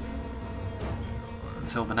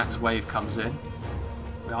 Until the next wave comes in.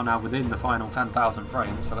 We are now within the final 10,000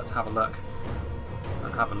 frames, so let's have a look.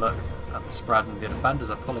 And have a look at the spread, and the defenders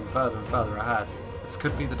are pulling further and further ahead. This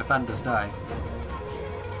could be the defenders' day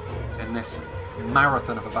in this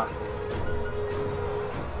marathon of a battle.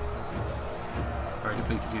 Very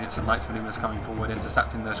depleted units of Knights of Numinous coming forward,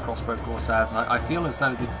 intercepting those crossbow corsairs, and I feel as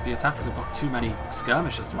though the attackers have got too many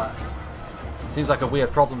skirmishers left. Seems like a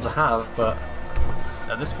weird problem to have, but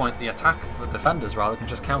at this point the defenders rather, can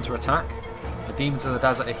just counter-attack. The Demons of the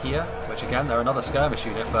Desert are here, which again, they're another skirmish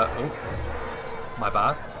unit, but oh, my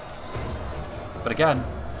bad. But again,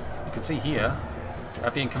 you can see here,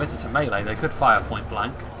 they're being committed to melee. They could fire point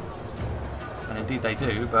blank, and indeed they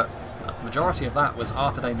do, but the majority of that was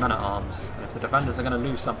Arthedain men-at-arms. And if the defenders are going to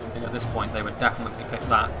lose something at this point, they would definitely pick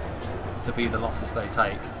that to be the losses they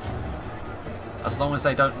take. As long as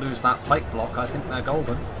they don't lose that plate block, I think they're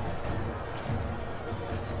golden.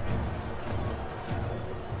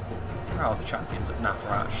 Where are the Champions of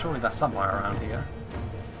Nafrat? Surely they're somewhere around here.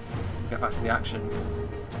 We'll get back to the action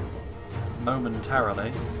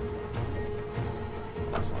momentarily.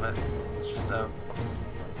 That's not it. It's just a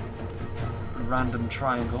random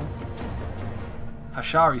triangle.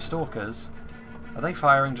 Hashari Stalkers. Are they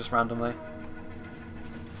firing just randomly?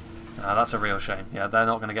 That's a real shame. Yeah, they're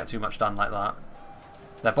not going to get too much done like that.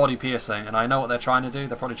 They're body piercing, and I know what they're trying to do.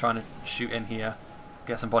 They're probably trying to shoot in here,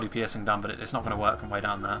 get some body piercing done, but it's not going to work from way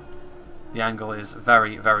down there. The angle is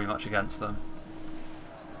very, very much against them.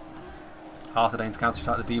 Arthedain's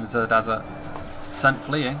counterattack the Demons of the Desert, sent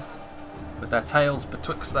fleeing, with their tails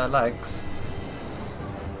betwixt their legs.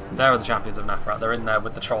 And there are the Champions of Nafrat. They're in there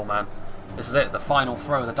with the Trollman. This is it, the final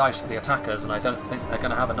throw of the dice for the attackers, and I don't think they're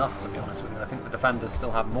going to have enough, to be honest with you. I think the defenders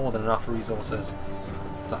still have more than enough resources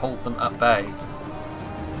to hold them at bay.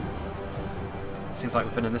 It seems like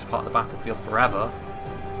we've been in this part of the battlefield forever,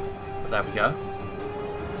 but there we go.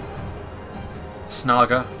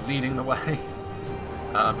 Snaga leading the way.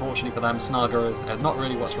 Unfortunately for them, Snaga is not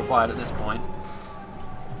really what's required at this point.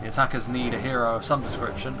 The attackers need a hero of some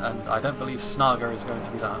description, and I don't believe Snaga is going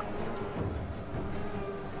to be that.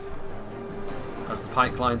 As the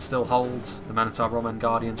pike line still holds, the Minotaur Roman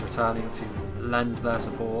Guardians returning to lend their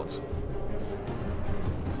support.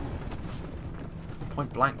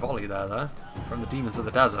 Point blank volley there though, from the Demons of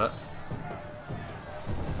the Desert.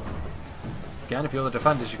 Again, if you're the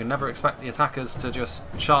defenders, you can never expect the attackers to just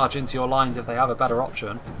charge into your lines if they have a better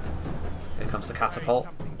option. Here comes the catapult.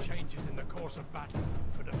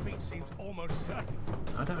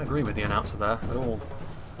 I don't agree with the announcer there at all.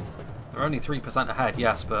 They're only 3% ahead,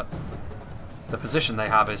 yes, but the position they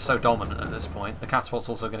have is so dominant at this point. The catapult's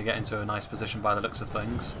also going to get into a nice position by the looks of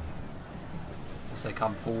things. As they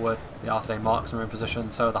come forward, the Arthedain marksmen are in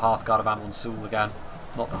position, so are the Hearthguard of Amon Sul again.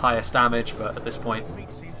 Not the highest damage, but at this point,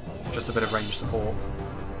 just a bit of range support.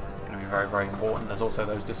 Going to be very, very important. There's also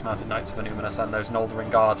those dismounted Knights of Numinous and those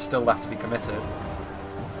Noldering Guards still left to be committed.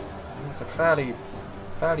 It's a fairly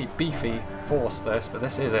beefy force, this, but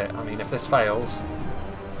this is it. I mean, if this fails,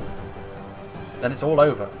 then it's all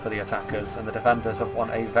over for the attackers, and the defenders have won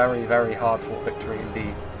a very, very hard-fought victory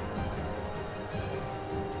indeed.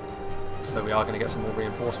 So we are going to get some more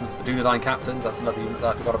reinforcements. The Dunedain Captains, that's another unit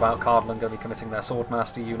that I forgot about. Cardland going to be committing their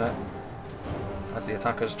Swordmaster unit, as the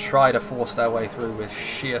attackers try to force their way through with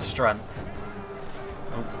sheer strength.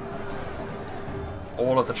 Oh.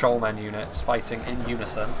 All of the Trollmen units fighting in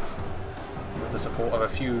unison, with the support of a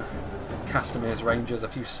few Castamir's Rangers, a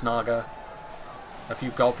few Snaga, a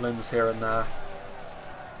few Goblins here and there.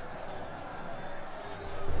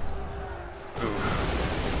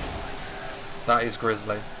 Oof. That is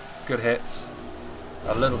grisly. Good hits.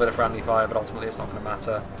 A little bit of friendly fire, but ultimately it's not going to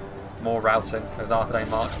matter. More routing. Those Arthedain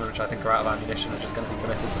marksmen, which I think are out of ammunition, are just going to be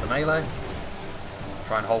committed to the melee.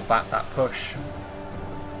 Try and hold back that push.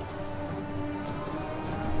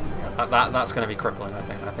 That's going to be crippling, I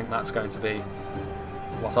think. I think that's going to be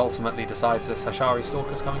what ultimately decides this. Hashari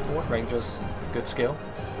Stalker's coming forward. Rangers, good skill.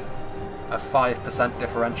 A 5%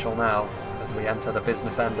 differential now as we enter the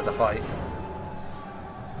business end of the fight.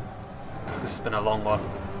 This has been a long one.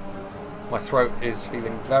 My throat is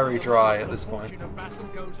feeling very dry at this point.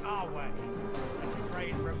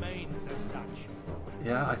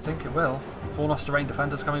 Yeah, I think it will. Fornoster Rain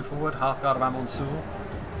Defenders coming forward. Hearthguard of Amon Sul.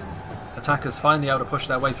 Attackers finally able to push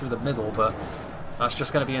their way through the middle, but that's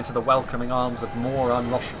just going to be into the welcoming arms of more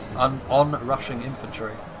on-rushing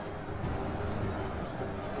infantry.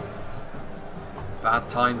 Bad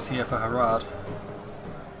times here for Harad.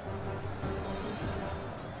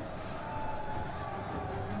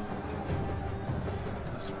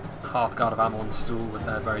 Hearthguard of Amon Sul with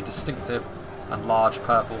their very distinctive and large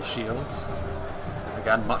purple shields.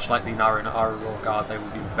 Again, much like the Narun Aruror Guard, they will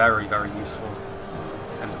be very, very useful.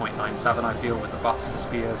 In 0.97, I feel, with the Buster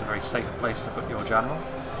Spears, a very safe place to put your general.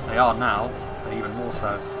 They are now, but even more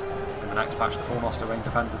so in the next patch. The Fornoster Rain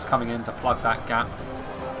Defenders coming in to plug that gap,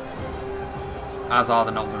 as are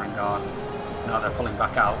the Noldorin Guard. Now they're pulling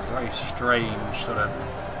back out. It's a very strange sort of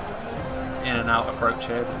in and out approach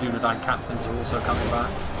here. The Dunedain Captains are also coming back,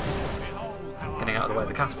 getting out of the way of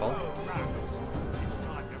the catapult.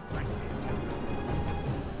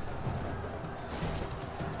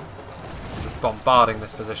 Bombarding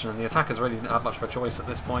this position, and the attackers really didn't have much of a choice at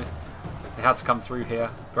this point. They had to come through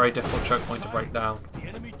here. Very difficult choke point to break down.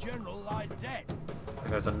 There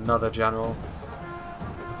goes another general.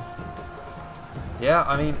 Yeah,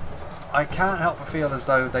 I mean, I can't help but feel as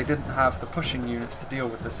though they didn't have the pushing units to deal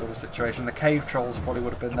with this sort of situation. The cave trolls probably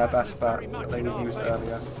would have been their best bet that they were used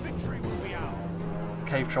earlier.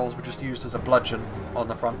 Cave trolls were just used as a bludgeon on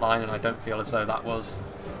the front line, and I don't feel as though that was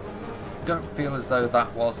the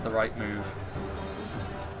right move.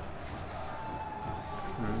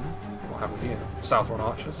 What have we here? Southron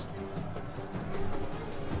Archers.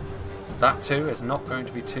 That too is not going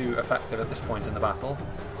to be too effective at this point in the battle.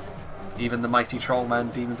 Even the mighty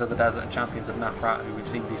Trollmen, Demons of the Desert and Champions of Nafrat, who we've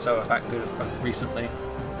seen be so effective both recently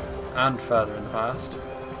and further in the past,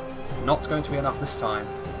 not going to be enough this time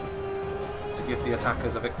to give the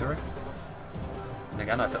attackers a victory. And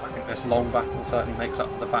again, I think this long battle certainly makes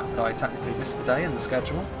up for the fact that I technically missed a day in the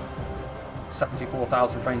schedule.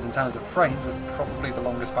 74,000 frames in terms of frames is probably the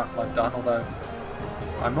longest battle I've done, although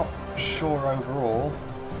I'm not sure overall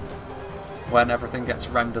when everything gets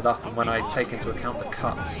rendered up and when I take into account the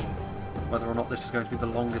cuts, whether or not this is going to be the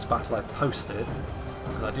longest battle I've posted,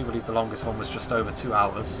 because I do believe the longest one was just over 2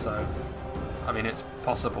 hours, so I mean it's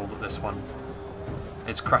possible that this one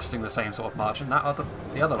is cresting the same sort of margin.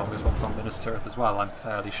 The other longest one was on Minas Tirith as well, I'm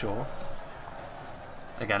fairly sure.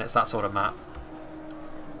 Again, it's that sort of map.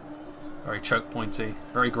 Very choke pointy,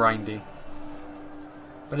 very grindy,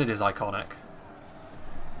 but it is iconic.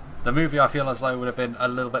 The movie, I feel as though, would have been a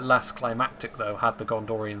little bit less climactic though had the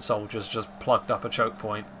Gondorian soldiers just plugged up a choke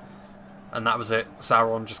point, and that was it.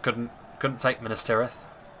 Sauron just couldn't take Minas Tirith.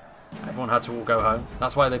 Everyone had to all go home.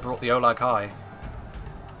 That's why they brought the Olag High.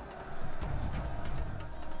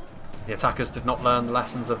 The attackers did not learn the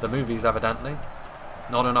lessons of the movies, evidently.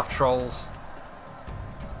 Not enough trolls.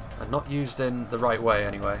 And not used in the right way,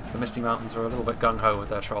 anyway. The Misty Mountains are a little bit gung-ho with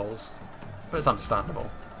their trolls. But it's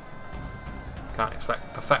understandable. Can't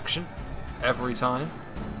expect perfection every time.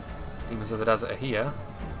 Demons of the Desert are here,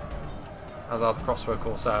 as are the Crossbow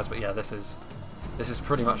Corsairs. But yeah, this is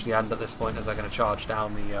pretty much the end at this point, as they're going to charge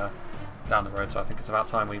down the road. So I think it's about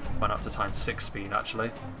time we went up to times 6 speed,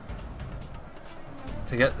 actually,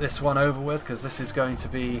 to get this one over with, because this is going to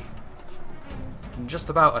be just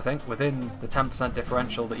about, I think, within the 10%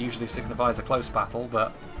 differential that usually signifies a close battle.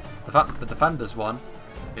 But the fact that the defenders won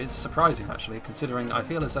is surprising, actually, considering I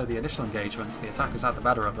feel as though the initial engagements, the attackers had the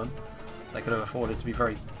better of them. They could have afforded to be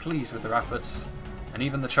very pleased with their efforts, and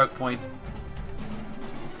even the choke point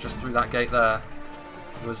just through that gate there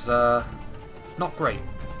was not great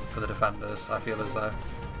for the defenders, I feel as though.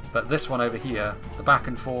 But this one over here, the back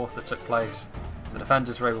and forth that took place, the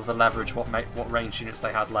defenders were able to leverage what range units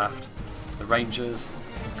they had left. The Rangers,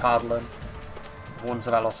 Cardlin, the Ones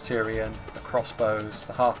of Elos Tyrion, the Crossbows,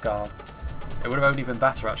 the Hearthguard. It would have only been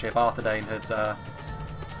better, actually, if Arthedain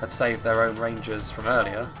had saved their own Rangers from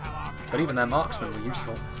earlier, but even their marksmen were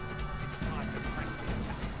useful.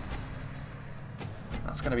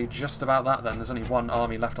 That's going to be just about that then. There's only one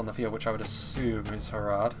army left on the field, which I would assume is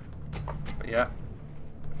Harad. But yeah.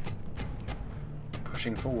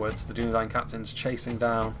 Pushing forwards, the Dunedain Captains chasing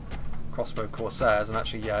down Crossbow Corsairs, and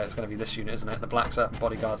actually, yeah, it's going to be this unit, isn't it? The Black Serpent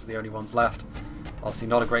Bodyguards are the only ones left. Obviously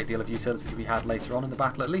not a great deal of utility to be had later on in the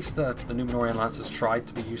battle. At least the Númenórean Lancers tried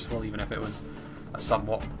to be useful, even if it was a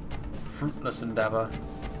somewhat fruitless endeavour.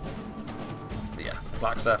 But yeah, the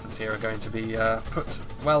Black Serpents here are going to be put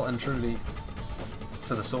well and truly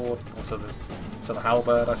to the sword, or to the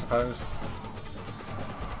halberd, I suppose.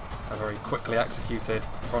 A very quickly executed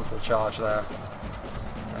frontal charge there.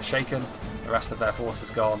 They're shaken, the rest of their force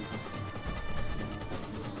is gone.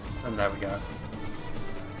 And there we go.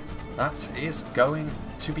 That is going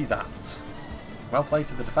to be that. Well played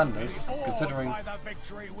to the defenders, considering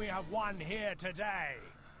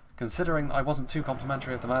I wasn't too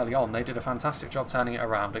complimentary of them early on. They did a fantastic job turning it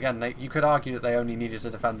around. Again, you could argue that they only needed to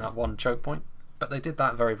defend that one choke point, but they did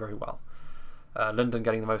that very, very well. Linden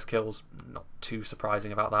getting the most kills, not too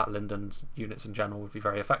surprising about that. Linden's units in general would be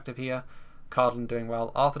very effective here. Cardin doing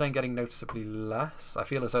well. Arthedain getting noticeably less. I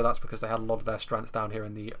feel as though that's because they had a lot of their strength down here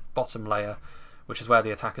in the bottom layer, which is where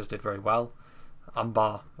the attackers did very well.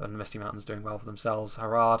 Umbar and Misty Mountains doing well for themselves.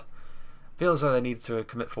 Harad feel as though they needed to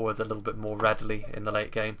commit forwards a little bit more readily in the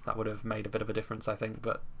late game. That would have made a bit of a difference, I think,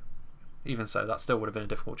 but even so, that still would have been a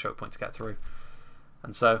difficult choke point to get through.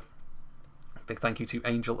 And so, big thank you to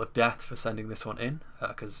Angel of Death for sending this one in,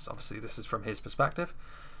 because obviously this is from his perspective.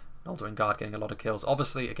 Noldorin Guard getting a lot of kills.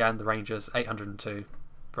 Obviously, again, the Rangers, 802,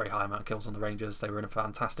 very high amount of kills on the Rangers. They were in a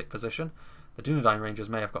fantastic position. The Dunedain Rangers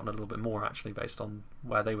may have gotten a little bit more, actually, based on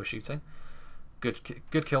where they were shooting.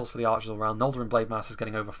 Good kills for the archers all around. Noldorin Blade Masters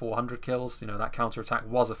getting over 400 kills. You know, that counter-attack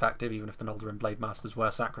was effective, even if the Noldorin Blade Masters were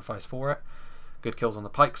sacrificed for it. Good kills on the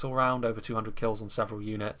pikes all round, over 200 kills on several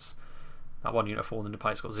units. That one unit of fallen into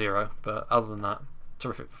pikes got 0, but other than that,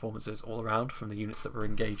 terrific performances all around from the units that were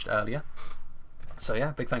engaged earlier. So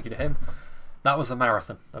yeah, big thank you to him. That was a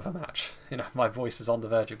marathon of a match. You know, my voice is on the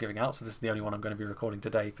verge of giving out, so this is the only one I'm going to be recording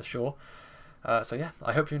today for sure. So yeah,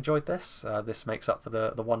 I hope you enjoyed this. This makes up for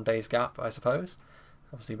the 1 day's gap, I suppose.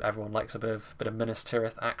 Obviously, of likes a bit of Minas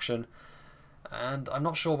Tirith action, and I'm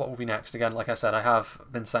not sure what will be next. Again, like I said, I have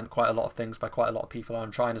been sent quite a lot of things by quite a lot of people.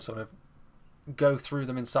 I'm trying to sort of go through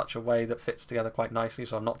them in such a way that fits together quite nicely,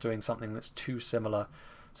 so I'm not doing something that's too similar,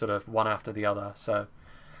 sort of one after the other. So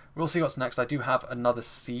we'll see what's next. I do have another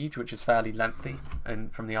siege, which is fairly lengthy,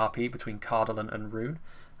 and from the RP between Cardal and Rune.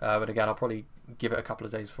 But again, I'll probably give it a couple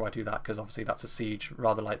of days before I do that, because obviously that's a siege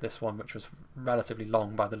rather like this one, which was relatively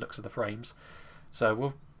long by the looks of the frames. So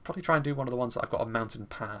we'll probably try and do one of the ones that I've got on Mountain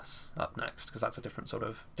Pass up next, because that's a different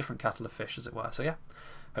kettle of fish, as it were. So yeah,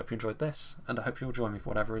 hope you enjoyed this, and I hope you'll join me for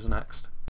whatever is next.